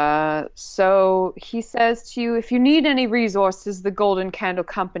 So he says to you, if you need any resources, the Golden Candle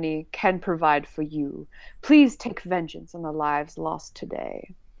Company can provide for you. Please take vengeance on the lives lost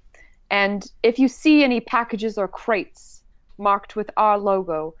today. And if you see any packages or crates marked with our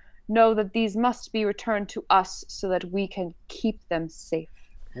logo, know that these must be returned to us so that we can keep them safe.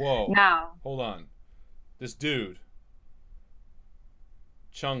 Whoa. Now. Hold on. This dude,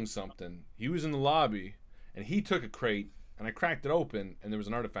 Chung something, he was in the lobby, and he took a crate, and I cracked it open, and there was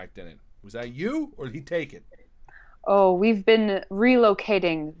an artifact in it. Was that you, or did he take it? Oh, we've been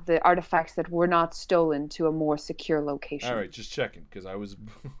relocating the artifacts that were not stolen to a more secure location. All right, just checking, because I was...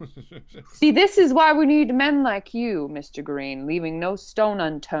 See, this is why we need men like you, Mr. Green, leaving no stone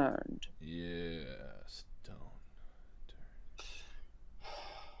unturned. Yeah, stone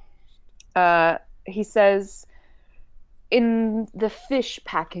unturned. He says, in the fish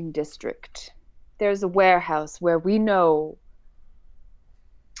packing district, there's a warehouse where we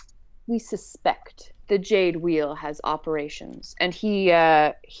suspect the Jade Wheel has operations, and he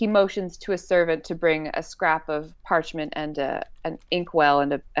motions to a servant to bring a scrap of parchment and an inkwell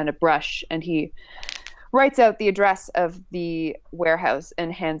and a brush, and he writes out the address of the warehouse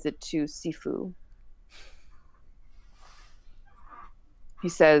and hands it to Sifu. He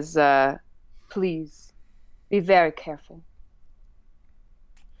says, please be very careful.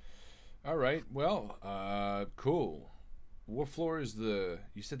 All right, well, cool. What floor is the...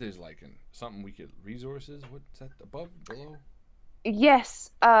 You said there's like something we could... Resources? What's that? Above? Below?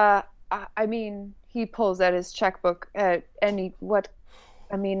 Yes. I mean, he pulls out his checkbook. I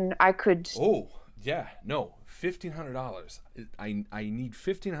could... Oh, yeah. No. $1,500. I need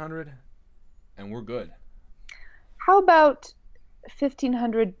 $1,500 and we're good. How about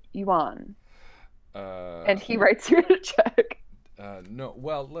 1,500 yuan? And he writes you a check. No.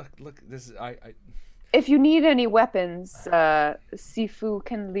 Well, look. This is... If you need any weapons, Sifu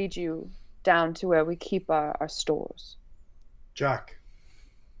can lead you down to where we keep our stores. Jack,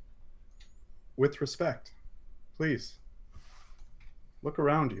 with respect, please, look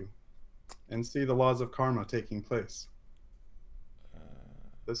around you and see the laws of karma taking place.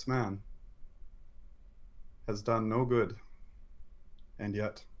 This man has done no good, and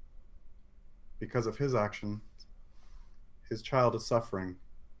yet, because of his action, his child is suffering.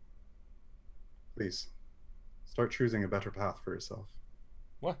 Please, start choosing a better path for yourself.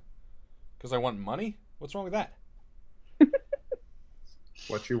 What? Because I want money? What's wrong with that?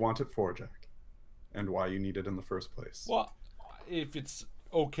 What you want it for, Jack, and why you need it in the first place. Well, if it's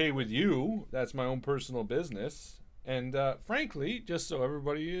okay with you, that's my own personal business. And frankly, just so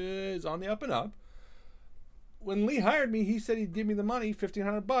everybody is on the up and up, when Lee hired me, he said he'd give me the money,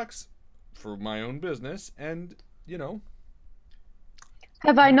 $1,500 for my own business, and you know.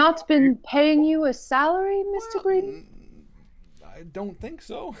 Have I not been paying you a salary, Mr. Green? I don't think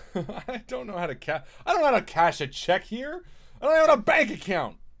so. I don't know how to I don't know how to cash a check here. I don't have a bank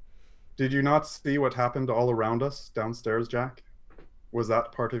account. Did you not see what happened all around us downstairs, Jack? Was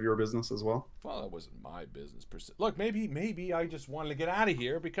that part of your business as well? Well, that wasn't my business per se. Look, maybe I just wanted to get out of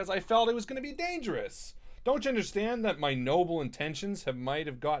here because I felt it was going to be dangerous. Don't you understand that my noble intentions might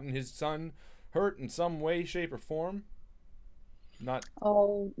have gotten his son hurt in some way, shape, or form? Not.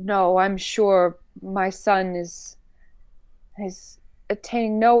 Oh no, I'm sure my son is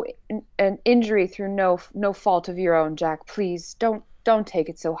attaining an injury through no fault of your own, Jack. Please don't take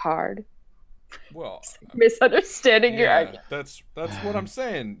it so hard. Well, misunderstanding your argument. That's what I'm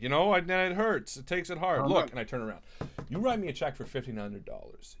saying. You know, it hurts. It takes it hard. Look, and I turn around. You write me a check for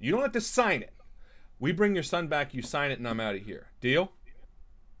 $1,500. You don't have to sign it. We bring your son back. You sign it, and I'm out of here. Deal?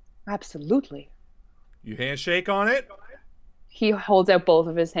 Absolutely. You handshake on it? He holds out both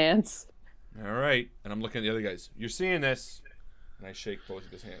of his hands. All right. And I'm looking at the other guys. You're seeing this. And I shake both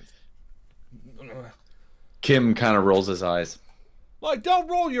of his hands. Kim kind of rolls his eyes. Look, don't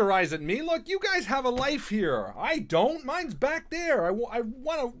roll your eyes at me. Look, you guys have a life here. I don't. Mine's back there. I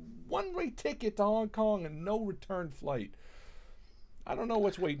want a one-way ticket to Hong Kong and no return flight. I don't know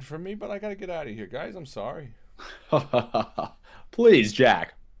what's waiting for me, but I got to get out of here, guys. I'm sorry. Please,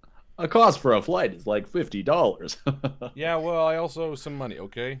 Jack. A cost for a flight is like $50. Yeah, well, I also owe some money,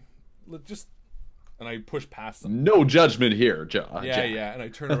 okay? And I push past them. No judgment here, Jack. Yeah, and I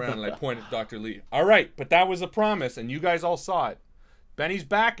turn around and I point at Dr. Lee. All right, but that was a promise, and you guys all saw it. Benny's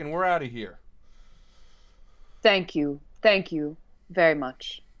back, and we're out of here. Thank you. Thank you very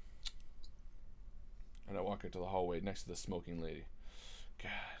much. And I walk into the hallway next to the smoking lady.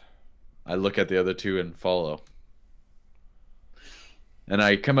 God. I look at the other two and follow. And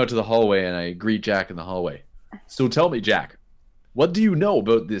I come out to the hallway, and I greet Jack in the hallway. So tell me, Jack, what do you know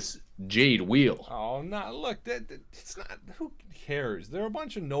about this jade wheel? Oh, no, look, it's not, who cares? They're a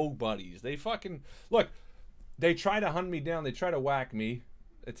bunch of nobodies. They fucking, look, they try to hunt me down. They try to whack me.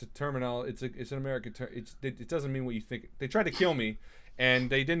 It's a terminal. It's an American term. It doesn't mean what you think. They tried to kill me, and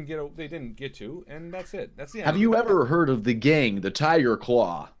they didn't get to, and that's it. That's the end. Have you ever heard of the gang, the Tiger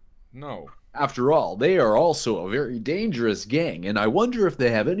Claw? No. After all, they are also a very dangerous gang, and I wonder if they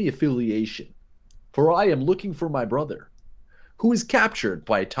have any affiliation. For I am looking for my brother, who is captured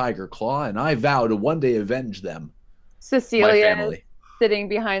by Tiger Claw, and I vow to one day avenge them. Cecilia is sitting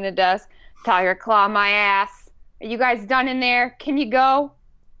behind the desk. Tiger Claw, my ass. Are you guys done in there? Can you go?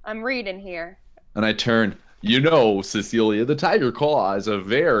 I'm reading here. And I turn. You know, Cecilia, the Tiger Claw is a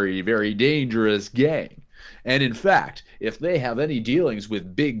very, very dangerous gang. And in fact, if they have any dealings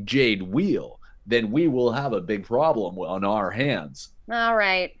with Big Jade Wheel, then we will have a big problem on our hands. All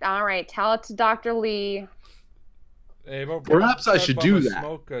right. Tell it to Dr. Lee. Hey, perhaps I should do that.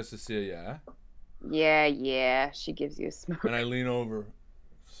 Smoke, Cecilia. Yeah. She gives you a smoke. And I lean over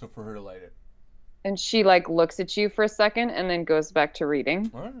so for her to light it. And she like looks at you for a second and then goes back to reading.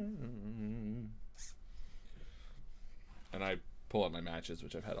 And I pull out my matches,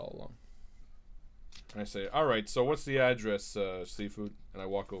 which I've had all along. And I say, all right, so what's the address, Seafood? And I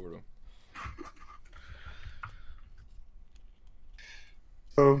walk over to him.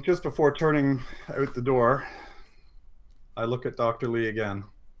 So just before turning out the door, I look at Dr. Lee again.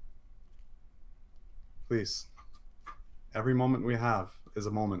 Please, every moment we have is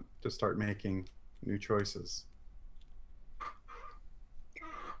a moment to start making new choices.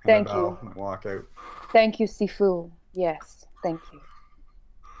 Thank you. And walk out. Thank you, Sifu. Yes, thank you.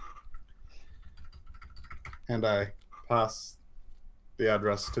 And I pass the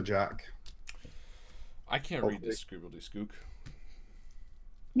address to Jack. I can't read this scribbly-skook.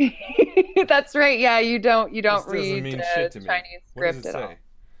 That's right. Yeah, you don't read mean shit to me. Chinese script at all.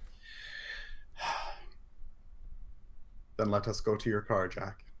 Then let us go to your car,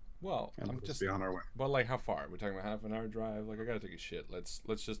 Jack. Well, and I'm we'll just be on our way. But like, how far? We're talking about half an hour drive. Like, I gotta take a shit. Let's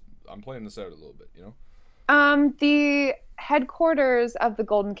just. I'm playing this out a little bit, you know. The headquarters of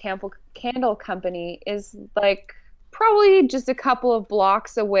the Candle Company is like probably just a couple of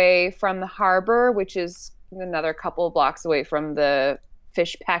blocks away from the harbor, which is another couple of blocks away from the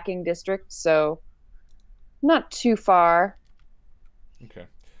fish packing district. So not too far. Okay.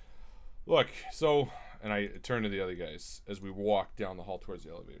 Look, so, and I turn to the other guys as we walk down the hall towards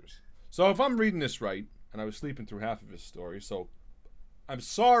the elevators. So if I'm reading this right, and I was sleeping through half of his story, so I'm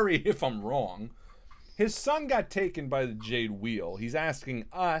sorry if I'm wrong. His son got taken by the Jade Wheel. He's asking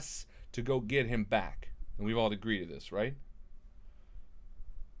us to go get him back. And we've all agreed to this, right?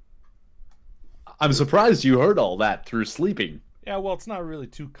 I'm surprised you heard all that through sleeping. Yeah, well, it's not really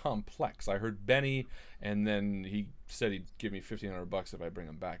too complex. I heard Benny, and then he said he'd give me $1,500 if I bring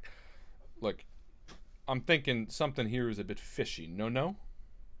him back. Look, I'm thinking something here is a bit fishy. No?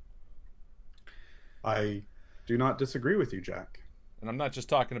 I do not disagree with you, Jack. And I'm not just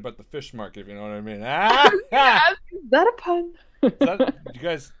talking about the fish market, if you know what I mean. Yes, is that a pun? You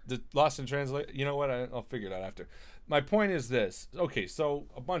guys lost in translate? You know what? I'll figure it out after. My point is this. Okay, so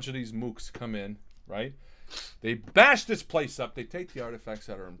a bunch of these mooks come in, right? They bash this place up. They take the artifacts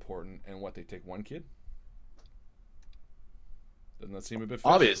that are important, and what? They take one kid? Doesn't that seem a bit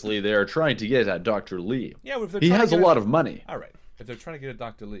fishy? Obviously, they're trying to get at Dr. Lee. Yeah, well, if they're he trying has to a get lot of money. All right. If they're trying to get at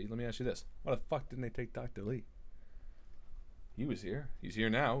Dr. Lee, let me ask you this. Why the fuck didn't they take Dr. Lee? He was here. He's here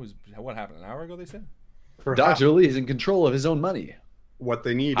now. What happened, an hour ago, they said? Perhaps Dr. Lee is in control of his own money. what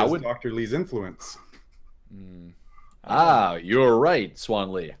they need is Dr. Lee's influence. You're right,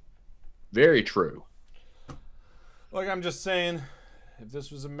 Swan Lee. Very true. Look, I'm just saying, if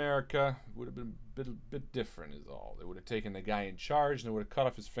this was America, it would have been a bit different is all. They would have taken the guy in charge and they would have cut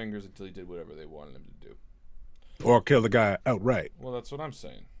off his fingers until he did whatever they wanted him to do. Or kill the guy outright. Well, that's what I'm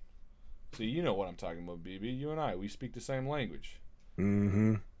saying. See, you know what I'm talking about, BB. You and I, we speak the same language.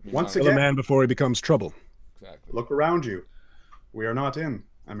 Mm-hmm. Once Kill again, a man before he becomes trouble. Exactly. look around you. We are not in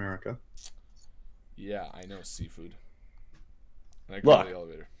America. Yeah, I know seafood. And I go to the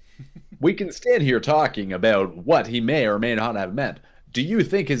elevator. We can stand here talking about what he may or may not have meant. Do you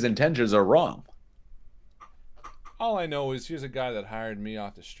think his intentions are wrong? All I know is here's a guy that hired me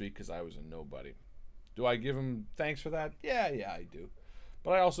off the street because I was a nobody. Do I give him thanks for that? Yeah, I do.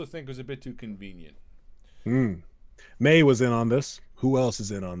 But I also think it was a bit too convenient. May was in on this. Who else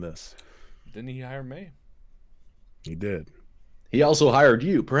is in on this? Didn't he hire May? He did. He also hired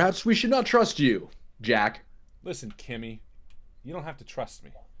you. Perhaps we should not trust you, Jack. Listen, Kimmy, you don't have to trust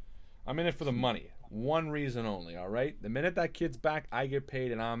me. I'm in it for the money. One reason only, all right? The minute that kid's back, I get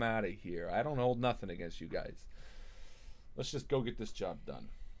paid and I'm out of here. I don't hold nothing against you guys. Let's just go get this job done.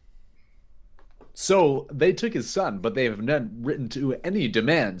 So they took his son, but they have not written to any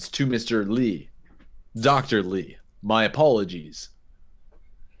demands to Mr. Lee. Dr. Lee, my apologies.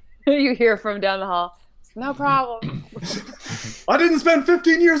 You hear from down the hall. No problem. I didn't spend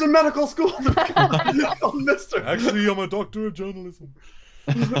 15 years in medical school to become a mister. Actually, I'm a doctor of journalism.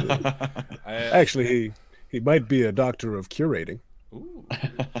 Actually, he might be a doctor of curating. Ooh.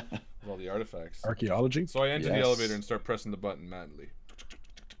 With all the artifacts. Archaeology. So I enter the elevator and start pressing the button madly.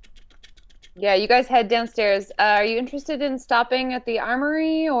 Yeah, you guys head downstairs. Are you interested in stopping at the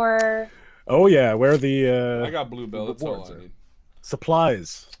armory or? Oh yeah, where the I got Bluebell. That's all I need.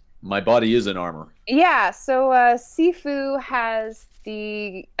 supplies. My body is in armor. Yeah, so Sifu has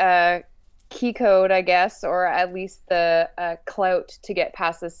the key code, I guess, or at least the clout to get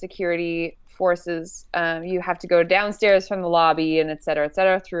past the security forces. You have to go downstairs from the lobby and et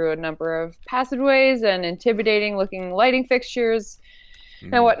cetera, through a number of passageways and intimidating looking lighting fixtures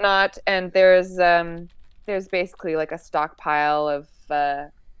and whatnot. And there's basically like a stockpile of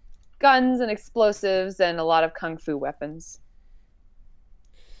guns and explosives and a lot of kung fu weapons.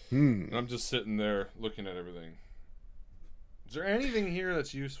 And I'm just sitting there looking at everything. Is there anything here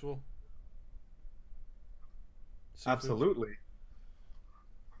that's useful? Seafood? Absolutely.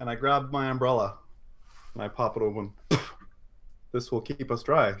 And I grab my umbrella and I pop it open. This will keep us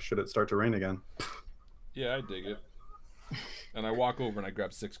dry should it start to rain again. Yeah, I dig it. And I walk over and I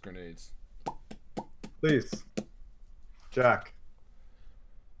grab 6 grenades. Please. Jack.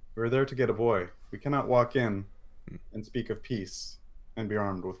 We're there to get a boy. We cannot walk in and speak of peace and be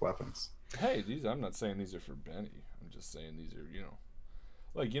armed with weapons. Hey, I'm not saying these are for Benny. I'm just saying these are,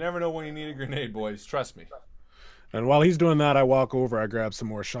 Look, you never know when you need a grenade, boys. Trust me. And while he's doing that, I walk over, I grab some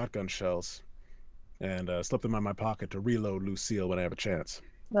more shotgun shells and slip them in my pocket to reload Lucille when I have a chance.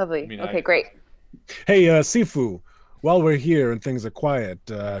 Lovely. Okay, great. Hey, Sifu, while we're here and things are quiet,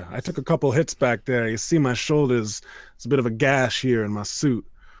 I took a couple hits back there. You see my shoulders, it's a bit of a gash here in my suit.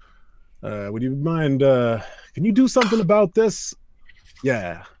 Would you mind, can you do something about this?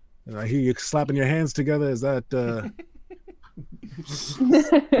 Yeah, And I hear you slapping your hands together. Is that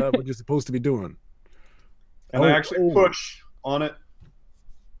what you're supposed to be doing? And I actually push on it.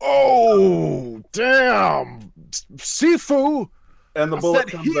 Oh, damn. Sifu. And the bullet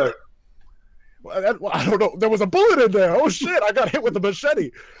comes out. I don't know. There was a bullet in there. Oh, shit. I got hit with the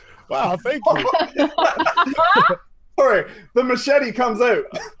machete. Wow, thank you. Sorry, the machete comes out.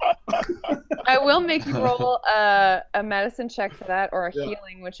 I will make you roll a medicine check for that, or a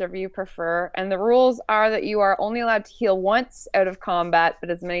healing, whichever you prefer. And the rules are that you are only allowed to heal once out of combat, but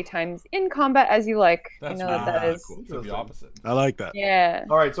as many times in combat as you like. That's that is cool. It's the opposite. I like that. Yeah.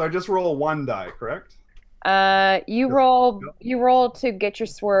 All right, so I just roll 1 die, correct? You roll to get your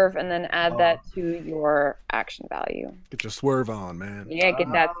swerve, and then add that to your action value. Get your swerve on, man. Yeah,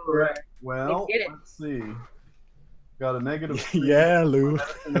 get that swerve. Right. Well, let's see. Got a negative. Yeah, Lou.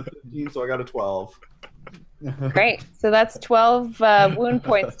 15, so I got a 12. Great. So that's 12 wound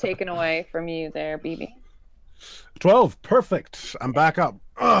points taken away from you there, BB. 12. Perfect. I'm back up.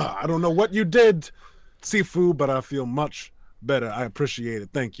 I don't know what you did, Sifu, but I feel much better. I appreciate it.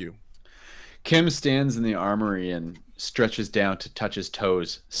 Thank you. Kim stands in the armory and stretches down to touch his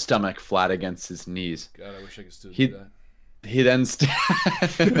toes, stomach flat against his knees. God, I wish I could still do that. He then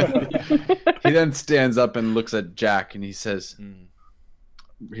he then stands up and looks at Jack, and he says,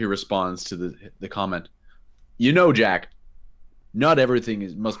 he responds to the comment, "You know, Jack, not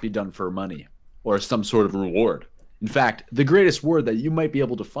everything must be done for money or some sort of reward. In fact, the greatest reward that you might be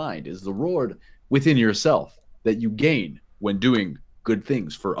able to find is the reward within yourself that you gain when doing good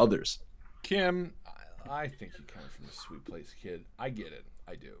things for others." Kim, I think you come from a sweet place, kid. I get it.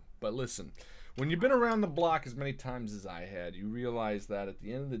 I do. But listen, when you've been around the block as many times as I had, you realize that at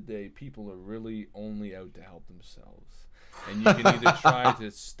the end of the day, people are really only out to help themselves. And you can either try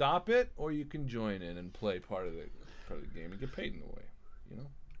to stop it, or you can join in and play part of the game and get paid in a way, you know?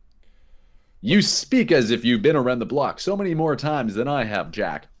 You speak as if you've been around the block so many more times than I have,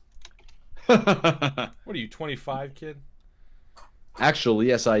 Jack. What are you, 25, kid? Actually,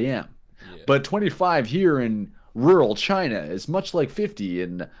 yes, I am. Yeah. But 25 here in rural China is much like 50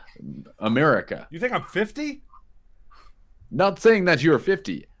 in America. You think I'm 50? Not saying that you're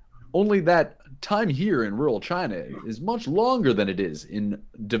 50. Only that time here in rural China is much longer than it is in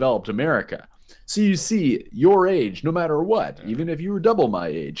developed America. So you see, your age, no matter what, even if you were double my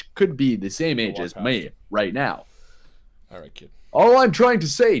age, could be the same age as me right now. All right, kid. All I'm trying to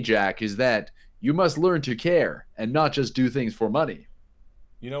say, Jack, is that you must learn to care and not just do things for money.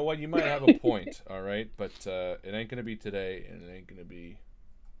 You know what? You might have a point, all right? But it ain't going to be today, and it ain't going to be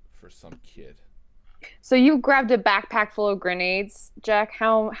for some kid. So you grabbed a backpack full of grenades, Jack.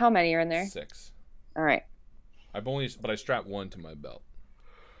 How many are in there? 6. All right. But I strapped 1 to my belt.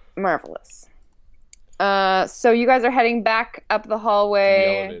 Marvelous. So you guys are heading back up the hallway.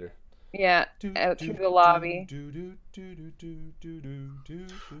 The elevator. Yeah, out through the lobby. Do you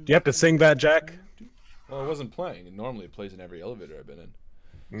have to sing that, Jack? Well, it wasn't playing. Normally it plays in every elevator I've been in.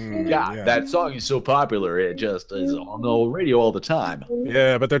 Yeah, that song is so popular, it just is on the radio all the time.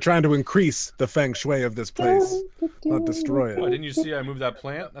 Yeah, but they're trying to increase the feng shui of this place, not destroy Oh, it. didn't you see I moved that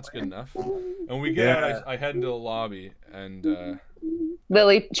plant? That's good enough. And when we get out, I head into the lobby, and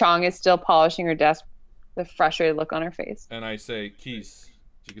Lily Chong is still polishing her desk, the frustrated look on her face. and I say, "Keys,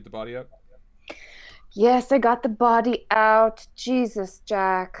 did you get the body up?" Yes, I got the body out. Jesus,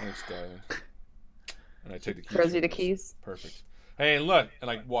 Jack. Thanks, darling. And I take the keys. Throws you from the this. keys. Perfect. Hey, look,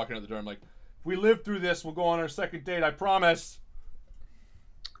 and I walk out the door. I'm like, "If we live through this, we'll go on our second date. I promise."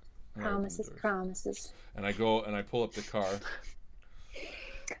 And I open the Promises, doors. promises. And I go and I pull up the car.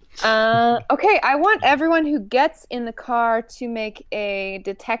 Okay, I want everyone who gets in the car to make a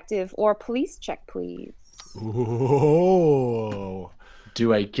detective or police check, please. Oh.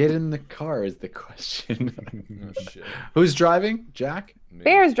 Do I get in the car is the question. Oh shit. Who's driving? Jack? Me.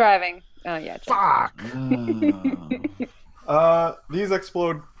 Bear's driving. Oh, yeah. Jack. Fuck. These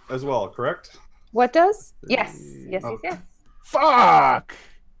explode as well, correct? What does? Yes. Yes, yes, yes. Fuck.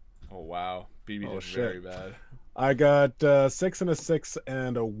 Oh wow, BB Oh, did shit. very bad. I got 6 and a 6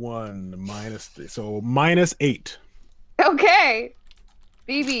 and a 1 -3, so -8. Okay.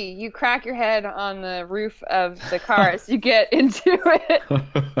 BB, you crack your head on the roof of the car as you get into it.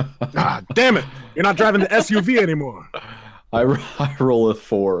 Ah, damn it! You're not driving the SUV anymore. I roll a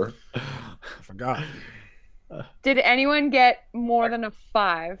 4. I forgot. Did anyone get more than a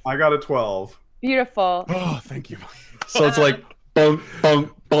 5? I got a 12. Beautiful. Oh, thank you. So it's like bunk,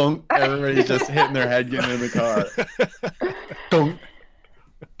 bunk, bunk. Everybody's just hitting their head getting in the car. Dunk,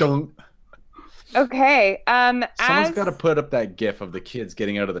 dunk. Okay. Someone's got to put up that gif of the kids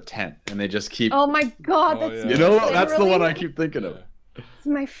getting out of the tent, and they just keep. Oh my God, Oh, that's yeah. You know, that's the one I literally- keep thinking of. Yeah. It's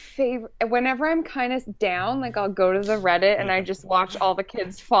my favorite. Whenever I'm kind of down, like I'll go to the Reddit and I just watch all the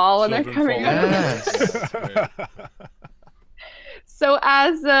kids fall and they're Children coming fall. out. Yes. That's great. So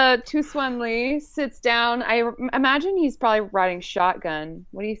as Tu Swan Lee sits down, imagine he's probably riding shotgun.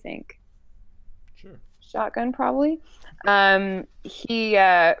 What do you think? Sure. Shotgun, probably. He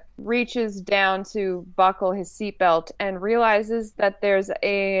reaches down to buckle his seatbelt and realizes that there's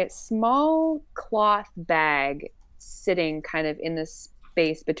a small cloth bag sitting kind of in the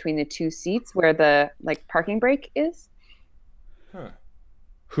space between the two seats where the parking brake is. Huh.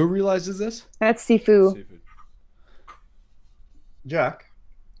 Who realizes this? That's Sifu. Seafood. Jack,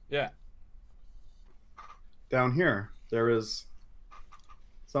 Yeah. down here, there is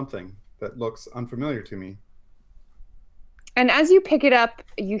something that looks unfamiliar to me. And as you pick it up,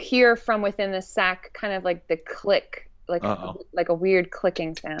 you hear from within the sack kind of like the click, like a weird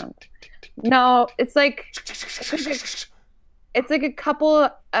clicking sound. No, it's like a couple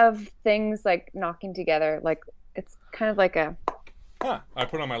of things like knocking together. Like it's kind of like a. Huh. I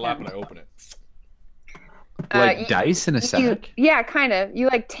put it on my lap and I open it. Like dice in a sack? Yeah, kind of. You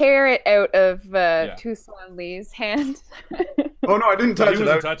like tear it out of Yeah. Tu Swan Lee's hand. Oh no, I didn't No, touch he it. wasn't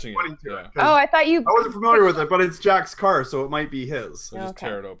I was touching it, pointing to yeah. it, 'cause Oh, I thought you. I wasn't familiar with it, but it's Jack's car, so it might be his, So just Okay.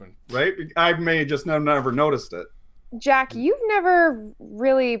 tear it open. right? I may just never noticed it. Jack, you've never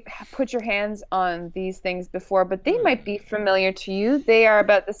really put your hands on these things before, but they might be familiar to you. They are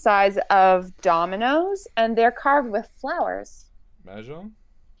about the size of dominoes, and they're carved with flowers. Mahjong?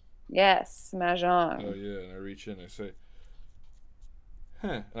 Yes, mahjong. Oh yeah, and I reach in and I say,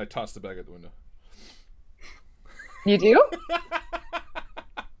 huh, and I toss the bag out the window. You do?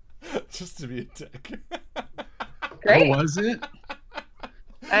 Just to be a dick. Great. What was it?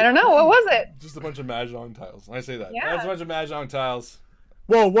 I don't know. What was it? Just a bunch of Mahjong tiles. When I say that. Yeah. That's a bunch of Mahjong tiles.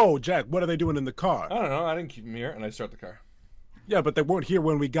 Whoa, Jack, what are they doing in the car? I don't know. I didn't keep them here, and I start the car. Yeah, but they weren't here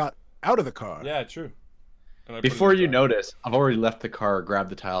when we got out of the car. Yeah, true. And I put it in Before the you car. notice, I've already left the car, grabbed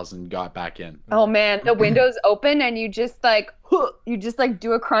the tiles, and got back in. Oh man, the window's open and you just like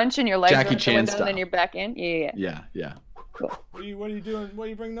do a crunch and your legs Jackie are out the Chan window and style. then you're back in. Yeah. Yeah. What are you doing? What are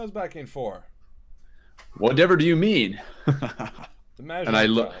you bringing those back in for? Whatever do you mean? The Mahjong And I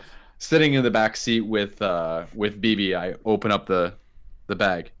look, tiles. sitting in the back seat with BB, I open up the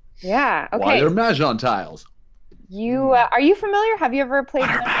bag. Yeah. Why Okay. are Mahjong tiles? You are you familiar? Have you ever played What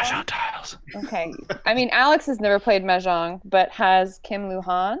are mahjong? Mahjong tiles? Okay. I mean, Alex has never played mahjong, but has Kim Lu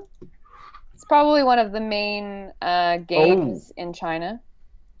Han. It's probably one of the main games in China.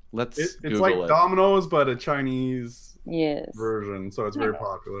 Let's It's Google like it. dominoes, but a Chinese Yes. version, so it's very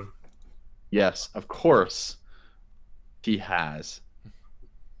popular. Yes, of course. He has.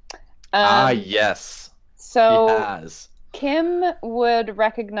 Um, Yes. So He has. Kim would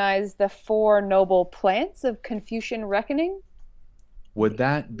recognize the four noble plants of Confucian reckoning. Would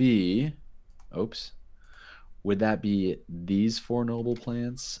that be? Oops. Would that be these four noble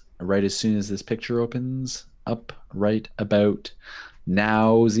plants right as soon as this picture opens up right about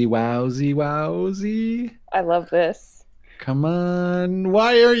nowsy wowsy wowsy? I love this. Come on.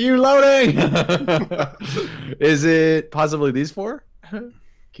 Why are you loading? Is it possibly these four? Can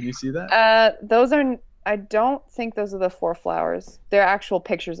you see that? Those are. I don't think those are the four flowers. They're actual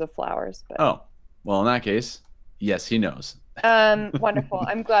pictures of flowers. But Oh, well, in that case, yes, he knows. wonderful.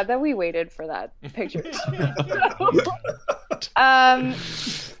 I'm glad that we waited for that picture.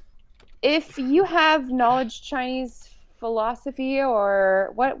 If you have knowledge Chinese philosophy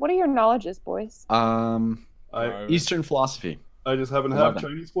or what are your knowledges, boys? Eastern philosophy. I just happen to Love have that.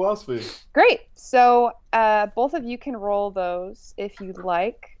 Chinese philosophy. Great. So both of you can roll those if you'd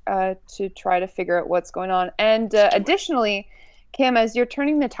like to try to figure out what's going on. And additionally, Kim, as you're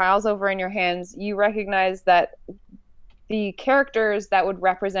turning the tiles over in your hands, you recognize that the characters that would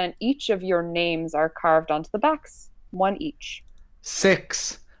represent each of your names are carved onto the backs, one each.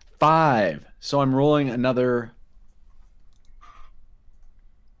 6, 5. So I'm rolling another.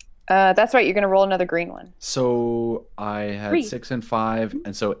 That's right. You're going to roll another green one. So I had 3. 6 and 5,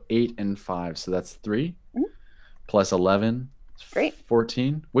 and so 8 and 5. So that's 3 Mhm. plus 11. Great.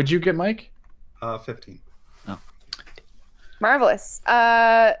 14. What'd you get, Mike? 15. Marvelous.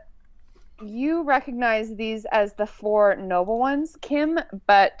 You recognize these as the four noble ones, Kim,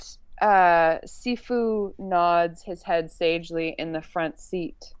 but Sifu nods his head sagely in the front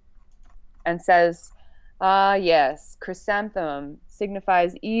seat and says, "Ah, yes, chrysanthemum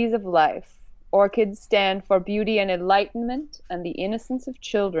signifies ease of life. Orchids stand for beauty and enlightenment and the innocence of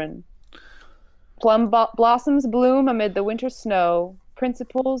children. Plum blossoms bloom amid the winter snow,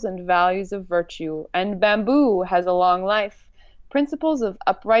 principles and values of virtue, and bamboo has a long life, principles of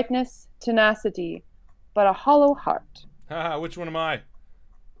uprightness, tenacity, but a hollow heart." Haha, which one am I?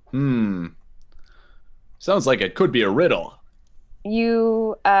 Sounds like it could be a riddle.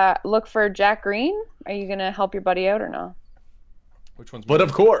 You look for Jack Green. Are you gonna help your buddy out or no? Which one's But me?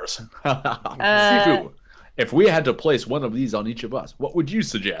 of course. Sifu, if we had to place one of these on each of us, what would you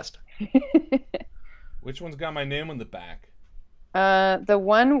suggest? Which one's got my name on the back? The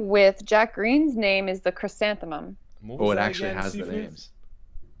one with Jack Green's name is the chrysanthemum. What was Oh, it that actually again, has the Seafood? names.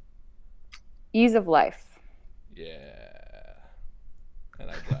 Ease of life. Yeah. And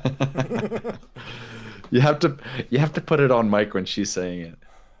I drive. You have to put it on Mike when she's saying it.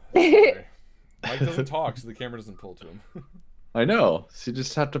 Sorry. Mike doesn't talk, so the camera doesn't pull to him. I know. So you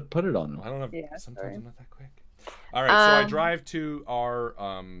just have to put it on. I don't have. Yeah, sometimes sorry. I'm not that quick. All right, so I drive to our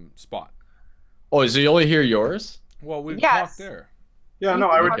spot. Oh, so you only hear yours? Well, we Yes. talked there. Yeah, no,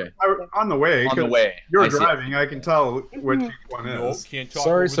 I would, Okay. on the way. On the 'cause way. You're I see. driving. I can tell which one Nope, is. can't talk.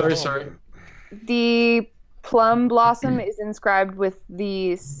 Sorry, over the sorry, phone. sorry. The plum blossom is inscribed with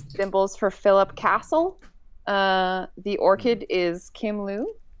the symbols for Philip Castle. The orchid is Kim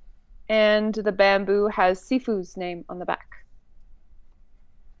Lu. And the bamboo has Sifu's name on the back.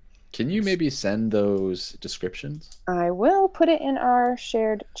 Can you maybe send those descriptions? I will put it in our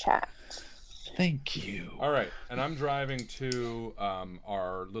shared chat. Thank you. All right, and I'm driving to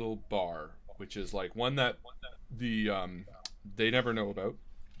our little bar, which is like one that the they never know about,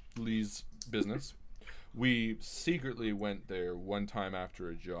 Lee's business. We secretly went there one time after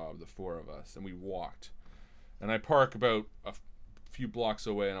a job, the four of us, and we walked. And I park about a few blocks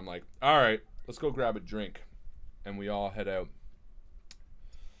away, and I'm like, all right, let's go grab a drink. And we all head out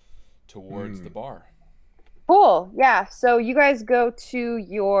towards the bar. Cool. Yeah. So you guys go to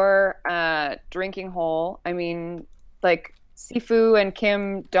your drinking hole. I mean, like Sifu and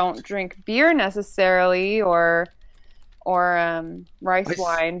Kim don't drink beer necessarily, or rice Nice.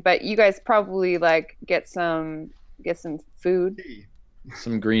 wine, but you guys probably like get some food.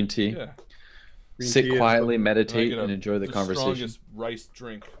 Some green tea. Yeah. Green Sit tea is quietly, And I meditate, get and enjoy the conversation. strongest rice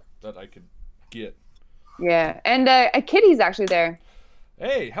drink that I could get. Yeah. And a kitty's actually there.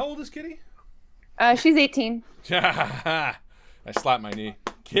 Hey, how old is Kitty? She's 18. I slapped my knee.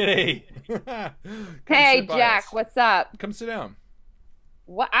 Kitty! Come Hey, sit by Jack, us. what's up? Come sit down.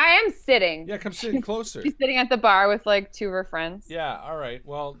 What? I am sitting. Yeah, come sit closer. She's sitting at the bar with like two of her friends. Yeah, all right.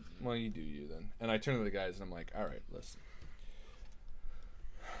 Well, you do you then. And I turn to the guys and I'm like, all right, listen.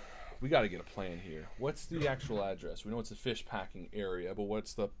 We got to get a plan here. What's the actual address? We know it's a fish packing area, but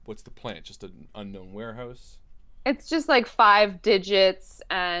what's the plan? Just an unknown warehouse? It's just like 5 digits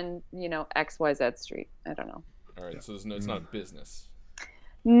and, XYZ Street. I don't know. All right, so it's not a business.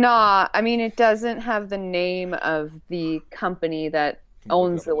 Nah, I mean, it doesn't have the name of the company that Can we look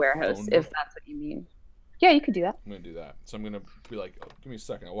owns up the on warehouse, phone if book? that's what you mean. Yeah, you could do that. I'm gonna do that. So I'm gonna be like, oh, give me a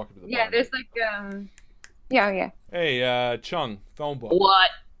second. I'll walk up to the Yeah, bar. there's like, yeah. Hey, Chung, phone book.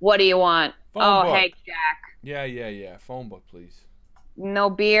 What do you want? Phone book. Hey, Jack. Yeah. Phone book, please. No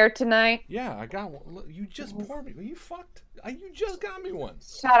beer tonight? Yeah, I got one. Look, you just poured me. Are you fucked? You just got me one.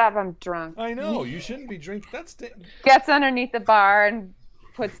 Shut up, I'm drunk. I know. You shouldn't be drinking. Gets underneath the bar and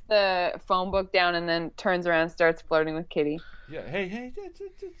puts the phone book down and then turns around and starts flirting with Kitty. Yeah. Hey.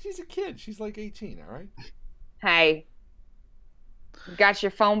 She's a kid. She's like 18. All right. Hey, you got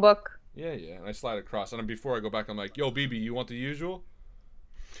your phone book? Yeah. And I slide across. And then before I go back, I'm like, yo, BB, you want the usual?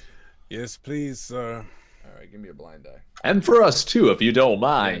 Yes, please, sir. All right, give me a blind eye. And for us too, if you don't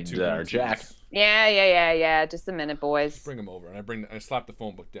mind, two green Jack. teas. Yeah. Just a minute, boys. Bring them over. And I slap the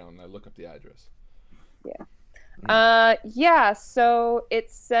phone book down and I look up the address. Yeah, so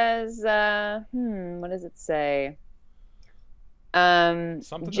it says, what does it say? Something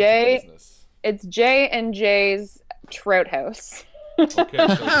that's J, a business. it's J and J's Trout House. Okay,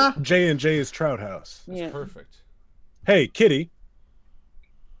 so J&J's Trout House. that's Yeah. perfect. Hey, Kitty,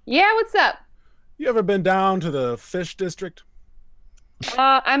 Yeah, what's up? you ever been down to the fish district?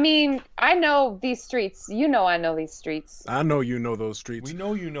 I mean, I know these streets. I know these streets. I know you know those streets. We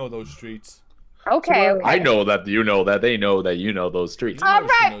know you know those streets. Okay. I know that you know that they know that you know those streets. You know All she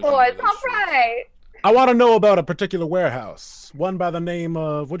right, knows you know boys. those All streets. right. I want to know about a particular warehouse. One by the name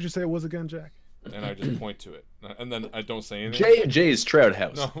of, what'd you say it was again, Jack? And I just point to it. And then I don't say anything. J&J's Trout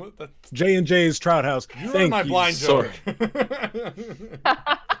House. No, that's... J&J's Trout House. You are Thank my you. blind Sorry. joke.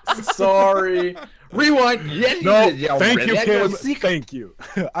 Sorry. Rewind. No, thank you, Kim. Thank you.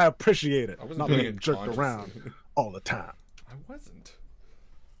 I appreciate it. I wasn't Not doing being it jerked consciously. around all the time. I wasn't.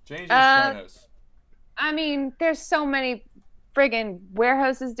 J&J's Trout House. I mean, there's so many friggin'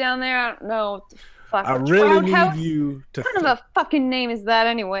 warehouses down there. I don't know. Fuck. I a really Trout need House? you to. What kind of a fucking name is that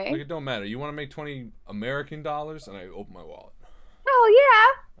anyway? Like, it don't matter. You want to make 20 American dollars? And I open my wallet. Oh,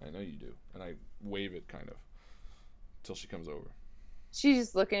 I know you do. And I wave it, kind of. till she comes over. She's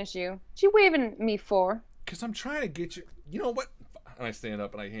just looking at you. She waving at me for? Because I'm trying to get you. You know what? And I stand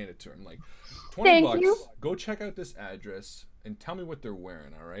up and I hand it to her. I'm like, 20 bucks. You. Go check out this address and tell me what they're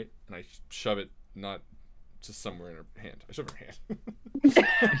wearing, all right? And I shove it, not just somewhere in her hand. I shove her hand.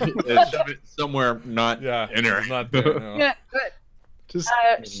 Shove it somewhere not in her. Not there, no. Yeah, good.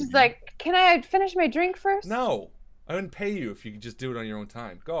 She's like, can I finish my drink first? No. I wouldn't pay you if you could just do it on your own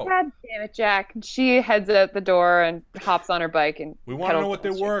time. Go. God damn it, Jack. And she heads out the door and hops on her bike and we want to know what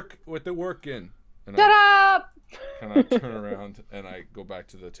they work in. And Shut up! And I turn around and I go back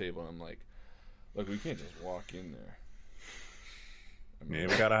to the table and I'm like, look, we can't just walk in there. Yeah,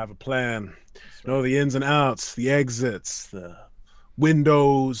 we gotta have a plan. Know the ins and outs, the exits, the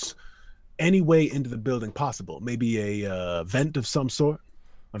windows, any way into the building possible. Maybe a vent of some sort.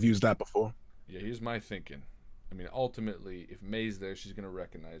 I've used that before. Yeah, here's my thinking. I mean, ultimately, if May's there, she's gonna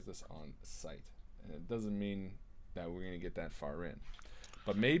recognize this on sight, and it doesn't mean that we're gonna get that far in.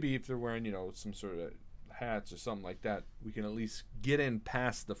 But maybe if they're wearing, you know, some sort of hats or something like that, we can at least get in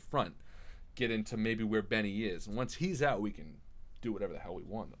past the front, get into maybe where Benny is, and once he's out, we can do whatever the hell we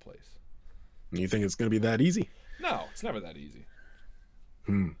want in the place. You think it's gonna be that easy? No, it's never that easy.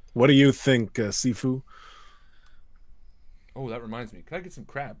 What do you think, Sifu? Oh, that reminds me. Can I get some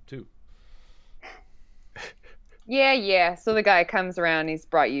crab too? Yeah. So the guy comes around, he's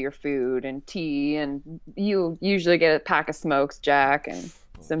brought you your food and tea, and you usually get a pack of smokes, Jack, and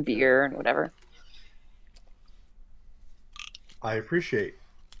some beer and whatever. I appreciate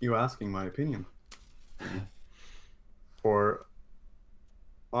you asking my opinion. For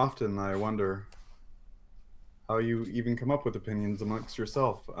often I wonder how you even come up with opinions amongst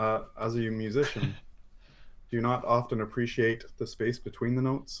yourself. As a musician, do you not often appreciate the space between the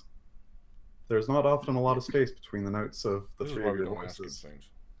notes? There's not often a lot of space between the notes of the three of your voices.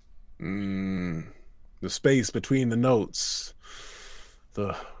 The space between the notes,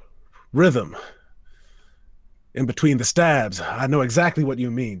 the rhythm, in between the stabs. I know exactly what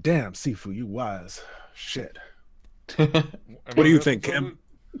you mean. Damn, Sifu, you wise. Shit. What do you think, Kim?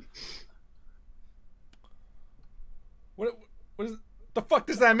 What the fuck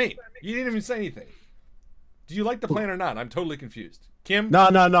does that mean? You didn't even say anything. Do you like the plan or not? I'm totally confused. Kim?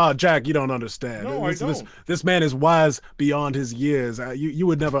 No, Jack, you don't understand. No, I don't. This man is wise beyond his years. You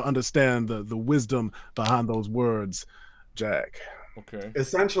would never understand the wisdom behind those words, Jack. Okay.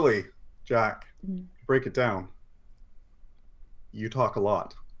 Essentially, Jack, to break it down, you talk a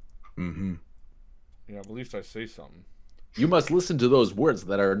lot. Mm-hmm. Yeah, at least I say something. You must listen to those words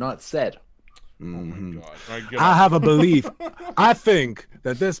that are not said. Mm-hmm. Oh my God. I have a belief. I think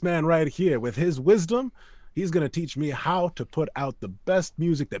that this man right here, with his wisdom, he's going to teach me how to put out the best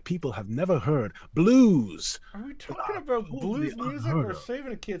music that people have never heard. Blues. Are we talking about blues music or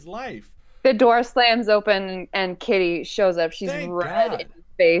saving a kid's life? The door slams open and Kitty shows up. She's red in the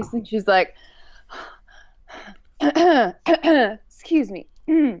face and she's like, excuse me.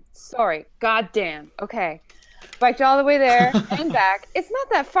 Sorry. Goddamn. Okay. Biked all the way there and back. It's not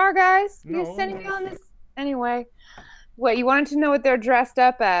that far, guys. You're sending me on this anyway. What, you wanted to know what they're dressed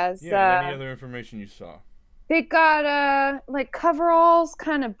up as? Yeah, any other information you saw? They got like coveralls,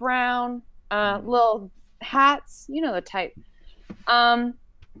 kind of brown, little hats, you know the type.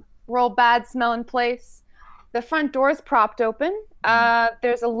 Real bad smelling place. The front door's propped open.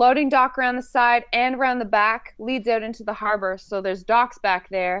 There's a loading dock around the side and around the back, leads out into the harbor. So there's docks back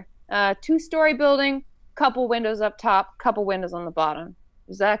there. 2-story building, couple windows up top, couple windows on the bottom.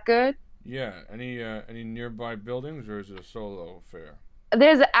 Is that good? Yeah. Any nearby buildings, or is it a solo affair?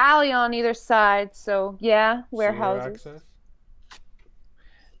 There's an alley on either side, so yeah, warehouses. Sewer access?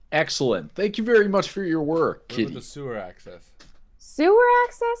 Excellent. Thank you very much for your work, What Kitty. about the sewer access? Sewer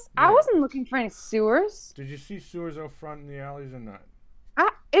access? Yeah. I wasn't looking for any sewers. Did you see sewers out front in the alleys or not?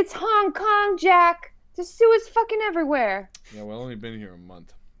 It's Hong Kong, Jack. The sewers fucking everywhere. Yeah, well, I've only been here a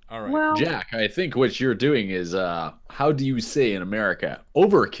month. All right. Well, Jack, I think what you're doing is, how do you say in America?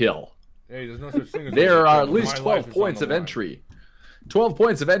 Overkill. Hey, there's no such thing as There overkill. are at least My 12 life is on points the of line. entry. 12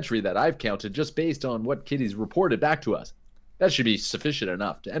 points of entry that I've counted just based on what Kitty's reported back to us. That should be sufficient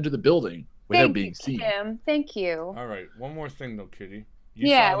enough to enter the building without thank being you, seen. Kim. Thank you. All right, one more thing though, Kitty. You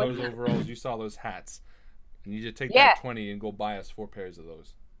Yeah, saw what- those overalls, you saw those hats. And you just take Yeah. that 20 and go buy us 4 pairs of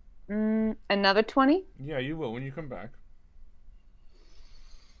those. Another 20? Yeah, you will when you come back.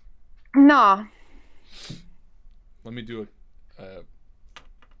 Nah. Let me do a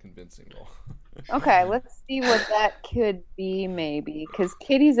convincing roll. Okay, let's see what that could be, maybe. Because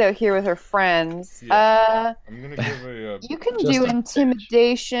Kitty's out here with her friends. Yeah. I'm gonna give a. You can Just do a-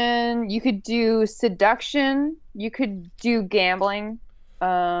 intimidation. You could do seduction. You could do gambling.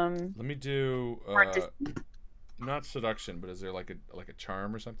 Let me do. Or just- Not seduction, but is there like a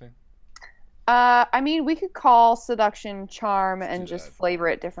charm or something? I mean, we could call seduction charm and do just that. flavor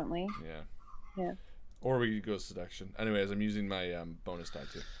it differently. Yeah. Yeah. Or we could go seduction. Anyways, I'm using my bonus die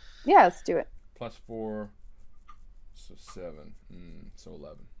too. Yeah, let's do it. +4, so 7, so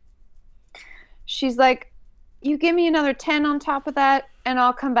 11. She's like, you give me another 10 on top of that, and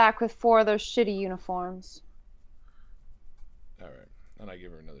I'll come back with 4 of those shitty uniforms. All right, and I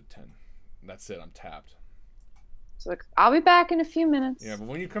give her another 10. That's it. I'm tapped. So like, I'll be back in a few minutes. Yeah, but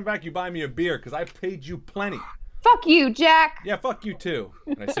when you come back, you buy me a beer because I paid you plenty. Fuck you, Jack. Yeah, fuck you too.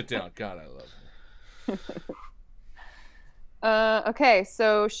 And I sit down. God, I love her. Okay,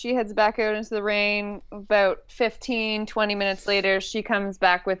 so she heads back out into the rain. About 15, 20 minutes later, she comes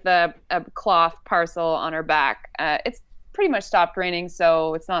back with a cloth parcel on her back. It's pretty much stopped raining,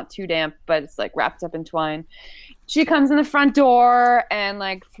 so it's not too damp, but it's like wrapped up in twine. She comes in the front door and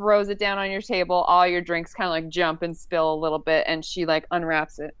like throws it down on your table. All your drinks kind of like jump and spill a little bit, and she like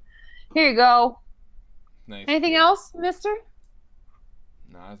unwraps it. Here you go. Nice. Anything else, mister?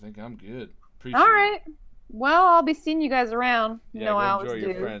 No, I think I'm good. Appreciate All it. right. Well, I'll be seeing you guys around. You know, I go always enjoy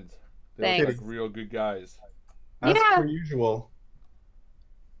your do. friends. They look Thanks. like real good guys. As Yeah. per usual,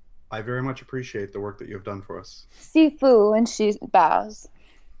 I very much appreciate the work that you have done for us. Sifu, and she bows.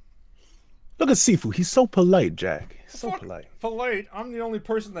 Look at Sifu. He's so polite, Jack. He's so Fuck polite. Polite. I'm the only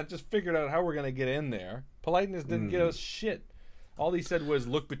person that just figured out how we're gonna get in there. Politeness didn't get us shit. All he said was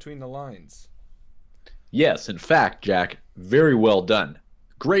look between the lines. Yes, in fact, Jack, very well done.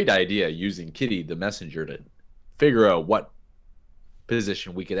 Great idea using Kitty the messenger to figure out what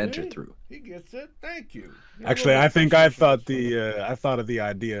position we could enter See? through. He gets it. Thank you. Actually, I think I thought of the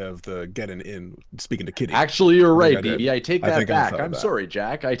idea of the getting in, speaking to Kitty. Actually, you're right, I did. BB. I take I that think I back. thought I'm that. sorry,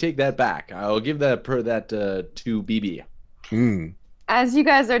 Jack. I take that back. I'll give that to BB. As you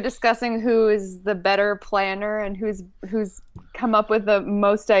guys are discussing who is the better planner and who's come up with the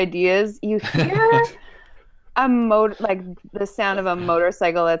most ideas, you hear like the sound of a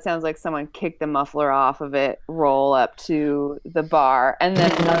motorcycle that sounds like someone kicked the muffler off of it roll up to the bar, and then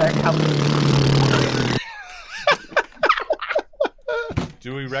another couple.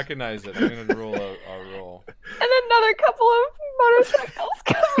 Do we recognize it? I'm gonna roll our roll. And another couple of motorcycles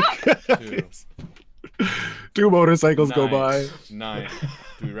come up. 2, 2 motorcycles go 9, by. 9.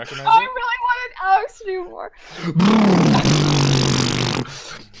 Do we recognize I it? really wanted Alex to do more.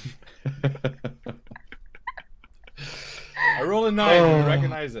 I rolled a 9. Do we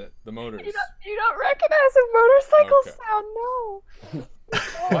recognize it? The motors. You don't recognize a motorcycle Okay. sound, no.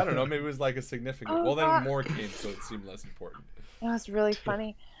 Well, I don't know. Maybe it was like a significant. Oh, well, then God. more came, so it seemed less important. That was really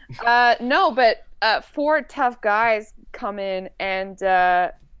funny. No, but 4 tough guys come in, and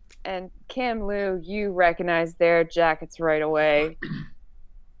Kim, Lou, you recognize their jackets right away.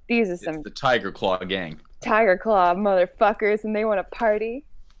 These are some It's the Tiger Claw gang. Tiger Claw motherfuckers, and they want to party.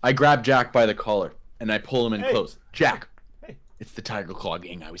 I grab Jack by the collar and I pull him in Hey. close. Jack, Hey. it's the Tiger Claw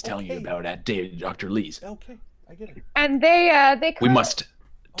gang I was telling you Okay. about at Dr. Lee's. Okay, I get it. And they We come must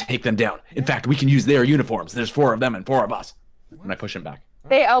take them down. In fact, we can use their uniforms. There's 4 of them and 4 of us. And I push him back.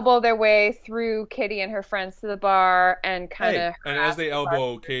 They elbow their way through Kitty and her friends to the bar and kind Hey, of. and as they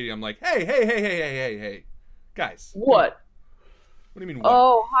elbow Katie, I'm like, hey, guys. What? What do you mean, what?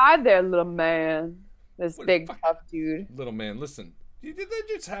 Oh, hi there, little man. This What big fuck- tough dude. Little man, listen. They're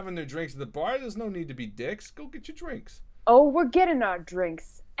just having their drinks at the bar. There's no need to be dicks. Go get your drinks. Oh, we're getting our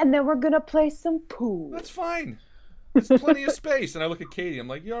drinks, and then we're gonna play some pool. That's fine. There's plenty of space. And I look at Katie. I'm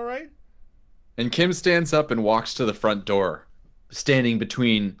like, you all right? And Kim stands up and walks to the front door, standing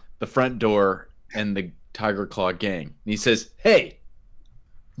between the front door and the Tiger Claw gang. And he says, hey,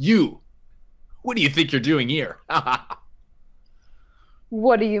 you, what do you think you're doing here?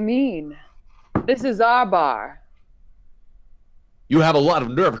 What do you mean? This is our bar. You have a lot of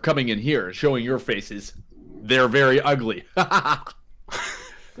nerve coming in here and showing your faces. They're very ugly.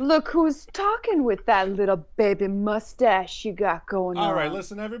 Look who's talking with that little baby mustache you got going on. All right,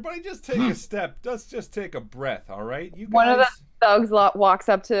 listen, everybody, just take a step. Let's just take a breath, all right? You guys. One of the thugs walks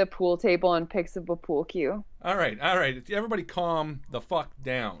up to the pool table and picks up a pool cue. All right. Everybody calm the fuck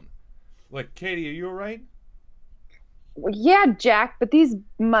down. Look, Katie, are you all right? Well, yeah, Jack, but these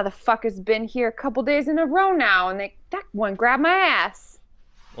motherfuckers been here a couple days in a row now, and that one grabbed my ass.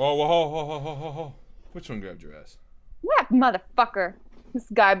 Oh, ho. Which one grabbed your ass? That motherfucker. This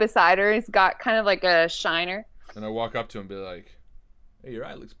guy beside her, he's got kind of like a shiner. And I walk up to him and be like, hey, your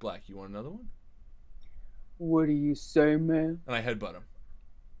eye looks black. You want another one? What do you say, man? And I headbutt him.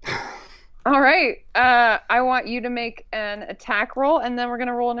 All right. I want you to make an attack roll, and then we're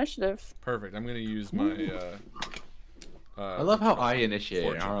gonna roll initiative. Perfect. I'm going to use my I love how I initiate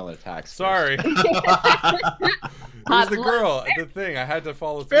and Harlan attacks. Sorry. Who's the girl? The thing. I had to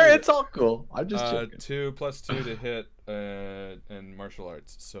follow through. Fair, it's all cool. I'm just joking. 2 + 2 to hit and martial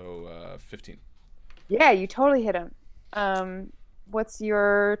arts. So 15. Yeah, you totally hit him. What's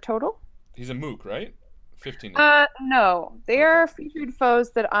your total? He's a mook, right? 15. No. They are featured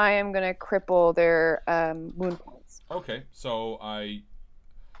foes that I am going to cripple their wound points. Okay, so I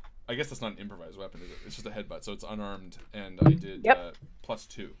guess that's not an improvised weapon, is it? It's just a headbutt, so it's unarmed, and I did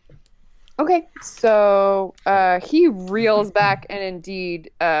 +2. Okay, so he reels back, and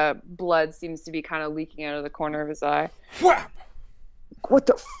indeed, blood seems to be kind of leaking out of the corner of his eye. Whap! What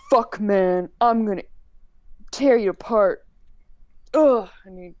the fuck, man? I'm gonna tear you apart. Ugh,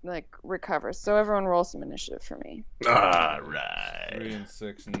 and he recovers. So everyone roll some initiative for me. All right. 3 and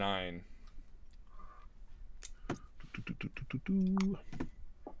 6, 9.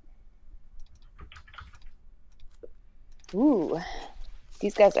 Ooh,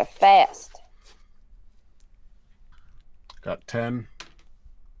 these guys are fast. Got 10.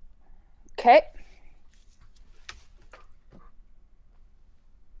 Okay.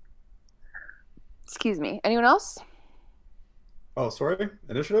 Excuse me. Anyone else? Oh, sorry.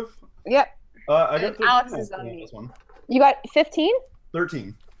 Initiative? Yep. I got 13 Alex is on this one. You got 15?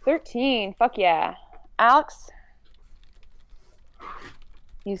 13. 13. Fuck yeah. Alex?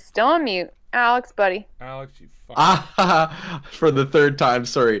 He's still on mute. Alex, buddy. Alex, you fucking... For the third time,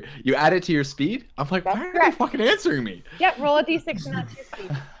 sorry. You add it to your speed? I'm like, That's why are correct. they fucking answering me? Yep, roll a d6 and that's your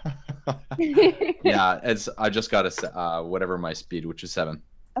speed. Yeah, I just got a whatever my speed, which is 7.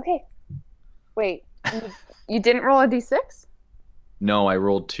 Okay. Wait. You didn't roll a d6? No, I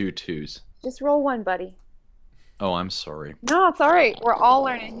rolled 2 2s. Just roll one, buddy. Oh, I'm sorry. No, it's all right. We're all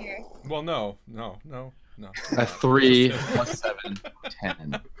learning here. Well, no. A 3 + 7,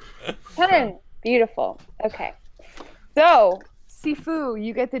 10. 10. Beautiful. Okay. So, Sifu,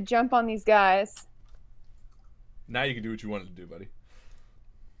 you get to jump on these guys. Now you can do what you wanted to do, buddy.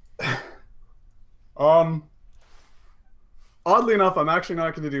 Oddly enough, I'm actually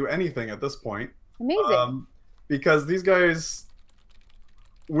not going to do anything at this point. Amazing. Because these guys,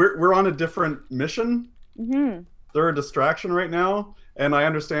 we're on a different mission. Mm-hmm. They're a distraction right now, and I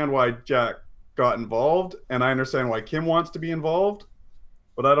understand why Jack got involved, and I understand why Kim wants to be involved,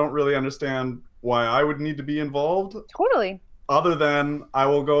 but I don't really understand why I would need to be involved. Totally. Other than I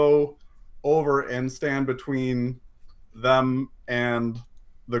will go over and stand between them and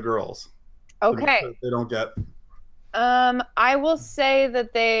the girls. Okay. They don't get. I will say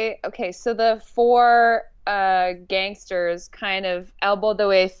that so the 4 gangsters kind of elbowed their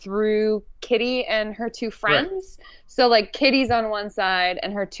way through Kitty and her 2 friends. Right. So Kitty's on one side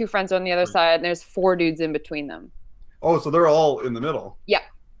and her 2 friends are on the other side, and there's 4 dudes in between them. Oh, so they're all in the middle. Yeah.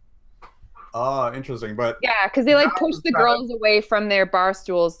 Ah, interesting. But yeah, because they push the girls away from their bar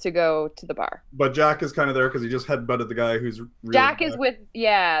stools to go to the bar. But Jack is kind of there because he just headbutted the guy who's. Jack is with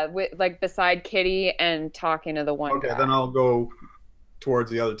beside Kitty and talking to the one. Okay, guy. Then I'll go towards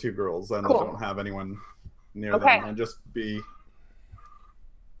the other 2 girls. Then cool. I don't have anyone near them, and just be.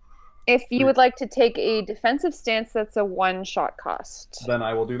 If you would like to take a defensive stance, that's a 1-shot cost. Then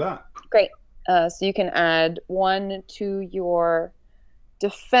I will do that. Great. So you can add 1 to your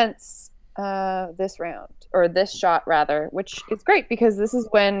defense this round, or this shot rather, which is great because this is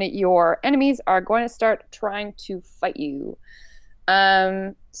when your enemies are going to start trying to fight you.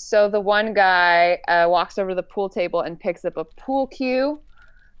 So the one guy walks over to the pool table and picks up a pool cue,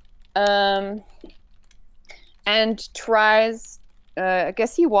 and tries. I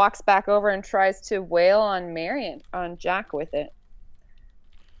guess he walks back over and tries to wail on Jack with it.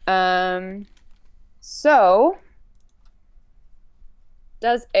 So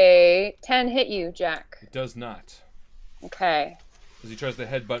does a 10 hit you, Jack? It does not. Okay. As he tries to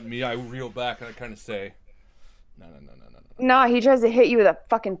headbutt me, I reel back and I kind of say, no. No, he tries to hit you with a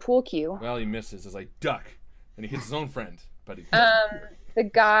fucking pool cue. Well, he misses as I duck, and he hits his own friend, but he the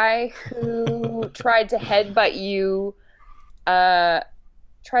guy who tried to headbutt you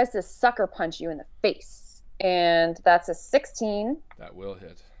tries to sucker punch you in the face, and that's a 16. That will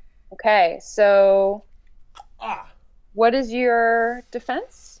hit. Okay, so what is your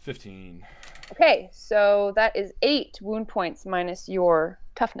defense? 15. Okay, so that is 8 wound points minus your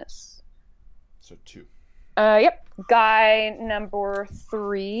toughness. So 2. Yep. Guy number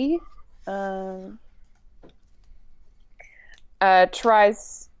 3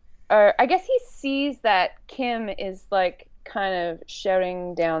 tries, I guess he sees that Kim is kind of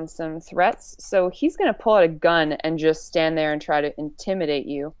shouting down some threats, so he's going to pull out a gun and just stand there and try to intimidate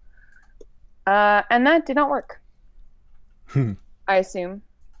you. And that did not work. I assume.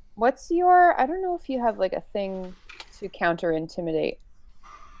 What's your? I don't know if you have like a thing to counter intimidate.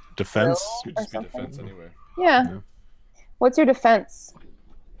 Defense. Could Or just be something. defense anyway. Yeah. What's your defense,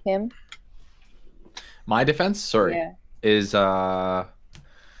 Kim? My defense, sorry, Yeah. is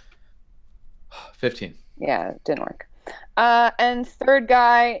 15. Yeah, it didn't work. And third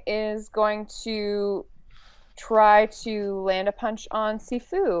guy is going to try to land a punch on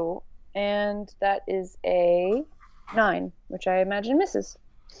Sifu, and that is a 9, which I imagine misses.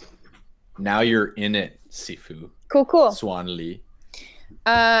 Now you're in it, Sifu. Cool. Swan Lee.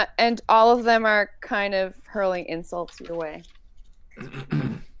 And all of them are kind of hurling insults your way.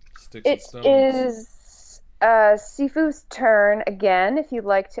 Sticks and It stones. is Sifu's turn again, if you'd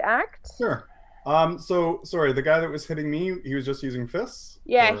like to act. Sure. So sorry, the guy that was hitting me, he was just using fists?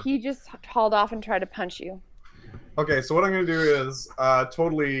 Yeah, Or- he just hauled off and tried to punch you. Okay, so what I'm gonna do is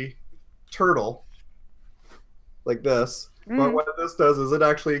totally turtle. Like this. But what this does is it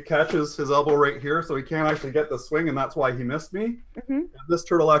actually catches his elbow right here, so he can't actually get the swing, and that's why he missed me. And this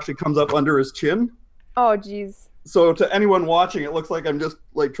turtle actually comes up under his chin. Oh, geez. So to anyone watching, it looks like I'm just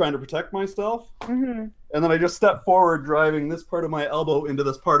like trying to protect myself. And then I just step forward, driving this part of my elbow into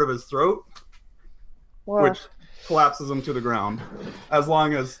this part of his throat, Whoa. which collapses him to the ground, as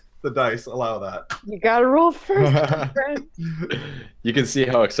long as the dice allow that. You gotta roll first, my friend. You can see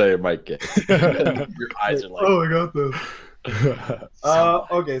how excited Mike gets. Your eyes are like, Oh, I got this.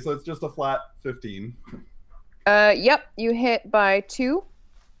 Okay, so it's just a flat 15. Yep, you hit by 2.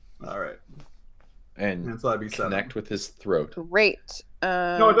 All right, and and so that'd be 7. connect with his throat. Great.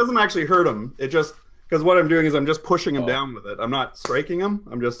 No, it doesn't actually hurt him. It just because what I'm doing is I'm just pushing him Oh. down with it. I'm not striking him.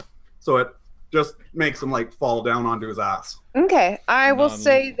 I'm just so it just makes him like fall down onto his ass. Okay, I will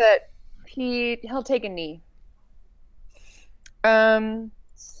say Non-lethal. that he'll take a knee.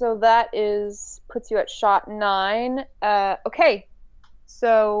 So that puts you at shot 9. Okay,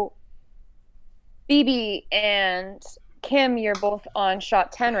 so BB and Kim, you're both on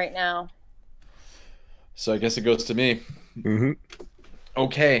shot 10 right now. So I guess it goes to me. Mhm.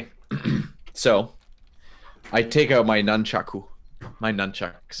 Okay. So I take out my nunchucks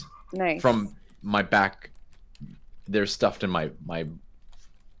Nice. from my back. They're stuffed in my belt.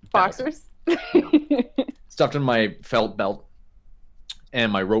 Boxers. Stuffed in my felt belt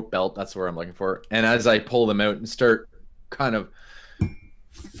and my rope belt. That's where I'm looking for. And as I pull them out and start kind of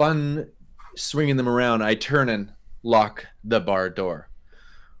fun swinging them around, I turn and lock the bar door.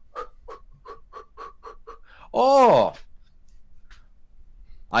 Oh,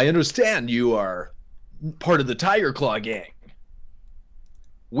 I understand you are part of the Tiger Claw gang.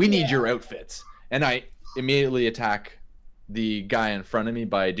 We need your outfits. And I immediately attack the guy in front of me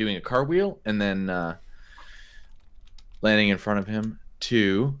by doing a cartwheel and then landing in front of him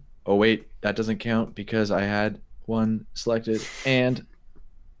to, oh wait, that doesn't count because I had 1 selected and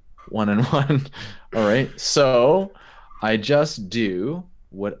 1 and 1. All right, so I just do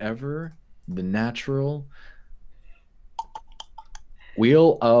whatever the natural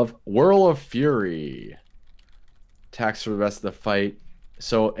whirl of fury attacks for the rest of the fight.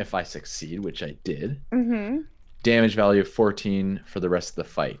 So if I succeed, which I did, damage value of 14 for the rest of the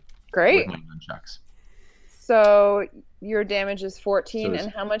fight. Great. With my nunchucks. So your damage is 14, So it's-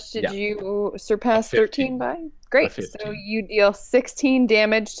 and how much did yeah. you surpass 15. 13 by? Great. 15. So you deal 16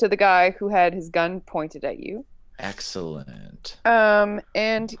 damage to the guy who had his gun pointed at you. Excellent.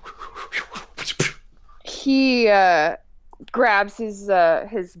 And he grabs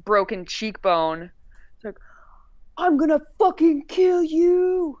his broken cheekbone. It's like, I'm gonna fucking kill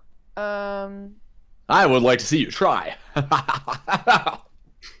you. I would like to see you try.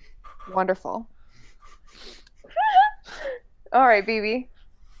 Wonderful. All right, BB.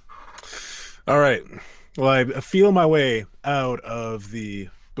 All right. Well, I feel my way out of the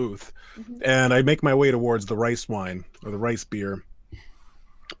booth, and I make my way towards the rice wine or the rice beer.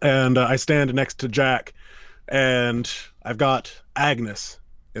 And I stand next to Jack, and I've got Agnes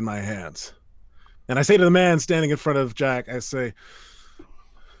in my hands. And I say to the man standing in front of Jack, I say,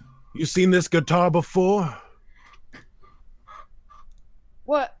 "You seen this guitar before?"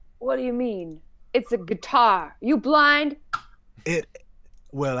 What do you mean? It's a guitar. You blind?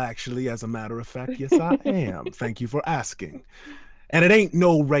 Well, actually, as a matter of fact, yes, I am. Thank you for asking. And it ain't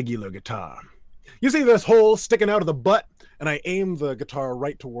no regular guitar. You see this hole sticking out of the butt? And I aim the guitar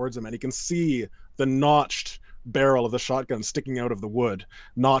right towards him, and he can see the notched barrel of the shotgun sticking out of the wood,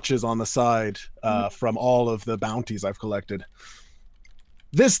 notches on the side from all of the bounties I've collected.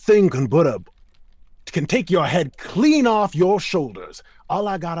 This thing can take your head clean off your shoulders. All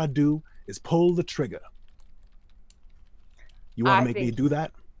I gotta do is pull the trigger. You want I to make me think- do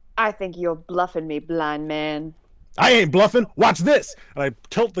that? I think you're bluffing me, blind man. I ain't bluffing. Watch this. And I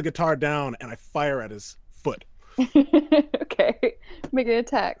tilt the guitar down and I fire at his foot. Okay. Make an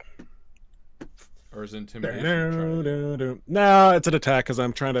attack. Or is intimidation? No, it's an attack because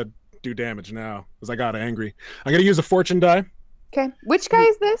I'm trying to do damage now because I got angry. I'm going to use a fortune die. Okay. Which guy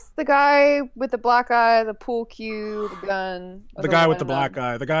is this? The guy with the black eye, the pool cue, the gun? The guy with the black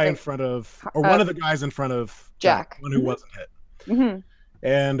eye. The guy in front of, or one of the guys in front of Jack. One who wasn't hit. Mm-hmm.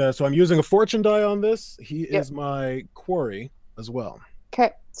 And so I'm using a fortune die on this. He is my quarry as well.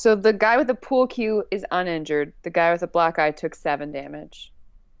 Okay. So the guy with the pool cue is uninjured. The guy with the black eye took 7 damage.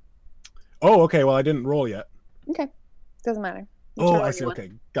 Oh, okay. Well, I didn't roll yet. Okay. Doesn't matter. I see.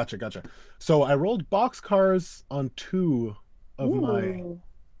 Okay. Gotcha. So I rolled boxcars on 2 of my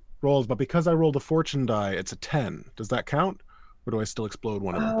rolls, but because I rolled a fortune die, it's a 10. Does that count? Or do I still explode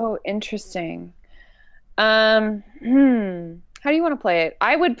one of them? Oh, interesting. How do you want to play it?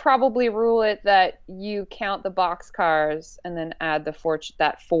 I would probably rule it that you count the boxcars and then add that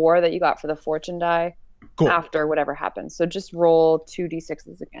 4 that you got for the fortune die after whatever happens. So just roll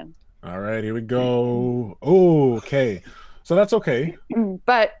 2d6s again. All right, here we go. Oh, okay. So that's okay.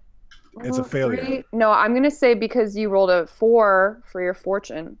 But it's a failure. No, I'm going to say because you rolled a 4 for your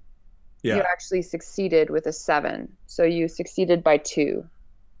fortune, you actually succeeded with a 7. So you succeeded by 2.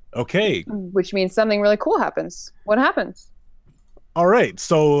 Okay. Which means something really cool happens. What happens? All right,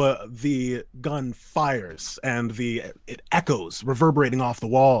 so the gun fires and it echoes, reverberating off the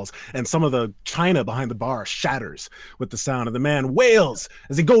walls, and some of the china behind the bar shatters with the sound, and the man wails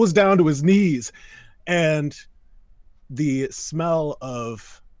as he goes down to his knees, and the smell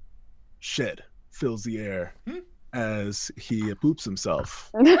of shit fills the air as he poops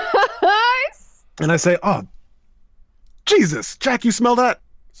himself. Nice! And I say, oh, Jesus, Jack, you smell that?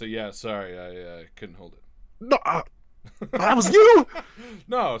 So yeah, sorry, I couldn't hold it. No, that was you?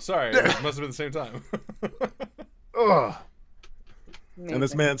 No, sorry. It must have been the same time. Ugh. And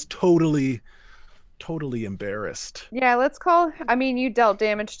this man's totally embarrassed. Yeah, you dealt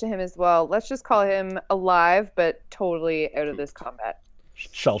damage to him as well. Let's just call him alive, but totally out of this combat.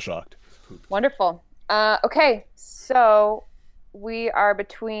 Shell-shocked. Wonderful. Okay, so we are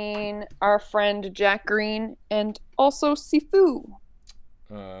between our friend Jack Green and also Sifu.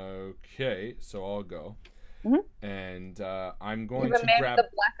 Okay, so I'll go. And I'm going you have to a man grab with a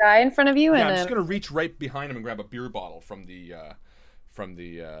black eye in front of you. Yeah, I'm just gonna reach right behind him and grab a beer bottle from the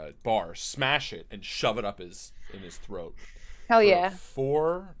bar, smash it, and shove it up in his throat. Hell yeah!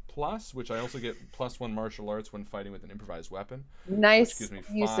 4+, which I also get +1 martial arts when fighting with an improvised weapon. Nice gives me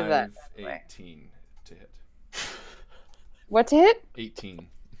use of that. 18 to hit. What to hit? 18.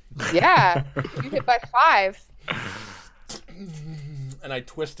 Yeah, you hit by 5. And I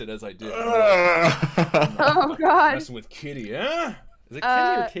twist it as I do. Oh God! Messing with Kitty, huh? Is it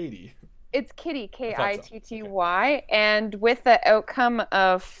Kitty or Katie? It's Kitty, Kitty, and with the outcome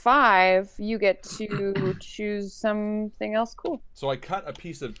of 5, you get to choose something else cool. So I cut a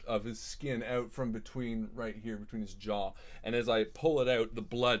piece of his skin out from right here, between his jaw, and as I pull it out, the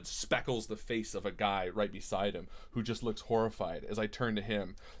blood speckles the face of a guy right beside him, who just looks horrified. As I turn to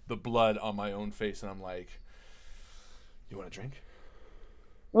him, the blood on my own face, and I'm like, "You want a drink?"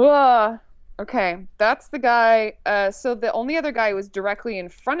 Ugh. Okay, that's the guy. So the only other guy who was directly in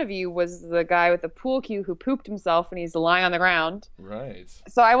front of you was the guy with the pool cue who pooped himself and he's lying on the ground. Right.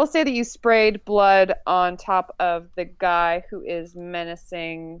 So I will say that you sprayed blood on top of the guy who is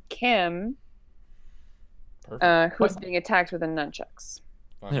menacing Kim, who's being attacked with the nunchucks.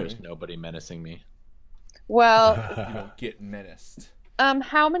 There's nobody menacing me. Well, you don't get menaced.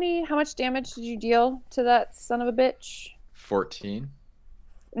 how much damage did you deal to that son of a bitch? 14.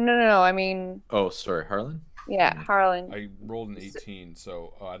 No, I mean... Oh, sorry, Harlan? Yeah, Harlan. I rolled an 18,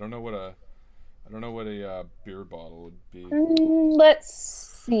 so I don't know what a beer bottle would be. Let's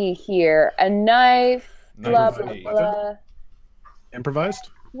see here. A knife, blah, blah, blah. Improvised?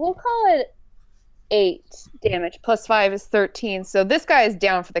 We'll call it 8 damage. Plus 5 is 13, so this guy is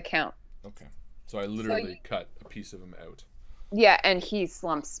down for the count. Okay. So I literally cut a piece of him out. Yeah, and he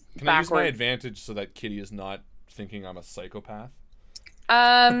slumps Can backward. I use my advantage so that Kitty is not thinking I'm a psychopath?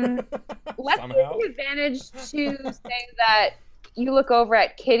 Let's give the advantage to saying that you look over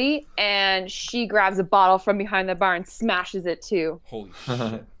at Kitty and she grabs a bottle from behind the bar and smashes it too. Holy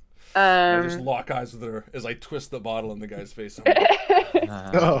shit. I just lock eyes with her as I twist the bottle in the guy's face.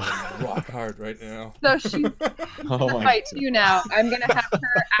 I'm rock hard right now. So she's gonna fight you now. I'm gonna have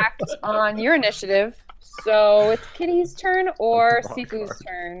her act on your initiative. So it's Kitty's turn or Sifu's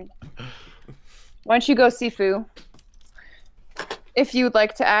turn. Why don't you go, Sifu? If you'd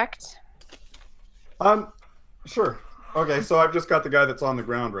like to act. Sure. Okay, so I've just got the guy that's on the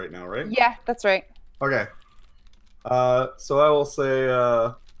ground right now, right? Yeah, that's right. Okay. So I will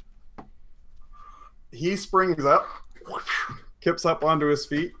say he springs up, kips up onto his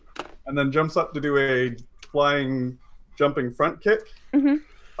feet, and then jumps up to do a flying, jumping front kick,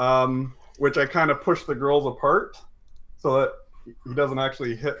 which I kind of push the girls apart so that he doesn't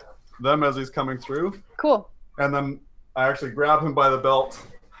actually hit them as he's coming through. Cool. And then I actually grab him by the belt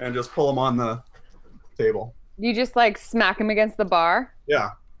and just pull him on the table. You just like smack him against the bar? Yeah.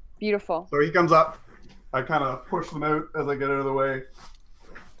 Beautiful. So he comes up. I kind of push them out as I get out of the way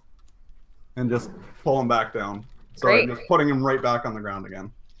and just pull him back down. So Great. I'm just putting him right back on the ground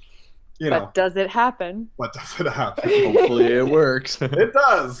again. You know. But does it happen? What does it happen? Hopefully it works. It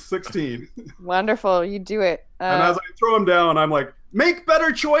does. 16. Wonderful. You do it. And as I throw him down, I'm like, make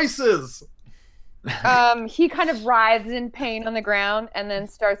better choices. He kind of writhes in pain on the ground and then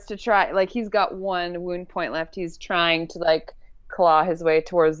starts to try, like he's got one wound point left. He's trying to like claw his way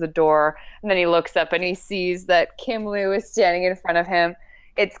towards the door. And then he looks up and he sees that Kim Lu is standing in front of him.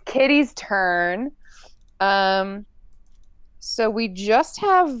 It's Kitty's turn. So we just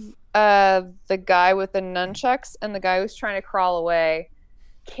have the guy with the nunchucks and the guy who's trying to crawl away.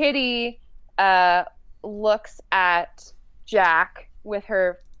 Kitty looks at Jack with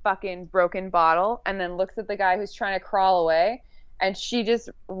her fucking broken bottle and then looks at the guy who's trying to crawl away, and she just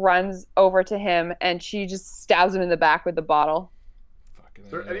runs over to him and she just stabs him in the back with the bottle. Is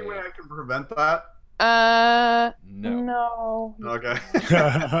there any way I can prevent that? No. Okay.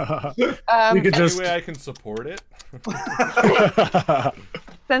 We could just. Any way I can support it?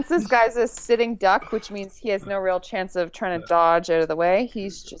 Since this guy's a sitting duck, which means he has no real chance of trying to dodge out of the way,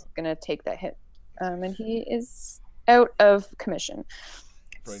 he's just gonna take that hit, and he is out of commission.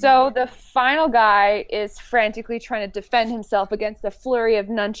 So the final guy is frantically trying to defend himself against the flurry of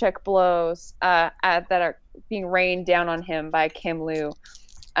nunchuck blows that are being rained down on him by Kim Lu.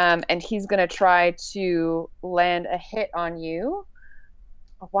 And he's going to try to land a hit on you.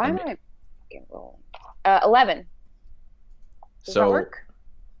 Why am I fucking rolling? 11. Does that work?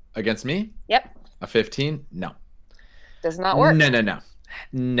 Against me? Yep. A 15? No. Does not work. No.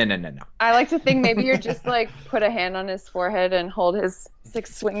 I like to think maybe you're just like put a hand on his forehead and hold his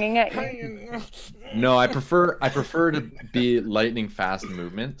six swinging at you. No, I prefer to be lightning fast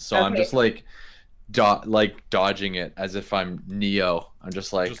movement. So okay. I'm just like dodging it as if I'm Neo. I'm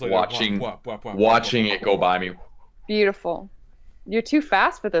just like watching it go by me. Beautiful. You're too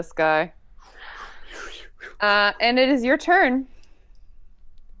fast for this guy. And it is your turn.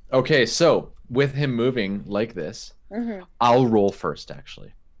 Okay, so with him moving like this, I'll roll first,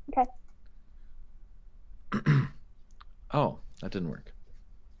 actually. Okay. Oh, that didn't work.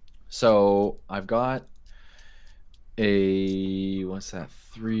 So I've got a, what's that?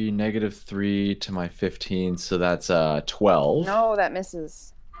 -3 to my 15, so that's 12. No, that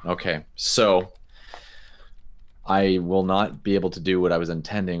misses. Okay, so I will not be able to do what I was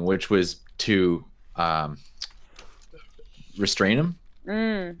intending, which was to restrain him.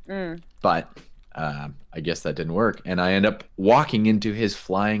 But I guess that didn't work, and I end up walking into his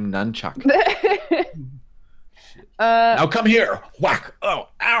flying nunchuck. Now come here, whack! Oh,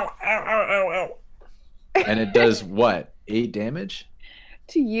 ow, ow, ow, ow, ow! And it does what? 8 damage?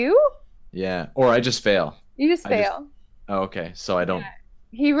 To you? Yeah, or I just fail. You just fail. Oh, okay, so I don't. Yeah.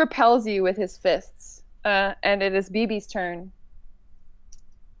 He repels you with his fists, and it is BB's turn.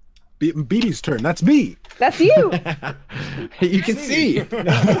 BB's turn. That's me. That's you. You can see.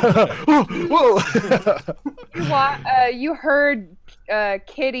 Whoa. You heard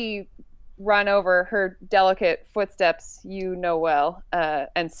Kitty run over her delicate footsteps, you know well,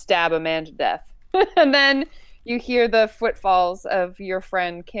 and stab a man to death. And then you hear the footfalls of your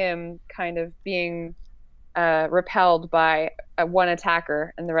friend Kim kind of being repelled by one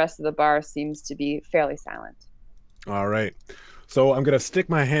attacker, and the rest of the bar seems to be fairly silent. All right. So I'm going to stick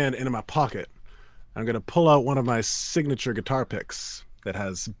my hand into my pocket. I'm going to pull out one of my signature guitar picks that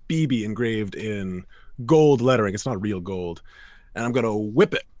has BB engraved in gold lettering. It's not real gold. And I'm going to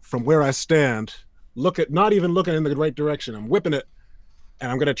whip it from where I stand, not even looking in the right direction. I'm whipping it, and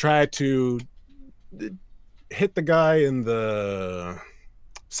I'm going to try to hit the guy in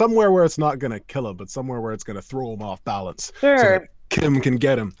somewhere where it's not going to kill him, but somewhere where it's going to throw him off balance. Sure. So that Kim can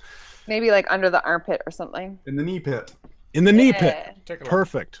get him. Maybe like under the armpit or something. In the knee pit. In the knee pit.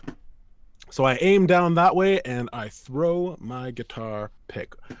 Perfect. So I aim down that way and I throw my guitar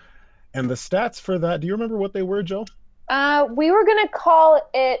pick. And the stats for that, do you remember what they were, Joe? We were going to call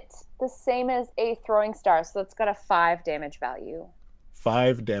it the same as a throwing star. So it's got a 5 damage value.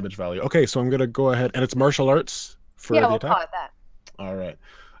 5 damage value. Okay, so I'm going to go ahead. And it's martial arts for the attack? Yeah, we'll call it that. All right.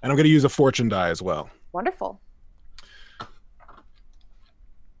 And I'm going to use a fortune die as well. Wonderful.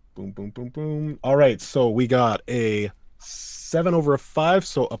 Boom, boom, boom, boom. All right, so we got a 7 over a 5,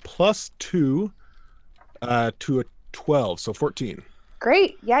 so a +2 to a 12, so 14.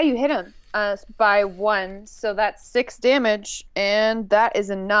 Great. Yeah, you hit him by 1, so that's 6 damage, and that is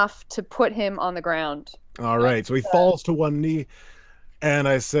enough to put him on the ground. All right, so he falls to one knee, and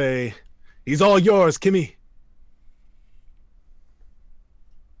I say, "He's all yours, Kimmy."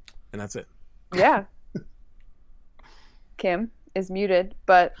 And that's it. Yeah. Kim is muted,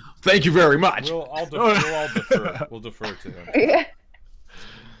 but Thank you very much. We'll all defer. We'll defer to him. yeah.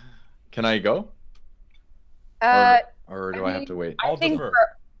 Can I go? Or do I have to wait? I I'll think defer.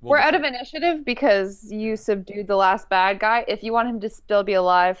 we're out of initiative because you subdued the last bad guy. If you want him to still be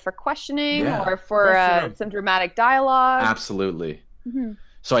alive for questioning Yeah. or for Question him. some dramatic dialogue. Absolutely. Mhm.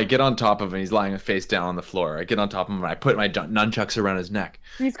 So I get on top of him. He's lying face down on the floor. I get on top of him and I put my nunchucks around his neck.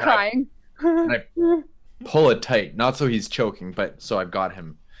 He's crying. And I pull it tight, not so he's choking, but so I've got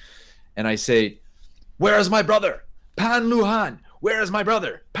him. And I say, "Where is my brother? Pan Luhan, where is my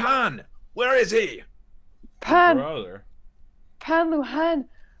brother? Pan, where is he?" Pan Brother. Luhan,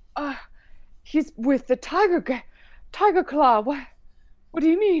 he's with the tiger claw. What do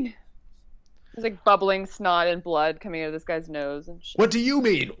you mean? There's like bubbling snot and blood coming out of this guy's nose and shit. What do you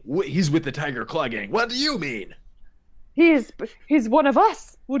mean? He's with the Tiger Claw gang. What do you mean? He's one of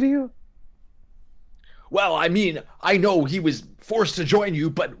us. What do you? Well, I mean, I know he was forced to join you,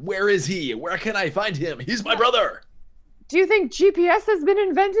 but where is he? Where can I find him? He's my brother. Do you think GPS has been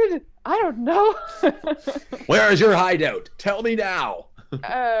invented? I don't know. Where is your hideout? Tell me now.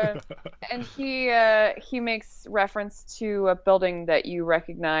 And he makes reference to a building that you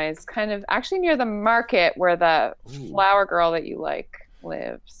recognize, kind of actually near the market where the flower girl that you like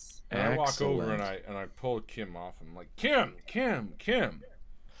lives. And I walk over and I pull Kim off. I'm like, Kim.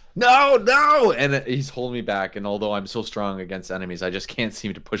 No! And he's holding me back, and although I'm so strong against enemies, I just can't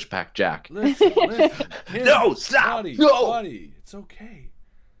seem to push back Jack. Listen. Kim, No, stop! Buddy, No! buddy, it's okay.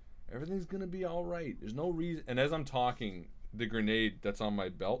 Everything's gonna be all right. There's no reason. And as I'm talking, the grenade that's on my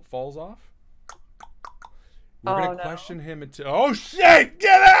belt falls off. We're gonna question him until. Oh shit!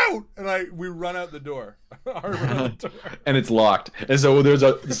 Get out! And we run out the door. I run out the door. And it's locked. And so there's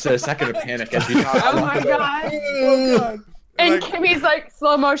a second of panic as we talk. Oh my god! Oh god! And Kimmy's like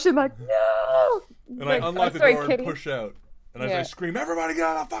slow motion, like no. And Like, I unlock the sorry, door Kitty. and push out. And as I scream, "Everybody get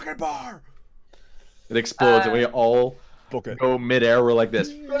out of the fucking bar!" It explodes, and we all Okay. go midair. We're like this.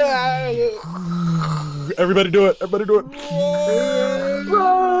 Everybody do it. Everybody do it.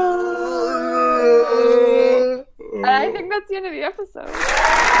 And I think that's the end of the episode.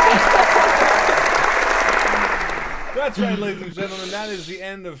 That's right, ladies and gentlemen. That is the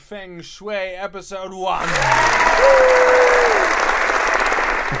end of Feng Shui episode 1.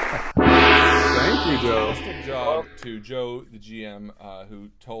 Thank you, Joe. Fantastic job to Joe, the GM, who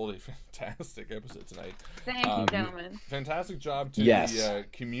told a fantastic episode tonight. Thank you, gentlemen. Fantastic job to Yes. the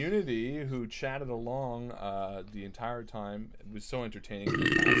community who chatted along the entire time. It was so entertaining.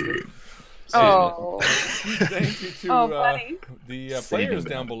 Fantastic. Oh. Thank you to buddy. the players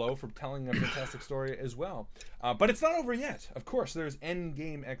down below for telling a fantastic story as well. But it's not over yet. Of course, there's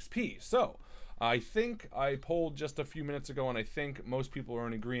endgame XP. So, I think I polled just a few minutes ago, and I think most people are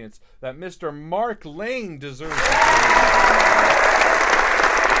in agreement that Mr. Mark Lane deserves Mr.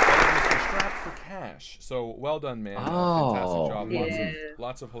 Strapped for Cash. So, well done, man. Fantastic job.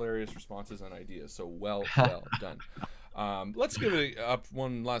 Lots of hilarious responses and ideas. So, well done. Let's give it up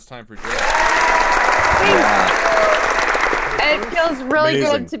one last time for Joe. It feels really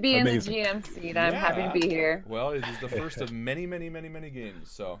Amazing. good to be Amazing. in the GM seat. I'm happy to be here. Well, it is the first of many games.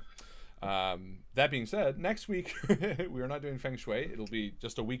 So, that being said, next week we are not doing Feng Shui. It'll be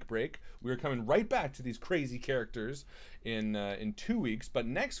just a week break. We are coming right back to these crazy characters in 2 weeks. But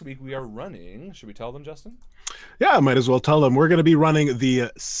next week we are running. Should we tell them, Justin? Yeah, I might as well tell them. We're going to be running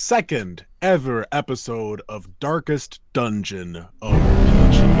the second ever episode of Darkest Dungeon of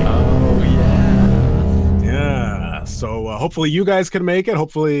PG. Oh, yeah. Yeah, so hopefully you guys can make it.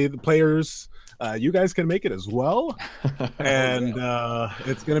 Hopefully the players, you guys can make it as well. And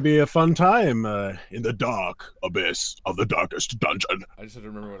it's going to be a fun time in the dark abyss of the Darkest Dungeon. I just had to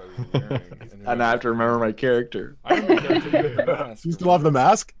remember what I was wearing. And I have to remember my character. I remember the mask. You still have the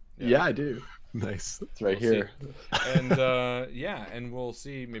mask? Yeah, I do. Nice. It's right We'll here. see. And and we'll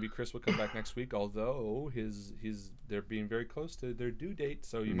see. Maybe Chris will come back next week. Although they're being very close to their due date,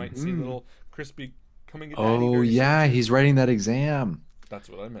 so you might see little Crispy coming. Oh, yeah, he's writing that exam. That's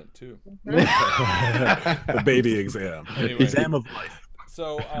what I meant too. The baby exam. Anyway. Exam of life.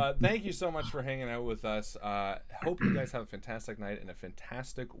 So thank you so much for hanging out with us. Hope you guys have a fantastic night and a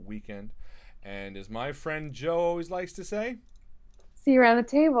fantastic weekend. And as my friend Joe always likes to say, See you around the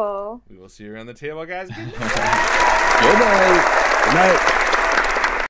table. We will see you around the table, guys. Good Good night. Good night.